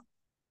you.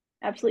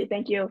 Absolutely.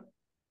 Thank you.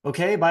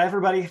 Okay, bye,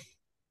 everybody.